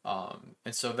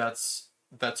 And so that's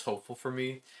hopeful for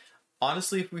me.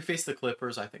 Honestly, if we face the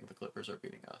Clippers, I think the Clippers are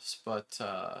beating us. But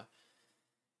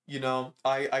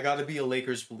I gotta be a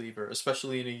Lakers believer,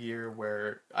 especially in a year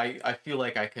where I feel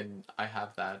like I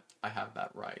have that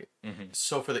right. Mm-hmm.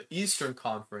 So for the Eastern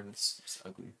Conference, It's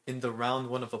ugly. in the round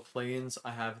 1 of the play-ins,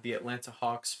 I have the Atlanta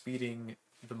Hawks beating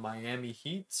the Miami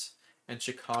Heat and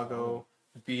Chicago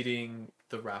beating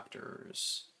the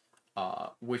Raptors,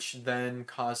 which then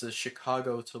causes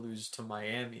Chicago to lose to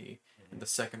Miami in the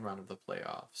second round of the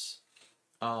playoffs.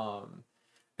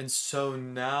 And so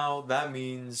now that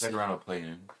means... Second round of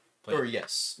play-in. Or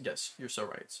yes, you're so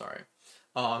right. Sorry.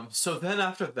 So then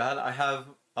after that, I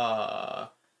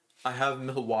have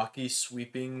Milwaukee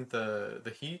sweeping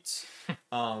the Heat,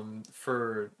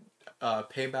 for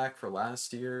payback for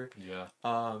last year. Yeah.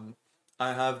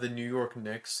 I have the New York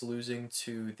Knicks losing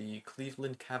to the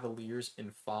Cleveland Cavaliers in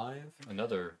 5.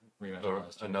 Another rematch of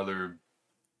last year.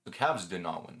 The Cavs did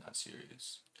not win that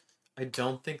series. I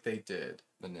don't think they did.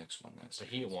 The Knicks won that The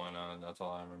series. Heat won. That's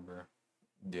all I remember.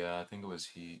 Yeah, I think it was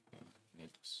Heat.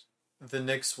 Knicks. The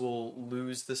Knicks will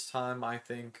lose this time, I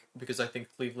think, because I think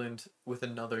Cleveland, with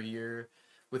another year,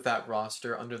 with that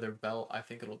roster under their belt, I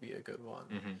think it'll be a good one.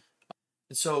 Mm-hmm.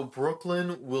 So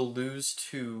Brooklyn will lose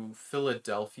to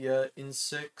Philadelphia in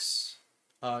 6,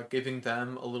 giving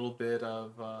them a little bit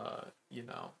of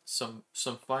some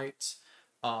fights.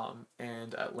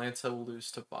 And Atlanta will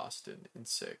lose to Boston in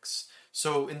 6.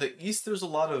 So in the East, there's a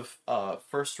lot of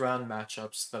first round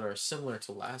matchups that are similar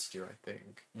to last year, I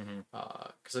think.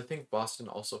 Because I think Boston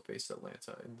also faced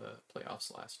Atlanta in the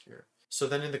playoffs last year. So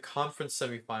then in the conference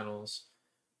semifinals,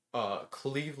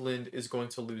 Cleveland is going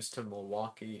to lose to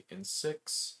Milwaukee in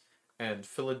 6, and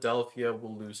Philadelphia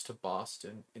will lose to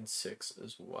Boston in 6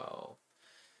 as well.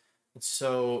 And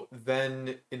so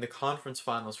then in the conference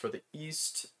finals for the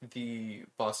East, the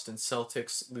Boston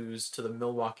Celtics lose to the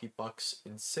Milwaukee Bucks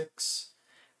in 6.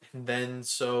 And then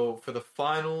so for the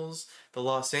finals, the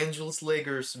Los Angeles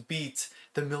Lakers beat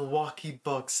the Milwaukee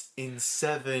Bucks in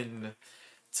 7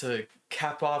 to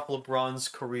cap off LeBron's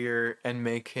career and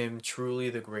make him truly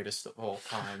the greatest of all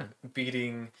time,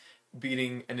 beating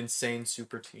an insane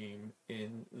super team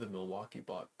in the Milwaukee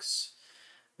Bucks.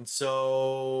 And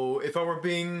so, if I were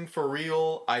being for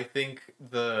real, I think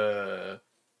I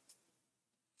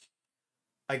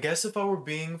guess if I were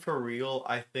being for real,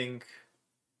 I think...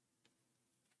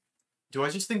 Do I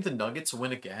just think the Nuggets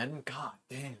win again? God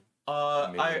damn.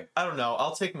 I don't know.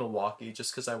 I'll take Milwaukee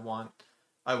just because I want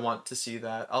to see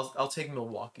that. I'll take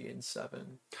Milwaukee in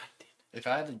 7. God damn. If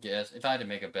I had to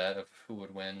make a bet of who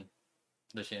would win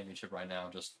the championship right now,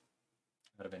 just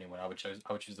out of anyone, I would choose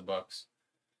the Bucks.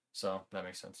 So that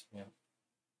makes sense. Yeah.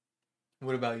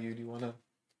 What about you? Do you want to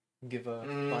give a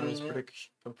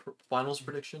finals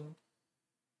prediction?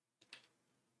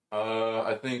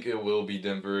 I think it will be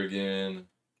Denver again.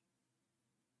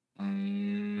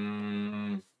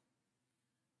 Man,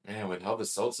 with how the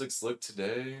Celtics look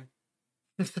today.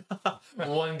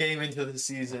 1 game into the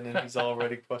season and he's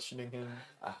already questioning him.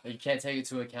 You can't take it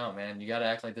into account, man. You got to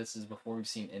act like this is before we've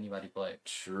seen anybody play.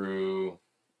 True.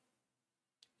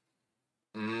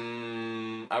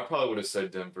 I probably would have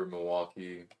said Denver,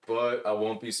 Milwaukee, but I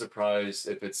won't be surprised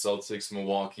if it's Celtics,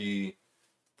 Milwaukee,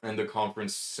 and the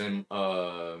conference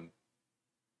or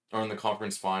in the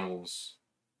conference finals,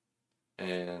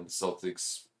 and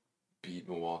Celtics beat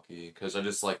Milwaukee because I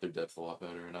just like their depth a lot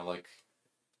better, and I like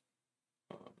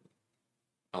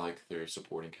their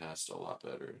supporting cast a lot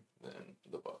better than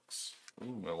the Bucks.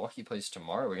 Ooh, Milwaukee plays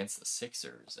tomorrow against the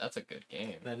Sixers. That's a good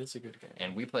game. That is a good game.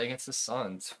 And we play against the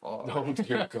Suns. Oh, Oh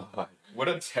dear God! What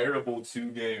a terrible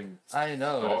 2 games. I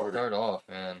know. Start off,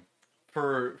 man.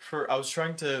 Whenever I was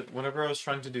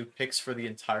trying to do picks for the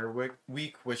entire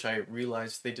week, which I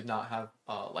realized they did not have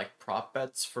like prop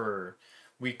bets for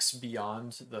weeks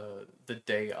beyond the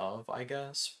day of, I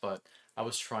guess, but I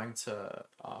was trying to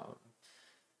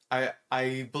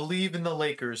I believe in the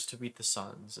Lakers to beat the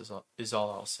Suns is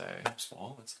all I'll say.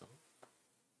 Small, let's go.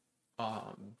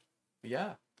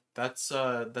 Yeah, that's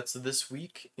this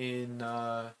week in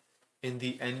the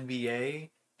NBA,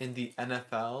 in the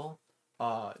NFL.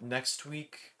 Next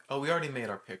week, we already made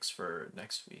our picks for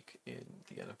next week in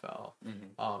the NFL.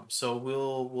 So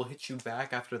we'll hit you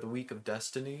back after the week of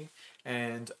Destiny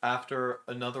and after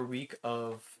another week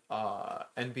of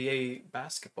NBA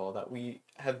basketball that we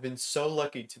have been so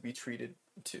lucky to be treated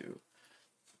to.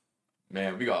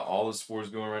 Man, we got all the sports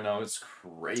going right now. It's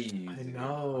crazy. I I don't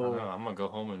know. know. I'm gonna go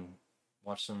home and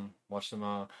watch some.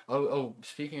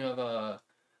 Speaking of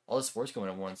all the sports going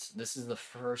at once, this is the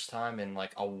first time in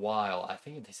like a while. I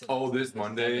think they said. This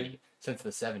Monday since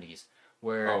the 70s,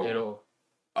 where it'll.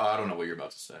 I don't know what you're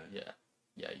about to say.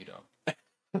 Yeah, you don't.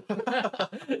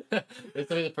 It's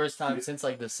gonna be the first time since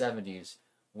like the 70s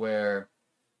where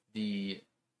the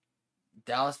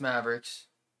Dallas Mavericks,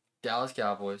 Dallas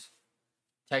Cowboys,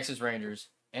 Texas Rangers,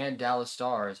 and Dallas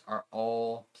Stars are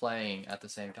all playing at the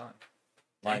same time.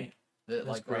 Like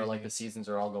the seasons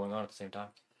are all going on at the same time.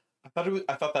 I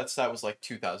thought that stat was like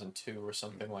 2002 or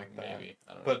something like that. Maybe,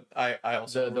 I don't know. But I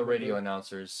also the radio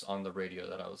announcers on the radio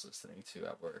that I was listening to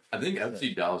at work. I think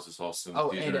FC Dallas is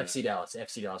also. And FC Dallas.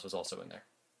 FC Dallas was also in there.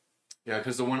 Yeah,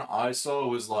 because the one I saw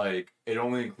was like it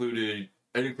included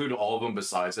all of them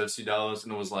besides FC Dallas,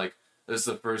 and it was like this is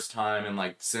the first time in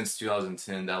like since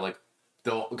 2010 that like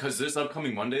because this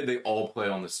upcoming Monday they all play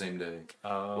on the same day.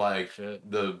 Oh, like shit.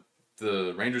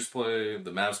 The Rangers play, the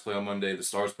Mavs play on Monday, the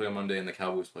Stars play on Monday, and the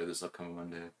Cowboys play this upcoming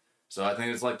Monday. So I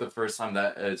think it's like the first time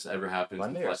that has ever happened.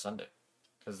 Monday or Sunday?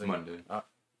 Monday. The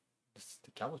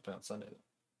Cowboys play on Sunday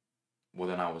though. Well,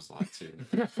 then I was lied to.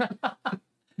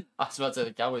 I was about to say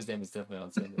the Cowboys game is definitely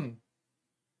on Sunday.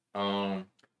 But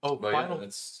final. yeah,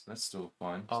 that's still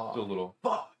fine. Still a little.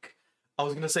 Fuck. I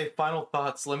was gonna say final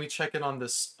thoughts. Let me check in on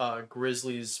this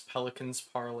Grizzlies Pelicans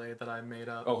parlay that I made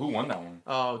up. Oh, who won that one?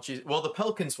 Oh, geez. Well, the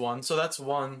Pelicans won, so that's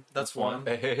one. That's one.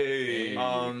 Hey.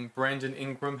 Brandon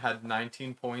Ingram had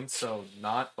 19 points, so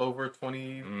not over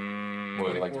 20.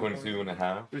 What, like 22 and a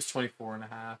half? It was 24 and a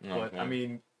half. Okay. But I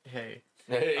mean, hey,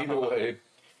 Hey, either way.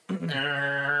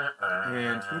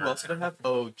 And who else did I have?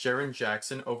 Oh, Jaren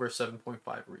Jackson over 7.5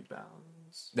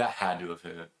 rebounds. That had to have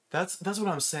hit. That's what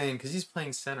I'm saying, because he's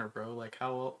playing center, bro. Like,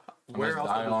 where else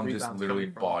are those Zion just rebounds literally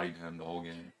coming from? bodied him the whole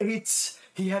game.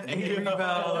 He had 8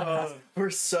 rebounds. We're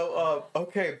so up.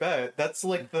 Okay, bet. That's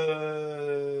like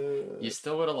the... You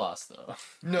still would have lost though.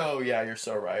 No, yeah, you're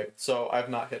so right. So I've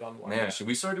not hit on one. Man, should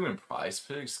we start doing prize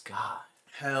picks? God.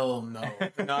 Hell no.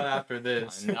 Not after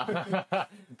this.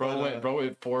 Bro went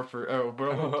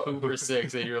 2 for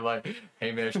 6, and you're like,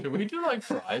 hey man, should we do like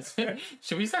fries?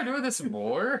 Should we start doing this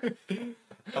more?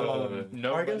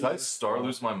 No, I guess- Did I start to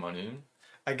lose my money?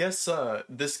 I guess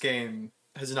this game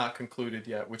has not concluded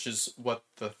yet, which is what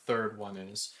the third one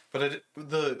is. But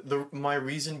my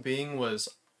reason being was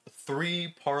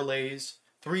 3 parlays,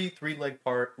 3 leg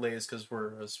parlays, because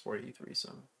we're a sporty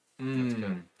threesome.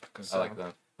 Mm, I like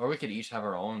that. Or we could each have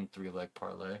our own 3-leg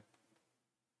parlay.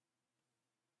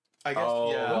 I guess,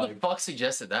 Oh, yeah. Who the fuck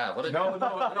suggested that? What a No,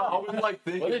 I was like what a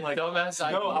thinking like dumbass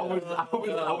idea. no,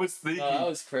 I was thinking. That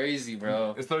was crazy,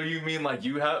 bro. So you mean like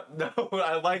you have no?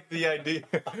 I like the idea.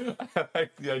 I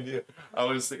like the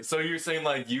idea. So you're saying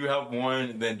like you have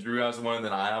one, then Drew has one,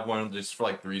 then I have one, just for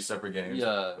like 3 separate games.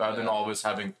 Yeah. Rather than all of us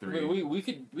having 3. We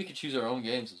could choose our own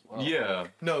games as well. Yeah.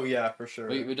 No, yeah, for sure.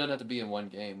 We don't have to be in one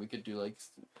game. We could do like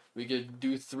we could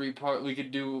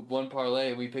do 1 parlay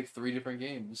and we pick 3 different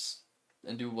games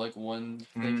and do like one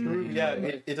thing. True, yeah,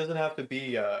 it doesn't have to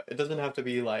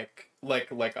be like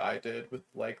I did with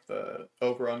like the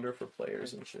over under for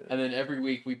players and shit. And then every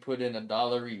week we put in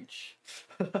 $1 each.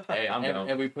 Hey, I'm down.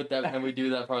 And we put that and we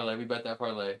do that parlay. We bet that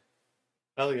parlay.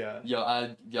 Hell yeah.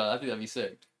 I think that'd be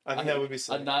sick. I think that would be A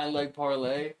sick. 9-leg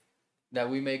parlay that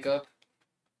we make up.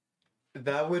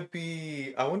 That would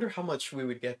be. I wonder how much we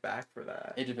would get back for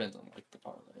that. It depends on like the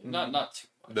parlay. Mhm. Not too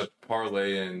much. The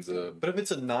parlay ends But if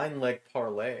it's a 9-leg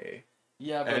parlay,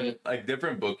 Yeah, but and like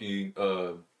different booking.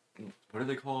 What are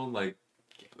they called? Like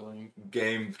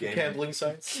game gambling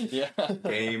sites. yeah.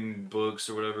 game books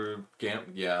or whatever.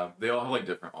 Yeah, they all have like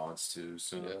different odds too.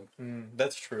 So Yeah.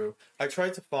 That's true. I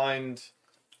tried to find.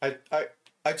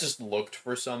 I just looked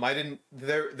for some. I didn't.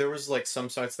 There was like some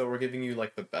sites that were giving you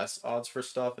like the best odds for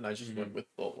stuff, and I just went with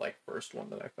the like first one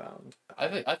that I found. I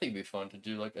think it'd be fun to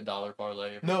do like $1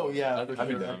 parlay. No, yeah, I'd for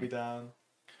be sure. down. I'd be down.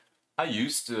 I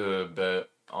used to bet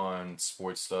on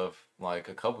sports stuff like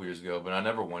a couple years ago, but I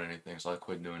never won anything, so I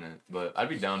quit doing it. But I'd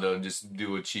be down to just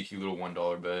do a cheeky little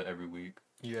 $1 bet every week.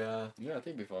 Yeah. Yeah, I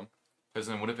think it'd be fun. Because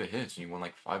then what if it hits and you won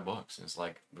like $5? And it's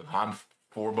like I'm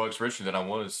 $4 richer than I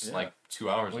was Yeah. like 2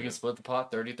 hours We ago. can split the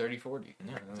pot 30, 30, 40.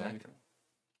 Yeah, exactly.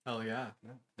 Hell yeah.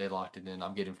 They locked it in.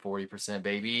 I'm getting 40%,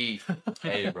 baby.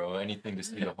 Hey, bro, anything to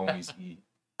see the homies eat.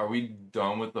 Are we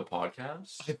done with the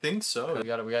podcast? I think so. we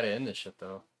gotta end this shit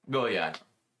though. Oh yeah.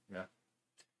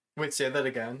 Wait, say that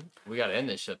again. We gotta end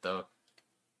this shit though.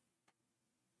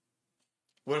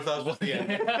 What if that was just the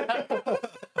end?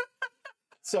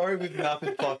 Sorry, we've not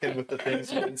been fucking with the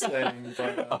things we've been saying,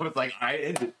 but I was like, I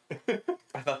ended.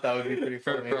 I thought that would be pretty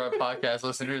For funny. our podcast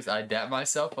listeners, I dap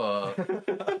myself up.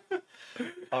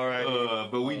 All right.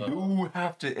 But we do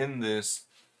have to end this.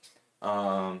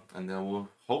 And then we'll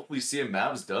hopefully see a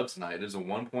Mavs dub tonight. It is a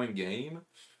 1-point game.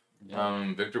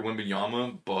 Yeah. Victor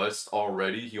Wembanyama bust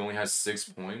already. He only has 6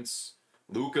 points.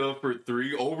 Luka for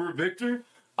 3 over Victor.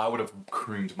 I would have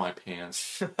creamed my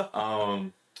pants.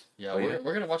 Yeah, Oh, yeah.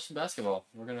 we're gonna watch some basketball.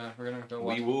 We're gonna go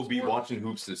watch We will some be sport. watching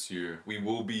hoops this year. We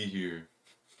will be here.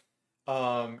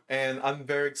 And I'm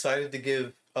very excited to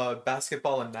give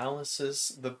basketball analysis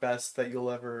the best that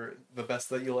you'll ever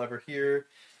hear.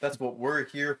 That's what we're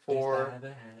here for.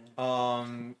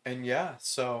 And yeah,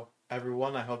 so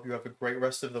everyone, I hope you have a great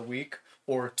rest of the week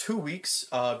or 2 weeks,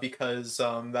 because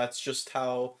that's just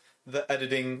how the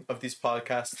editing of these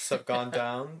podcasts have gone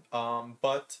down.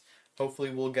 But hopefully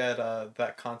we'll get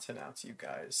that content out to you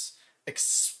guys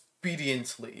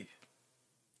expediently.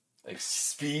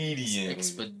 Expedient.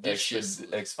 Expeditious.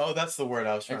 Oh, that's the word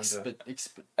I was trying to.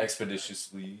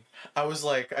 Expeditiously. I was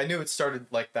like, I knew it started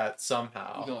like that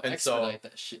somehow, We're gonna and expedite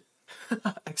that shit. so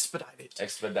expedite it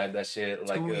Expedite that shit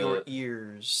like to a your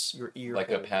ears, your ear, like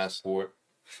a holes. passport.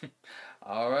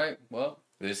 All right. Well,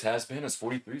 This has been a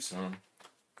 43 son.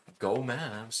 Go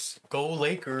Mavs. Go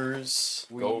Lakers.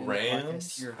 Go we-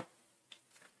 Rams. Here.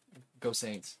 Go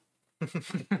Saints.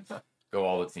 Go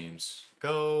all the teams.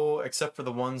 Go, except for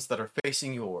the ones that are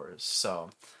facing yours. So,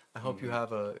 I hope you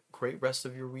have a great rest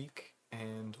of your week,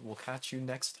 and we'll catch you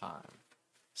next time.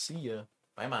 See ya.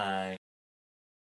 Bye bye.